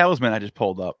at this talisman I just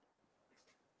pulled up.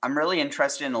 I'm really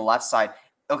interested in the left side.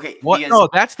 Okay. What? No,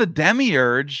 that's the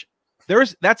demiurge.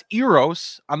 That's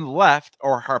Eros on the left,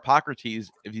 or Harpocrates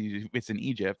if it's in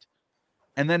Egypt.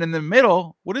 And then in the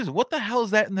middle, what the hell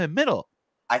is that in the middle?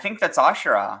 I think that's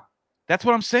Ashura. That's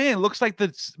what I'm saying. It looks like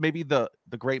maybe the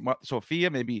great Sophia,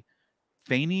 maybe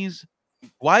Phanes.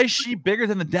 Why is she bigger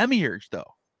than the demiurge,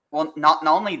 though? Well, not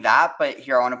only that, but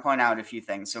here I want to point out a few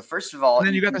things. So first of all, and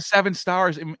then you got the 7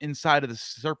 stars inside of the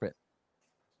serpent.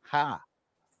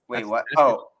 Wait, what?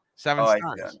 Seven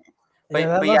stars.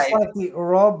 That looks like the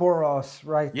Ouroboros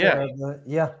right there.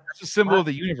 That's a symbol of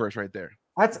the universe right there.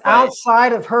 That's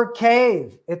outside of her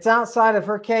cave. It's outside of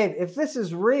her cave. If this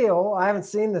is real, I haven't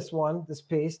seen this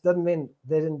piece. Doesn't mean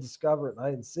they didn't discover it. I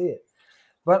didn't see it.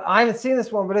 But I haven't seen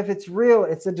this one. But if it's real,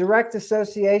 it's a direct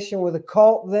association with a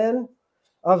cult then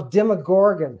of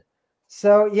Demogorgon.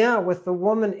 So, with the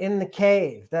woman in the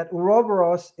cave. That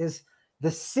Ouroboros is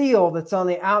the seal that's on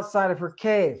the outside of her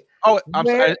cave. Oh, I'm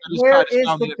sorry. Where is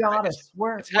the goddess?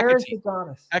 Where is the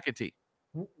goddess? Hecate.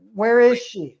 Where is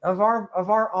she? Of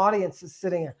our audience is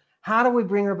sitting here. How do we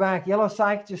bring her back? Yellow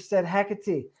Psych just said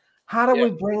Hecate. How do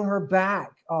we bring her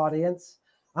back, audience?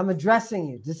 I'm addressing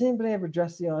you. Does anybody ever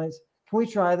address the audience? Can we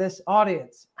try this?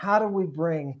 Audience, how do we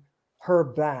bring her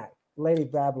back? Lady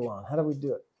Babylon, how do we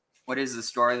do it? What is the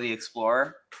story of the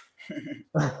explorer?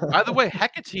 By the way,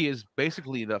 Hecate is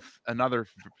basically another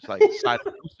side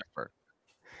of Lucifer.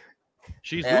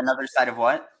 She's another side of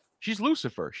what? She's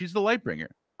Lucifer. She's the light bringer.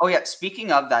 Oh yeah.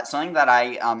 Speaking of that, something that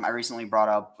I recently brought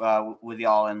up with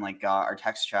y'all in our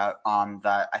text chat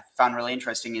that I found really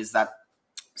interesting is that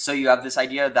so you have this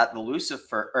idea that that the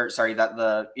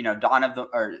dawn of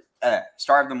the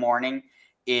star of the morning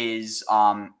is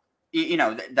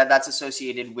that's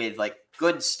associated with like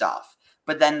good stuff,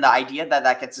 but then the idea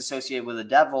that gets associated with the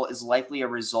devil is likely a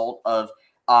result of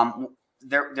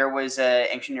there was an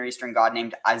ancient Near Eastern god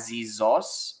named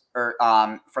Azizos, or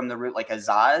from the root like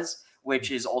Azaz, which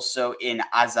is also in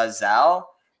Azazel.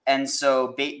 And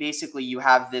so basically you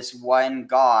have this one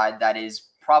god that is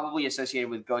probably associated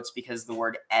with goats because the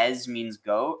word Ez means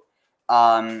goat.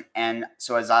 And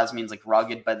so Azaz means like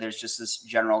rugged, but there's just this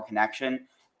general connection.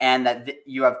 And that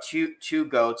you have two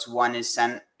goats. One is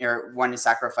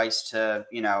sacrificed to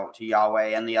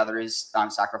Yahweh, and the other is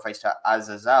sacrificed to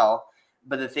Azazel.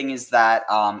 But the thing is that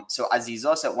so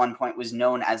Azizos at one point was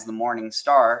known as the morning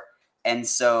star, and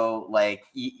so like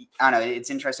I don't know,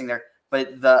 it's interesting there.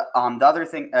 But the other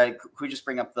thing, could we just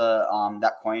bring up the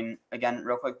that coin again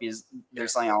real quick, because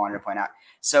there's something I wanted to point out.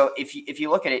 So if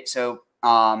you look at it, so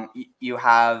you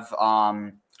have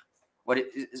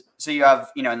so you have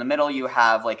in the middle you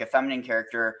have like a feminine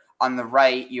character. On the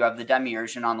right, you have the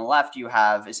demiurge, and on the left, you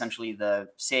have essentially the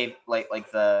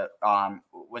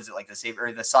was it like the savior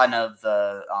or the son of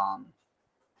the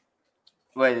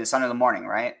Wait, the son of the morning,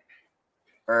 right?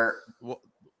 Or Well,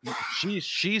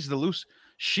 she's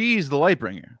the light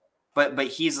bringer. but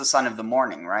he's the son of the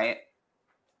morning, right?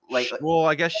 Like, Well,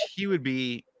 I guess he would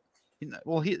be.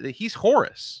 Well, he's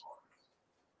Horus.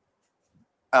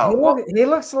 oh, well, He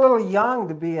looks a little young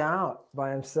to be out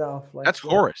by himself. Like That's that.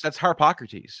 Horus. That's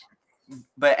Harpocrates.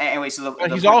 but anyway, so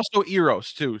But he's also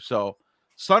Eros too. So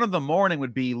son of the morning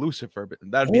would be Lucifer. But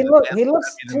that'd be He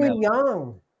looks too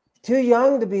young. Too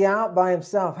young to be out by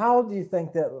himself. How old do you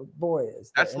think that boy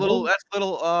is? That's little.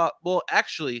 Well,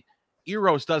 actually,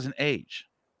 Eros doesn't age.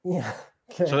 Yeah.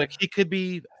 Okay. So like he could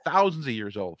be thousands of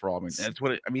years old for all I mean. That's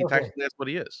what technically that's what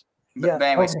he is. Yeah. But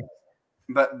anyway, okay.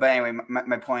 but anyway,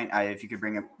 my point. If you could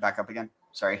bring it back up again.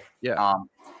 Sorry. Yeah.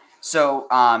 So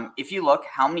if you look,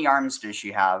 how many arms does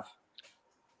she have?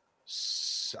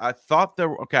 I thought there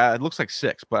were it looks like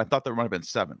 6, but I thought there might have been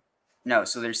 7. No,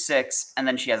 so there's 6, and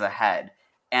then she has a head.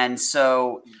 And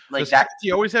so, like does that.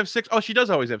 She always have 6. Oh, she does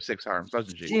always have 6 arms,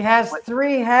 doesn't she? She has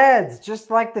 3 heads, just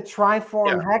like the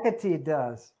triform Hecate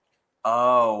does.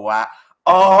 Oh wow!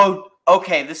 Oh,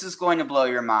 okay. This is going to blow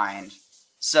your mind.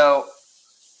 So,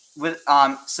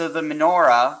 so the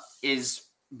menorah is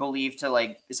believed to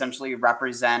like essentially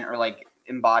represent or like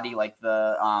embody like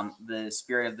the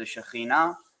spirit of the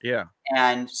Shekhinah. Yeah.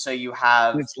 And so you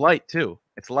have. And it's light too.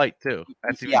 That's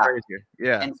even crazier.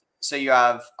 Yeah. And so you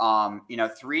have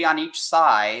 3 on each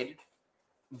side,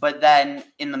 but then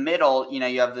in the middle,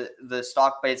 you have the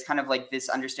stalk, but it's kind of like this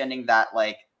understanding that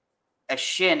like a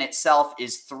shin itself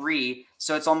is 3,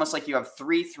 so it's almost like you have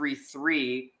 3, 3,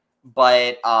 3.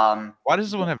 But why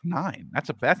does this one have 9?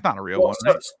 That's not a real one.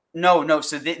 So, no.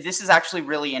 So this is actually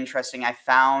really interesting. I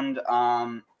found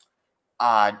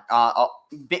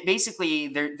basically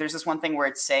there's this one thing where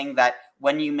it's saying that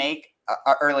when you make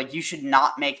or like you should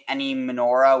not make any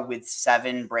menorah with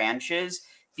 7 branches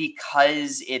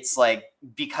because it's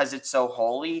so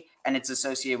holy and it's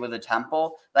associated with a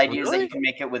temple. The idea is that you can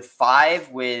make it with 5,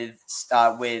 with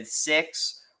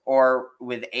 6, or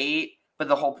with 8. But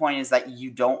the whole point is that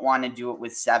you don't want to do it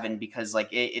with 7 because like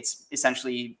it's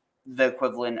essentially the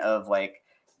equivalent of like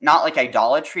not like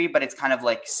idolatry, but it's kind of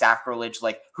like sacrilege.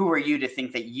 Like, who are you to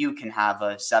think that you can have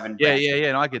a 7 branch?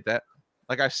 Yeah. No, I get that.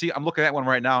 Like I'm looking at one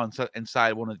right now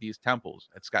inside one of these temples.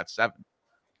 It's got 7,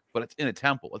 but it's in a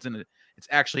temple. It's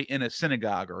actually in a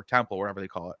synagogue or a temple, whatever they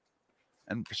call it.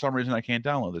 And for some reason, I can't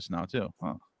download this now too.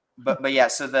 Huh. But yeah,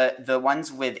 so the ones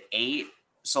with 8,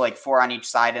 so like 4 on each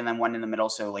side and then 1 in the middle,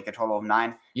 so like a total of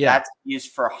 9. Yeah, that's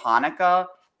used for Hanukkah.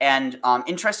 And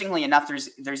interestingly enough,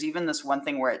 there's even this one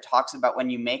thing where it talks about when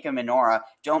you make a menorah,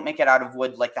 don't make it out of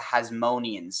wood like the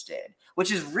Hasmoneans did,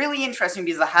 which is really interesting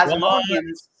because the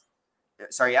Hasmoneans.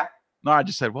 Sorry, yeah. No, I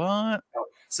just said what?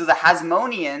 So the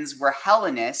Hasmoneans were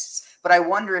Hellenists, but I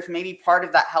wonder if maybe part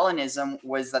of that Hellenism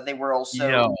was that they were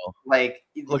also like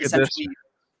look essentially. At this.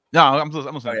 No, I'm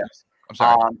sorry. I'm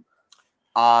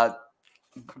sorry.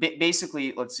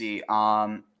 Basically, let's see.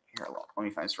 Here, let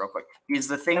me find this real quick. Because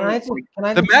the thing,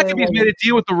 the Maccabees made a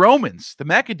deal with the Romans. The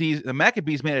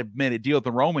Maccabees made a deal with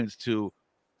the Romans to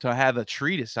have a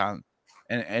treatise on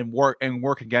and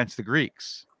work against the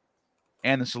Greeks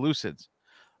and the Seleucids.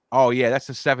 Oh yeah, that's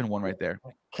the 7 one right there.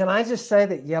 Can I just say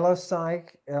that Yellow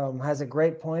Psych has a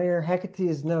great point here? Hecate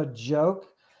is no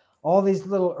joke. All these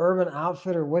little urban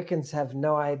outfitter Wiccans have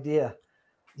no idea.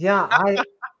 Yeah, I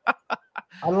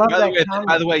love that.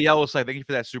 By the way, Yellow Psych, thank you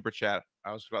for that super chat.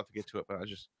 I was about to get to it, but I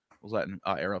was letting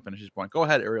Ariel finish his point. Go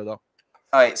ahead, Ariel, though.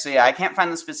 All right, so yeah, I can't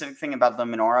find the specific thing about the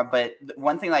menorah, but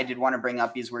one thing that I did want to bring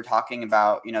up is we're talking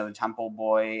about, the temple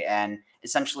boy and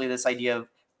essentially this idea of,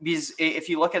 because if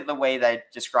you look at the way that it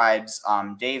describes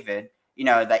David,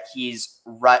 that he's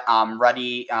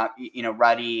ruddy,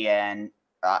 ruddy and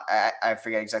I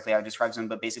forget exactly how it describes him,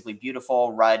 but basically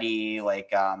beautiful, ruddy,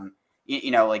 like,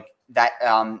 like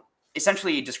that,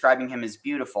 essentially describing him as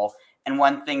beautiful. And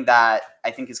one thing that I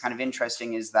think is kind of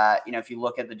interesting is that, if you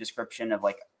look at the description of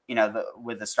like,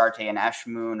 with Astarte and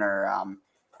Eshmun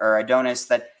or Adonis,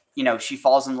 that, she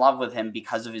falls in love with him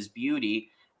because of his beauty.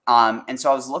 And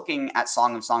so I was looking at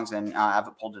Song of Songs and I have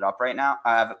it pulled up right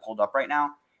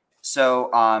now. So,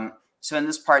 so in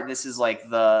this part, this is like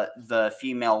the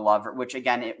female lover, which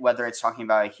again, whether it's talking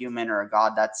about a human or a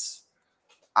god, that's,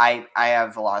 I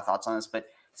have a lot of thoughts on this, but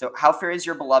so how fair is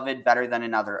your beloved better than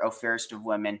another, O fairest of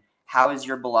women? How is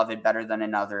your beloved better than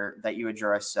another that you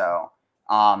adjure us so?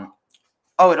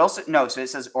 It also, no, so it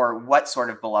says, or what sort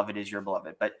of beloved is your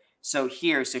beloved? But so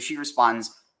here, so she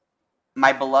responds,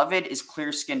 my beloved is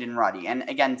clear-skinned and ruddy. And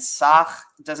again, sach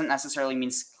doesn't necessarily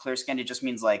mean clear-skinned. It just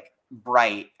means like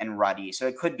bright and ruddy. So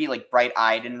it could be like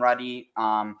bright-eyed and ruddy,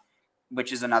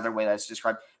 which is another way that's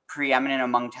described. preeminent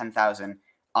among 10,000.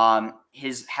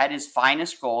 His head is fine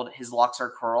as gold. His locks are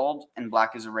curled and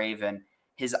black as a raven.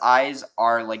 His eyes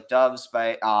are like doves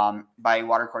by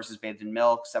watercourses bathed in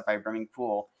milk, set by a brimming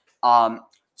pool.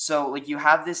 So like you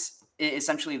have this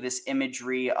essentially this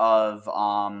imagery of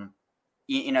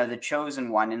the chosen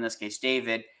one, in this case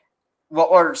David. Well,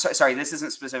 or sorry, this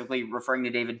isn't specifically referring to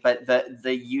David, but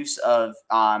the use of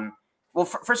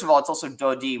first of all, it's also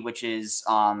Dodi, which is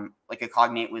like a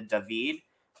cognate with David.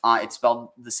 It's spelled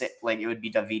the same, like it would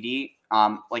be Davidi.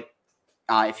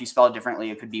 If you spell it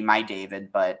differently, it could be my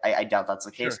David, but I doubt that's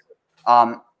the case.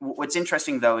 Sure. What's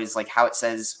interesting though is like how it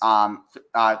says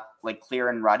like clear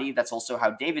and ruddy. That's also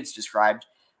how David's described.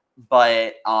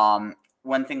 But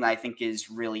one thing that I think is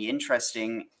really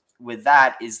interesting with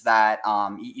that is that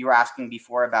you were asking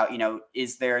before about,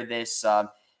 is there this,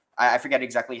 I forget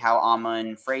exactly how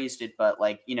Ammon phrased it, but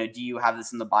like, do you have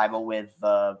this in the Bible with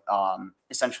the,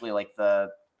 essentially like the,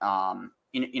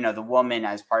 the woman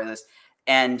as part of this?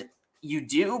 And you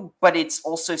do, but it's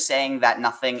also saying that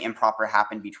nothing improper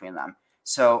happened between them.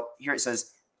 So here it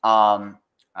says,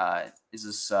 is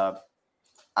this,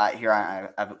 here I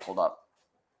have it pulled up.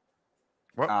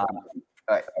 All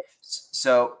right.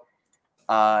 So,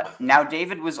 now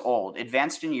David was old,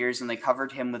 advanced in years, and they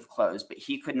covered him with clothes, but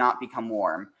he could not become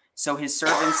warm. So his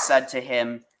servants said to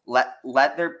him, let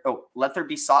there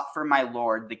be sought for my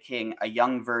lord the king a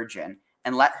young virgin,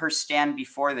 and let her stand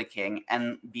before the king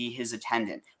and be his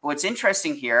attendant. But what's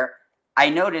interesting here, I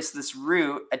noticed this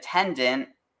root attendant.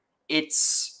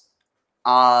 It's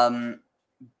oh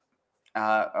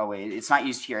wait, it's not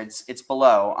used here. It's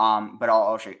below. But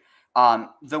I'll show you.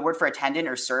 The word for attendant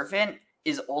or servant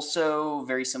is also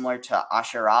very similar to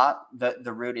Asherah.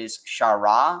 The root is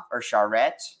shara or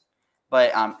sharet.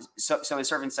 But so his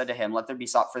servant said to him, let there be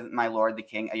sought for my lord the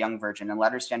king a young virgin, and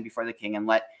let her stand before the king, and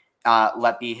let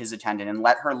be his attendant, and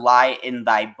let her lie in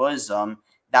thy bosom,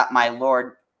 that my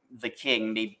lord the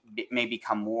king may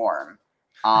become warm.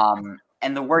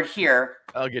 And the word here,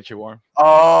 I'll get you warm.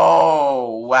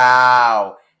 Oh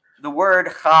wow! The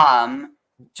word cham,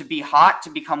 to be hot,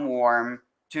 to become warm,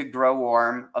 to grow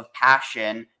warm, of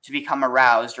passion, to become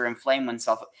aroused or inflame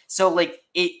oneself. So like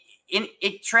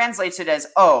it translates it as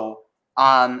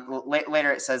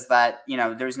later it says that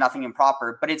there's nothing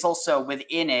improper, but it's also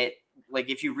within it.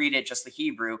 Like if you read it just the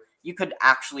Hebrew, you could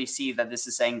actually see that this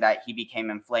is saying that he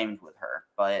became inflamed with her,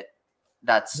 but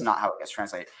that's not how it gets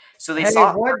translated. So they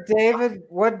saw what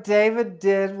David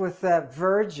did with that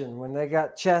virgin when they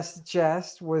got chest to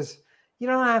chest was, you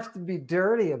don't have to be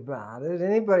dirty about it.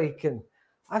 Anybody can.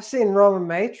 I've seen Roman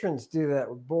matrons do that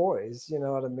with boys. You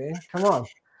know what I mean? Come on.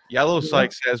 Yellow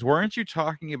Psych says, weren't you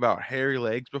talking about hairy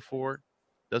legs before?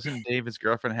 Doesn't David's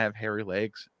girlfriend have hairy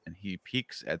legs, and he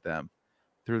peeks at them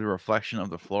through the reflection of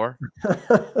the floor?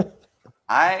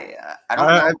 I don't know.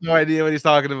 I have no idea what he's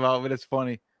talking about, but it's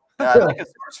funny. I'd like a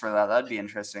source for that. That'd be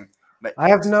interesting. But I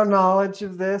have no knowledge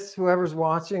of this. Whoever's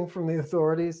watching from the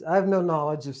authorities, I have no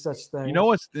knowledge of such things. You know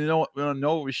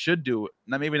what we should do?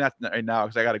 Maybe not right now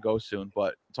because I got to go soon.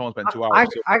 But it's almost been 2 hours.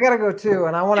 I got to go too,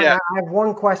 and I want to. I have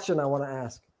one question I want to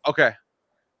ask. Okay.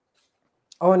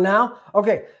 Oh, and now,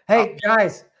 okay. Hey,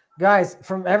 guys,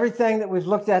 from everything that we've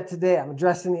looked at today, I'm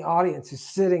addressing the audience who's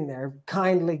sitting there,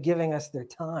 kindly giving us their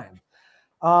time.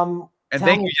 And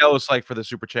thank you, Yellow Psych, for the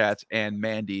super chats, and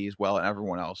Mandy as well, and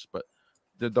everyone else. But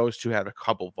those two had a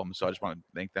couple of them, so I just want to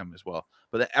thank them as well.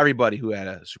 But everybody who had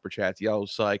a super chat, Yellow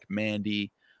Psych,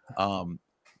 Mandy, who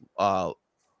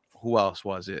else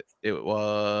was it? It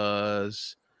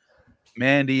was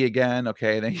Mandy again.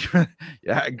 Okay, thank you.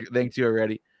 Yeah, thank you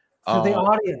already. To the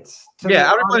audience.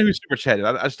 Everybody who's super chatted.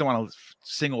 I just don't want to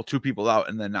single two people out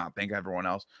and then not thank everyone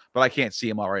else. But I can't see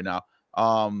them all right now.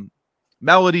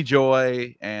 Melody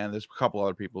Joy, and there's a couple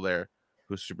other people there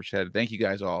who super chatted. Thank you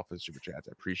guys all for the super chats.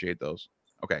 I appreciate those.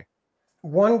 Okay.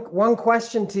 One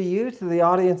question to you, to the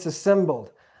audience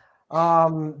assembled.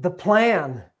 The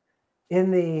plan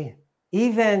in the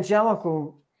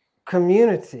evangelical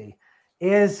community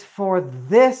is for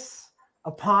this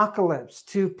apocalypse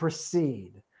to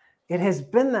proceed. It has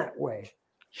been that way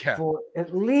for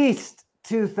at least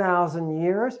 2,000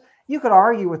 years. You could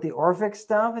argue with the Orphic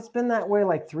stuff. It's been that way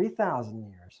like 3,000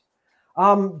 years.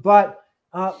 But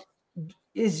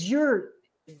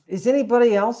is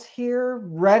anybody else here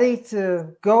ready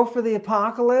to go for the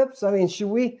apocalypse? I mean, should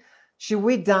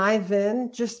we dive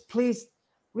in? Just please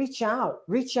reach out,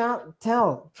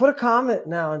 put a comment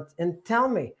now and tell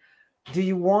me, do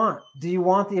you want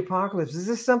the apocalypse? Is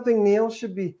this something Neil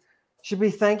should be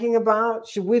thinking about?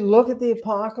 Should we look at the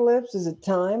apocalypse? Is it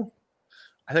time?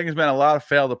 I think there's been a lot of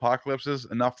failed apocalypses,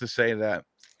 enough to say that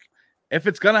if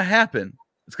it's going to happen,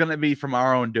 it's going to be from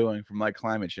our own doing, from like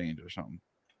climate change or something.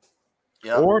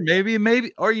 Yeah. Or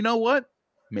maybe, or you know what?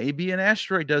 Maybe an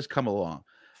asteroid does come along,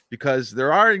 because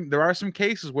there are some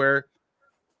cases where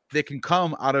they can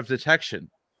come out of detection.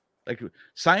 Like,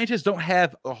 scientists don't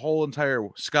have a whole entire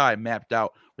sky mapped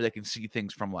out where they can see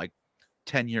things from like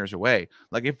 10 years away.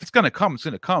 Like, if it's going to come, it's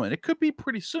going to come, and it could be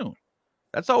pretty soon.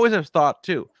 That's always a thought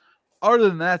too. Other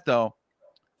than that, though,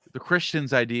 the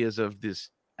Christians' ideas of this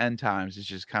end times is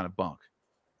just kind of bunk.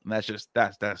 And that's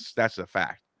a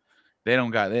fact. They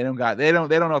don't know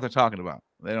what they're talking about.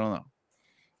 They don't know.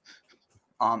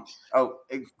 Can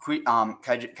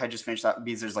I just finish that,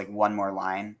 because there's like one more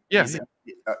line? Yeah.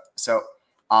 So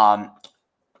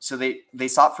they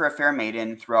sought for a fair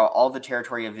maiden throughout all the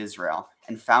territory of Israel,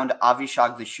 and found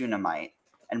Avishag the Shunammite,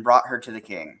 and brought her to the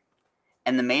king.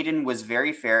 And the maiden was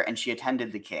very fair, and she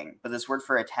attended the king. But this word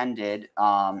for attended,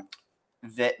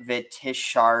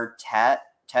 vitishar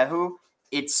tehu,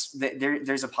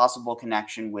 there's a possible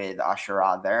connection with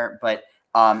Asherah there. But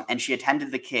and she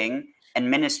attended the king and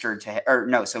ministered to him. Or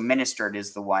no, so ministered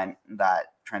is the one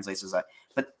that translates as that.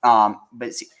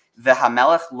 But see, the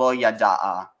Hamelech lo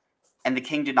yada'a, and the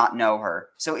king did not know her.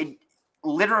 So it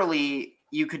literally,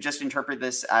 you could just interpret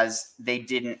this as they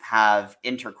didn't have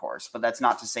intercourse, but that's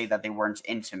not to say that they weren't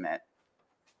intimate.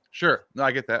 Sure. No,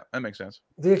 I get that. That makes sense.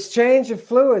 The exchange of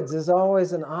fluids is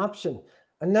always an option.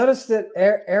 I noticed that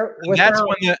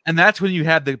that's when you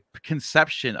have the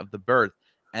conception of the birth.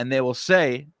 And they will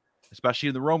say,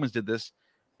 especially the Romans did this,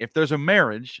 if there's a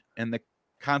marriage and the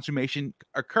consummation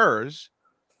occurs,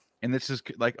 and this is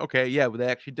like, okay, yeah, well, they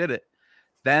actually did it,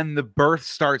 then the birth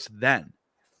starts then.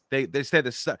 They say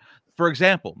this. For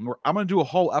example, I'm going to do a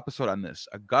whole episode on this.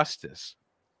 Augustus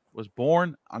was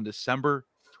born on December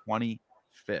 25th.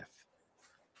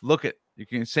 Look at, you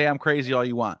can say I'm crazy all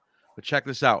you want, but check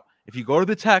this out. If you go to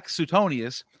the text,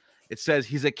 Suetonius, it says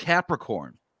he's a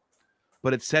Capricorn,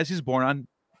 but it says he's born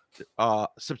on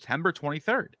September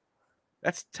 23rd.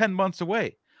 That's 10 months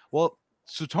away. Well,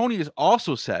 Suetonius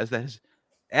also says that his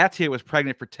Attia was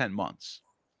pregnant for 10 months.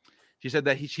 She said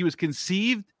that she was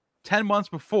conceived 10 months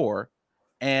before,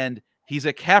 and he's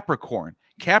a Capricorn.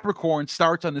 Capricorn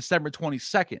starts on December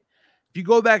 22nd. If you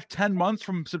go back 10 months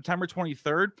from September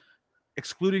 23rd,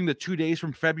 excluding the 2 days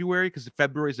from February, because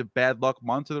February is a bad luck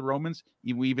month to the Romans,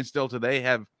 we even still today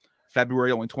have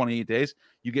February only 28 days,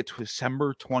 you get to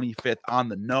December 25th on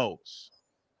the nose.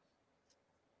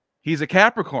 He's a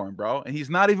Capricorn, bro, and he's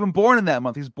not even born in that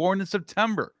month. He's born in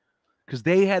September, because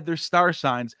they had their star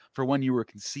signs for when you were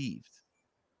conceived.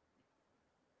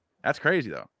 That's crazy,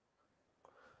 though.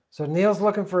 So Neil's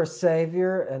looking for a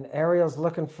savior, and Ariel's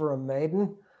looking for a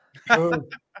maiden who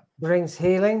brings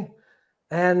healing.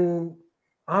 And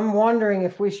I'm wondering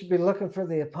if we should be looking for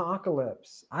the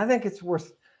apocalypse. I think it's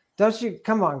worth,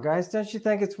 come on, guys, don't you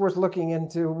think it's worth looking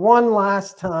into one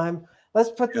last time? Let's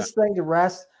put this thing to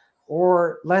rest,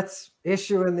 or let's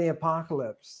issue in the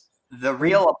apocalypse. The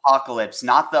real apocalypse,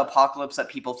 not the apocalypse that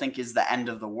people think is the end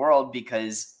of the world,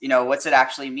 because, what's it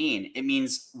actually mean? It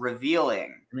means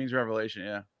revealing. It means revelation,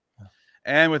 yeah.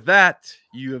 And with that,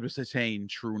 you have just attained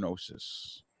true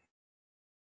gnosis.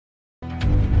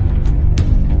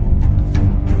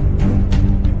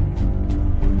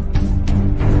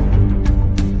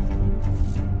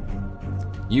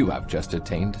 You have just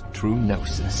attained true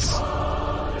gnosis.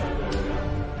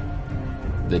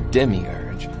 The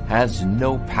demiurge has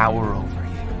no power over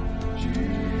you.